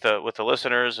engage with the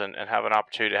listeners and have an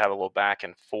opportunity to have a little back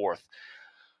and forth.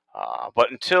 But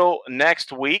until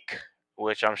next week,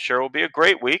 which I'm sure will be a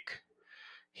great week,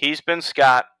 he's been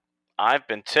Scott, I've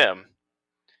been Tim,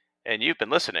 and you've been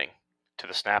listening to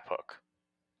the Snap Hook.